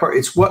love that car.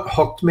 It's what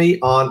hooked me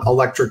on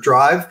electric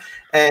drive.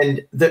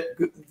 And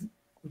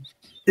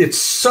it's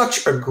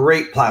such a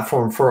great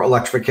platform for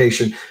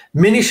electrification.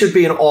 Mini should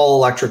be an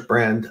all-electric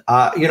brand.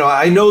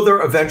 I know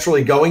they're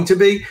eventually going to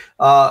be.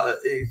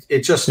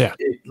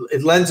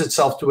 It lends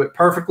itself to it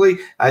perfectly.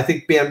 I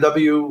think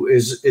BMW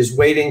is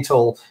waiting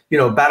till,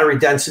 battery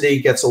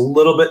density gets a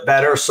little bit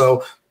better.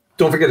 So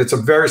don't forget, it's a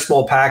very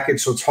small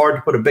package, so it's hard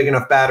to put a big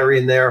enough battery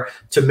in there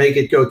to make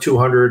it go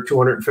 200,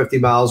 250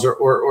 miles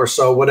or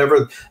so,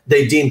 whatever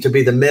they deem to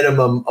be the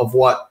minimum of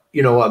what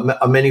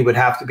a Mini would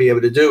have to be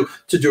able to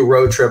do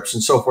road trips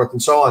and so forth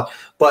and so on.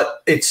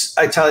 But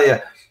I tell you,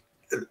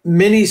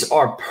 Minis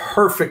are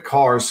perfect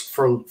cars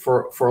for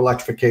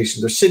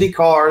electrification. They're city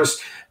cars.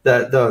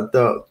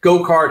 the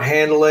go-kart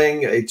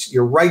handling.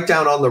 You're right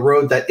down on the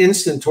road. That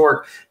instant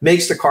torque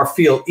makes the car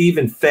feel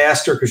even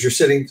faster because you're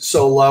sitting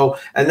so low.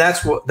 And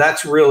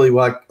that's really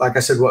what, like I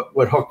said,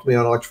 what hooked me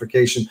on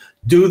electrification.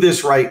 Do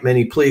this right,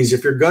 Mini, please.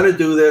 If you're going to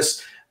do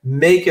this,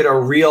 make it a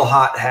real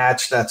hot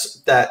hatch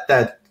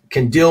that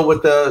can deal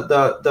with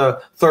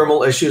the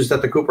thermal issues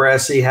that the Cooper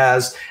SE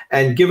has,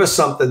 and give us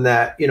something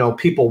that,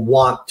 people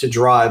want to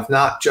drive,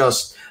 not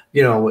just,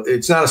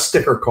 it's not a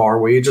sticker car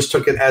where you just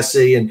took an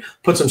SE and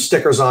put some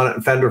stickers on it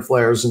and fender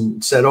flares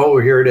and said, oh,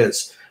 here it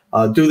is.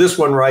 Do this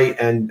one right,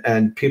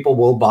 and people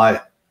will buy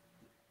it.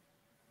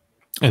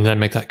 And then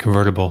make that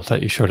convertible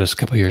that you showed us a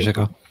couple of years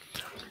ago.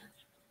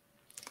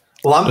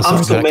 Well,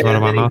 I'm still mad at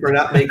Mini for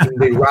not making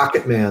the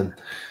Rocket Man,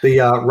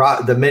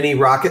 the Mini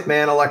Rocket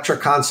Man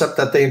electric concept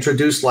that they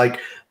introduced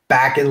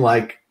back in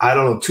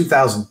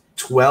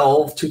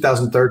 2012,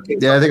 2013.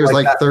 Yeah, I think it was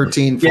like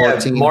 13,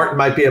 14. Yeah, Martin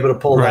might be able to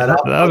pull that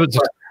up.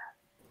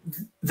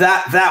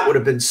 That would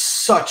have been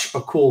such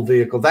a cool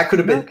vehicle. That could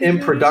have been in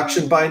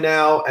production by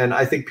now, and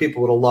I think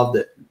people would have loved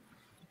it.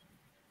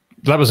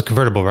 That was a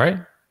convertible, right?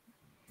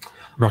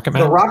 Rocket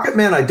Man? The Rocket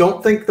Man, I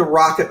don't think the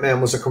Rocket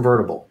Man was a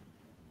convertible.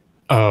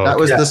 Oh, that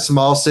was the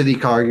small city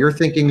car. You're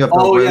thinking of the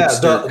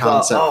Roadster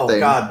concept thing. Oh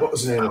God, what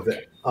was the name of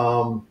it?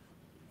 Well,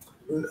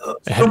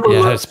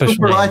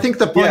 I think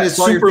the point is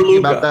while you're thinking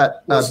about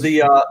that, was the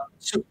the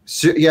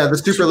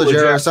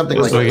Superleggera or something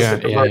like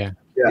that.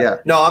 Yeah.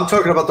 No, I'm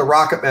talking about the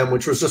Rocket Man,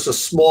 which was just a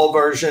small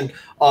version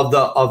of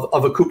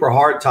a Cooper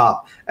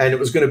hardtop, and it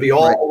was going to be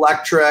all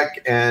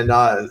electric, and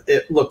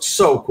it looked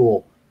so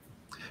cool.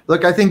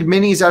 Look, I think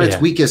Mini's at its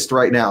weakest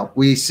right now.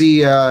 We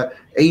see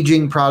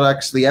aging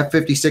products. The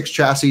F56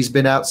 chassis has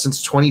been out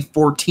since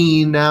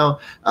 2014 now.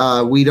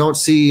 We don't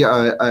see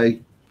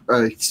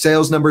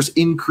sales numbers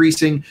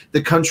increasing.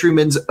 The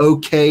Countryman's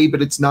okay,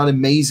 but it's not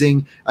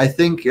amazing. I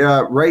think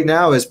right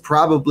now is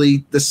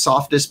probably the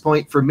softest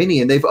point for Mini,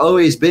 and they've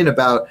always been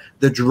about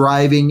the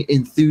driving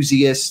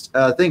enthusiast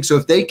thing. So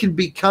if they can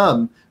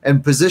become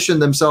and position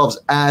themselves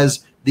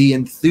as the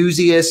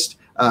enthusiast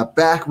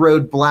back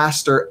road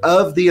blaster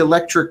of the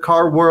electric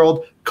car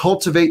world,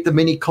 cultivate the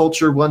Mini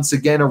culture once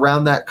again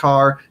around that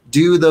car,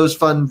 do those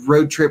fun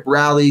road trip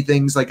rally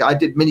things like I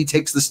did. Mini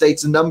takes the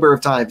States a number of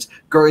times,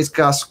 going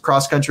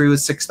cross country with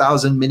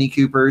 6,000 Mini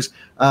Coopers.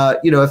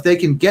 If they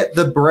can get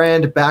the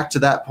brand back to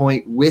that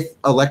point with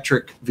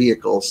electric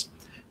vehicles,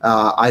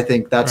 I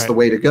think that's the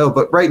way to go.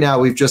 But right now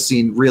we've just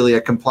seen really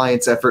a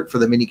compliance effort for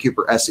the Mini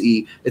Cooper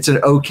SE. It's an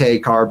okay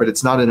car, but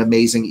it's not an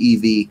amazing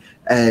EV.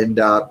 And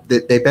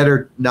they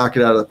better knock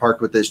it out of the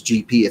park with this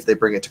GP if they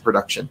bring it to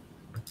production.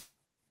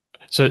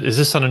 So is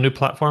this on a new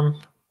platform,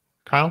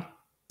 Kyle?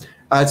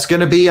 It's going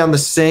to be on the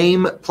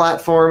same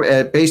platform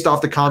based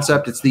off the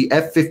concept. It's the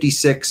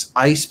F56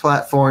 ICE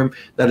platform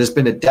that has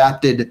been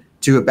adapted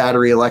to a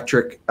battery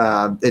electric.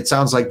 It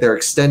sounds like they're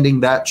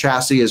extending that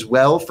chassis as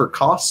well for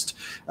cost.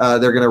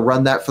 They're going to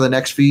run that for the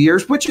next few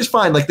years, which is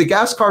fine. Like the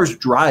gas cars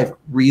drive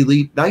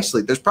really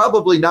nicely. There's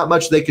probably not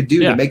much they could do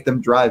to make them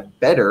drive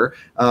better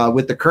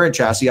with the current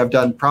chassis. I've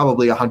done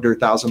probably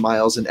 100,000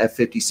 miles in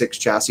F56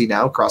 chassis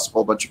now across a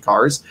whole bunch of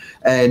cars,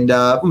 and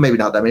maybe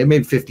not that many,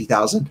 maybe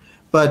 50,000.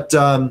 But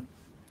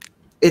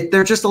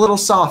they're just a little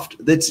soft.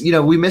 That's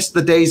we missed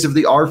the days of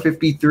the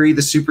R53,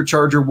 the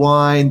supercharger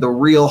whine, the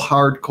real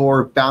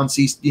hardcore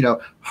bouncy,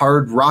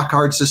 rock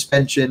hard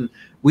suspension.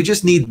 We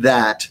just need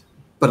that,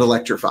 but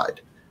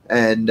electrified,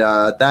 and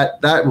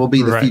that will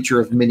be the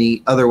future of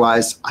Mini.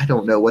 Otherwise, I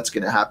don't know what's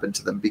going to happen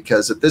to them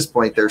because at this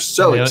point they're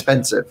so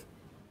expensive.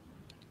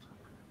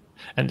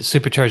 And the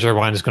supercharger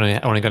whine is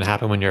only going to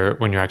happen when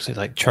you're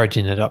actually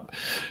charging it up.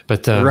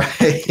 But so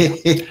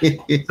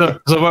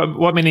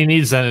what Mini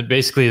needs then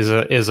basically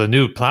is a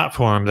new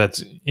platform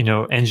that's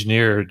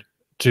engineered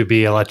to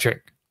be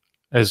electric.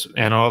 As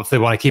if they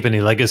want to keep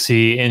any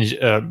legacy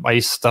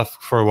ICE stuff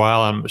for a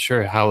while, I'm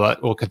sure how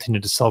that will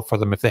continue to sell for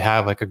them if they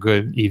have a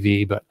good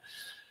EV. But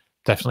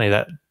definitely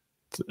that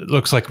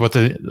looks like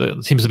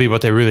seems to be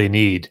what they really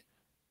need.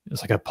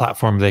 It's like a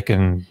platform they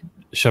can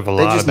shove a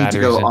lot of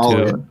batteries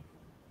into.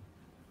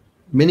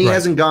 Mini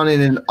hasn't gone in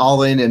and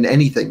all in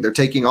anything. They're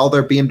taking all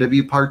their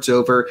BMW parts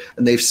over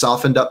and they've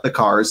softened up the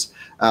cars.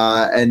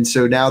 And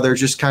so now they're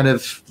just kind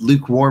of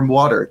lukewarm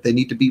water. They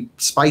need to be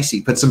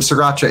spicy. Put some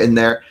sriracha in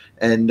there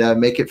and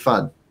make it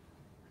fun.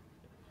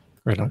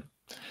 Right on.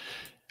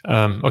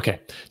 Okay,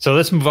 so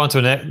let's move on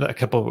to a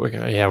couple.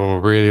 We're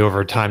really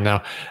over time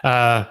now.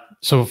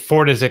 So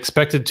Ford is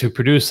expected to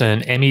produce an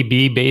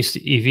MEB-based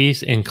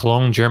EVs in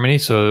Cologne, Germany.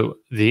 So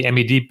the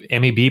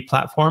MEB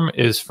platform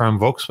is from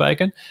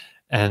Volkswagen.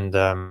 And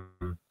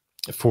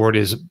Ford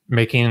is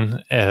making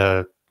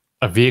a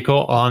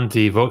vehicle on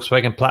the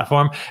Volkswagen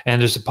platform.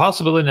 And there's a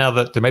possibility now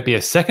that there might be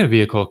a second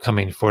vehicle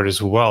coming for it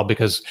as well,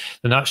 because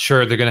they're not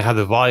sure they're going to have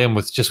the volume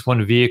with just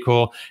one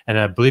vehicle. And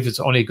I believe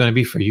it's only going to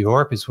be for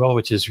Europe as well,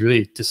 which is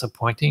really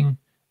disappointing.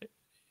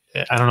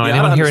 I don't know.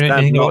 Anyone hear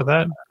anything about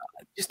that?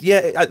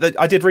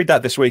 I did read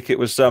that this week. It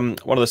was one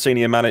of the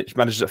senior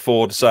managers at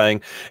Ford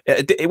saying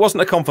it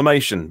wasn't a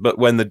confirmation, but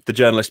when the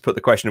journalist put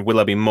the question of will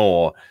there be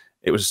more,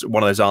 it was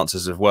one of those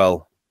answers of,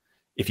 well,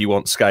 if you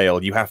want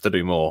scale, you have to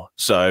do more.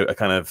 So a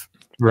kind of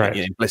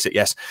implicit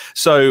yes.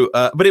 So,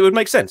 but it would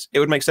make sense. It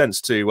would make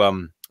sense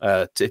to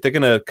if they're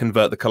going to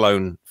convert the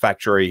Cologne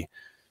factory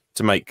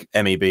to make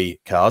MEB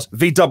cars,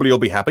 VW will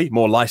be happy,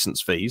 more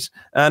license fees,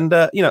 and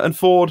and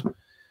Ford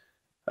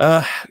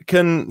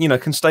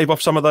can stave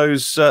off some of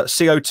those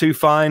CO2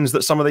 fines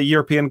that some of the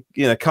European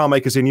car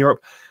makers in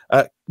Europe,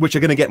 which are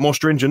going to get more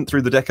stringent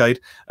through the decade.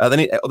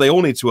 They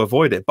all need to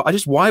avoid it. But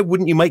why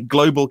wouldn't you make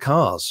global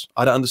cars?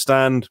 I don't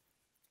understand.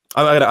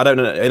 I don't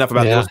know enough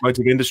about the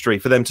automotive industry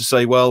for them to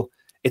say, well,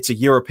 it's a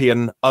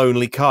European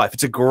only car. If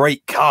it's a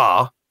great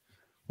car,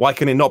 why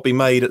can it not be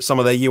made at some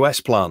of their US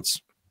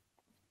plants?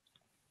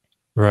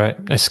 Right.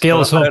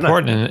 Scale is so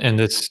important, and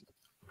it's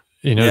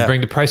to bring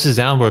the prices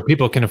down where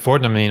people can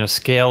afford them.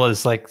 Scale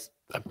is like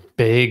a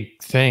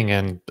big thing,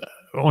 and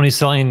only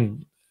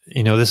selling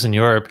this in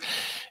Europe.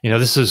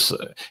 This is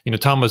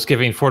Tom was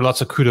giving Ford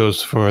lots of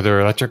kudos for their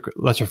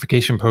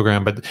electrification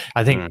program, but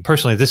I think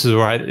personally this is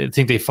where I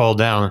think they fall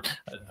down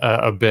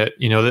a bit.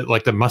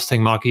 Like the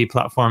Mustang Mach-E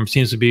platform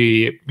seems to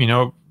be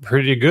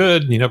pretty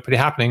good, pretty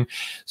happening.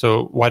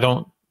 So why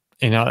don't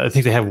I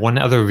think they have one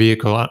other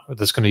vehicle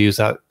that's going to use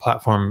that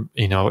platform,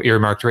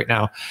 earmarked right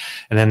now.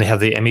 And then they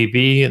have the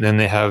MEB, and then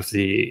they have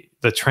the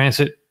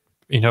Transit,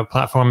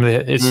 platform.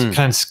 It's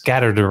kind of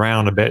scattered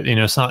around a bit.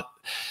 It's not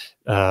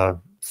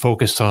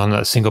focused on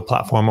a single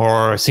platform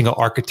or a single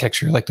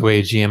architecture like the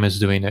way GM is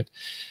doing it.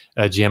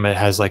 GM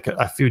has like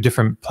a few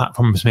different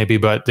platforms maybe,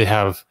 but they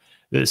have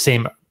the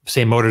same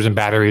motors and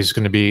batteries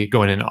going to be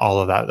going in all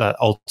of that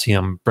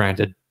Ultium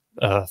branded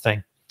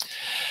thing.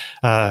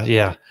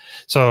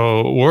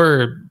 So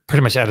we're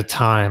pretty much out of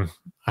time,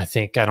 I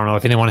think. I don't know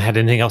if anyone had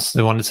anything else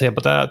they wanted to say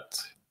about that.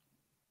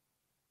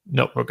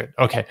 No, we're good.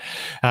 Okay.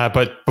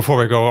 But before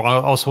we go, I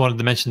also wanted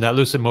to mention that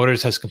Lucid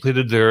Motors has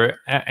completed their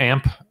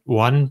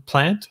AMP-1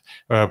 plant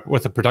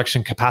with a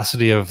production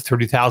capacity of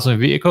 30,000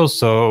 vehicles.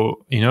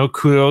 So,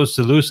 kudos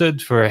to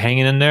Lucid for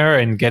hanging in there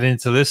and getting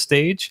to this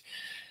stage.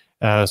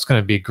 It's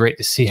going to be great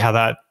to see how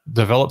that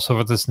develops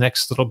over this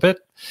next little bit.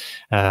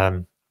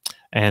 And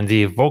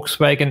the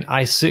Volkswagen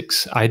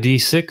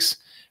ID.6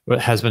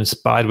 has been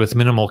spied with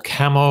minimal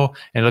camo.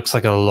 And it looks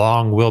like a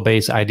long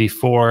wheelbase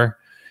ID.4.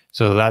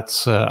 So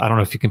that's, I don't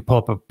know if you can pull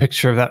up a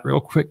picture of that real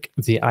quick.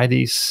 The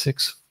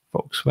ID.6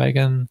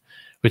 Volkswagen,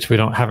 which we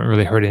haven't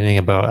really heard anything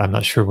about. I'm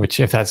not sure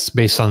if that's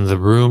based on the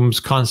rooms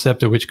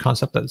concept or which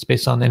concept that's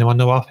based on. Anyone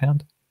know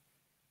offhand?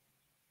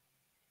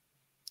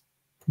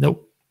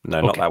 Nope. No,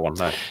 okay. Not that one,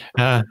 no.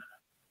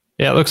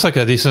 Yeah, it looks like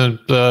a decent,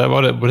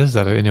 what is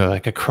that?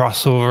 Like a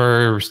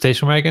crossover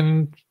station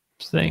wagon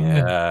thing?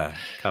 Yeah,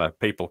 kind of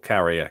people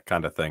carrier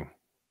kind of thing.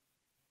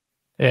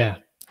 Yeah.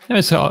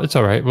 It's all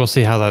right. We'll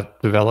see how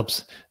that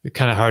develops. It's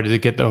kind of hard to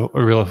get a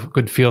real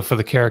good feel for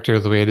the character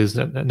the way it is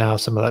now.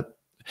 Some of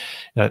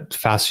that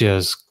fascia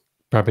is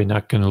probably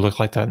not going to look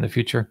like that in the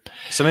future.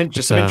 Some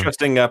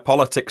interesting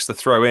politics to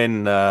throw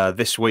in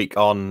this week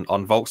on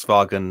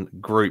Volkswagen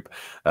Group.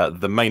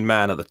 The main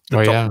man at the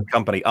top of the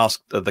company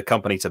asked the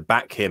company to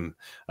back him.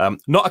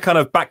 Not a kind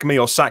of back me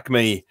or sack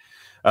me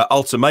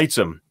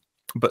ultimatum,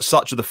 but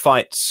such are the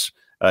fights.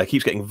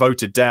 Keeps getting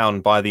voted down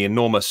by the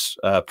enormous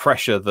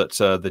pressure that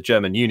the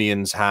German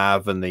unions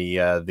have, and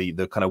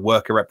the kind of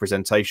worker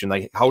representation.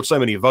 They hold so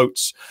many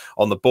votes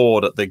on the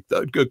board at the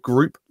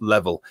group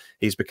level.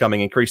 He's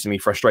becoming increasingly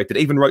frustrated.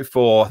 Even wrote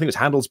for, I think it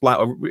was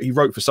Handelsblatt, he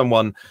wrote for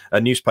someone, a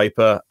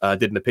newspaper,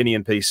 did an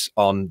opinion piece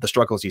on the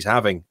struggles he's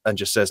having, and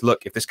just says,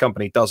 look, if this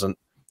company doesn't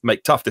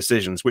make tough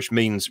decisions, which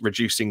means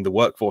reducing the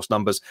workforce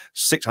numbers,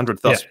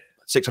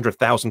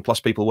 600,000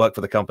 plus people work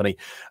for the company,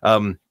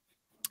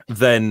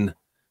 then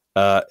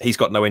he's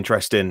got no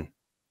interest in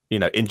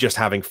just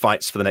having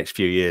fights for the next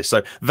few years.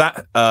 So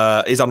that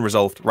is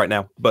unresolved right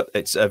now, but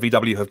it's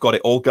VW have got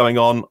it all going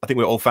on. I think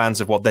we're all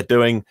fans of what they're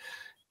doing.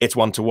 It's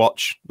one to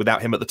watch.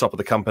 Without him at the top of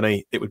the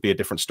company, it would be a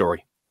different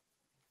story.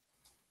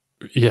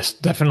 Yes,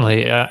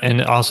 definitely.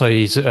 And also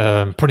he's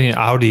putting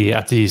Audi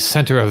at the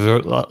center of the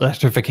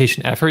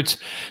electrification efforts.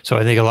 So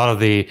I think a lot of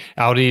the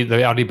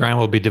Audi brand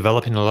will be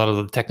developing a lot of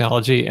the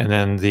technology, and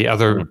then the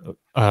other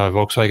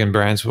Volkswagen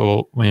brands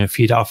will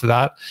feed off of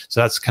that. So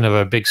that's kind of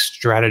a big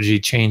strategy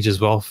change as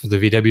well for the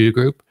VW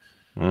group.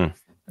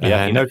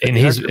 Yeah, and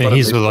he's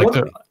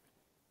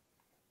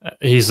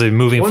the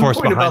moving force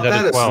behind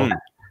that as well.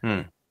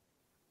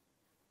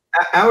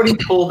 Audi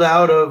pulled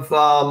out of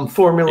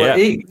Formula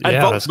E. And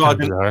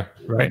Volkswagen,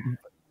 right?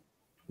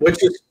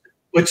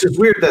 Which is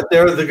weird that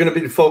they're going to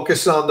be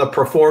focused on the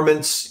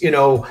performance,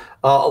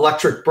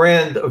 electric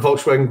brand of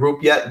Volkswagen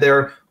Group. Yet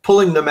they're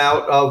pulling them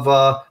out of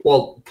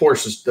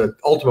Porsche's the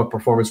ultimate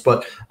performance,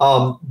 but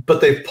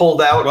they've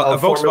pulled out of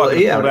Formula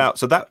E.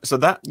 So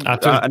that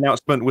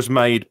announcement was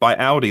made by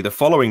Audi. The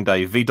following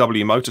day,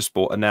 VW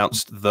Motorsport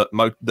announced that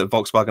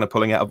Volkswagen are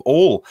pulling out of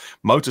all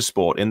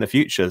motorsport in the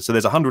future. So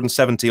there's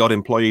 170 odd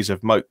employees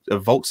of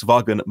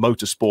Volkswagen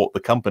Motorsport,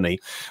 the company.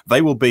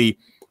 They will be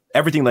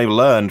everything they've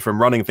learned from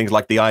running things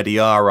like the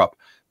IDR up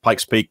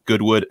Pikes Peak,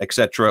 Goodwood,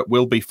 etc.,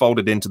 will be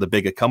folded into the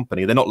bigger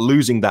company. They're not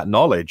losing that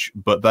knowledge,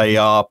 but they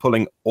are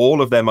pulling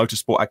all of their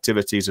motorsport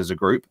activities as a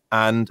group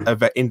and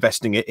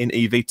investing it in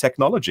EV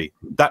technology.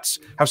 That's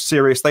how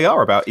serious they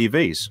are about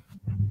EVs.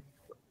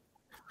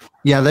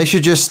 Yeah, they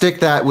should just stick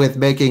that with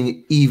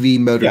making EV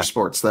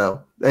motorsports,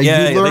 though. You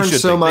learn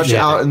so much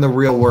out in the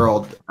real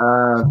world.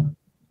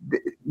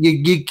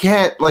 You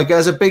can't, like,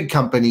 as a big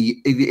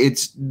company,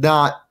 it's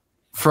not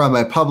from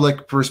a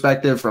public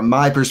perspective, from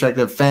my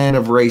perspective, fan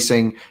of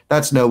racing,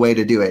 that's no way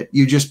to do it.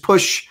 You just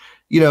push,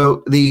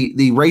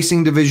 the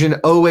racing division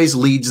always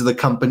leads the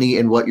company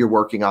in what you're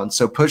working on.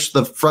 So push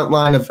the front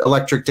line of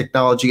electric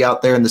technology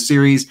out there in the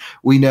series.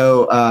 We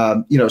know,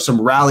 some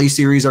rally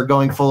series are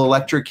going full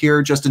electric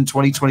here just in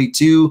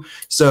 2022.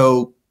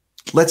 So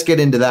let's get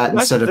into that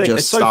instead of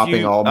just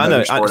stopping all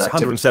motorsport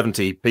activity.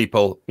 170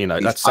 people,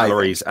 that's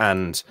salaries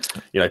and,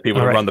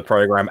 people who run the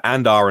program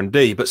and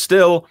R&D, but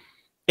still,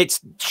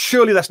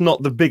 surely that's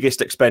not the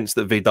biggest expense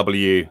that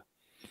VW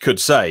could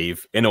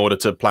save in order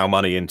to plow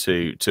money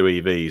into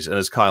EVs. And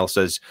as Kyle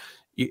says,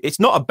 it's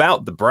not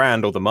about the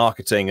brand or the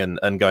marketing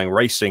and going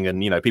racing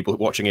and, people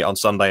watching it on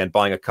Sunday and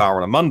buying a car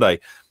on a Monday.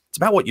 It's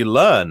about what you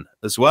learn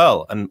as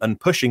well and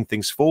pushing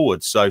things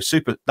forward. So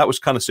that was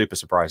kind of super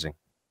surprising.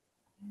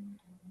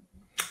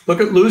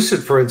 Look at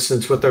Lucid, for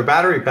instance, with their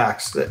battery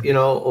packs. That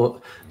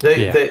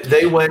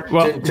they went.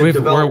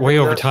 We're way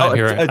over time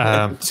here.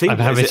 I'm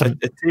having some.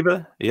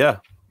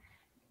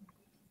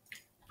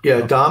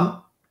 Yeah,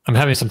 Dom. I'm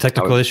having some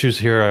technical issues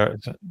here.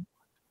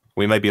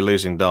 We may be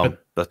losing Dom,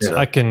 but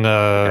I can.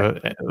 Oh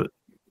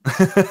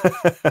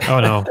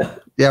no!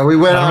 Yeah, we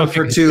went on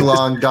for too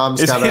long.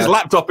 Dom's got his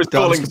laptop is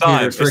calling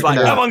time. It's like,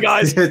 come on,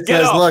 guys,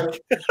 get off! Look,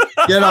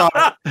 get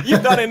off!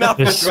 You've done enough.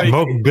 There's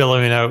smoke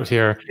billowing out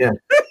here. Yeah.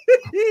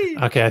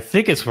 Okay, I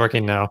think it's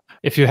working now.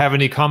 If you have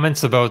any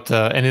comments about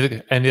any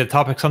of the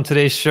topics on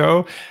today's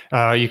show,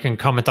 you can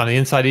comment on the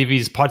Inside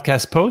EV's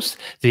podcast post,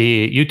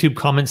 the YouTube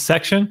comments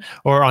section,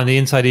 or on the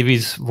Inside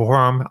EV's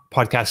forum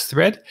podcast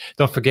thread.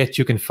 Don't forget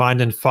you can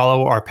find and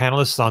follow our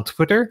panelists on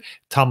Twitter.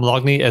 Tom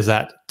Logney is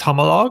at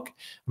Tomolog.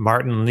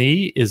 Martin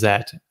Lee is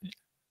at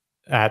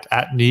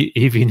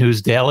EV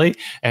News Daily,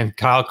 and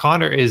Kyle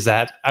Connor is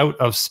at Out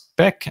of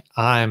Spec.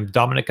 I'm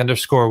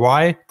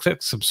Dominic_Y.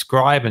 Click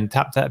subscribe and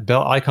tap that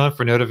bell icon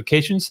for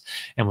notifications,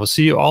 and we'll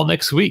see you all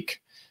next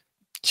week.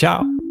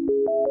 Ciao.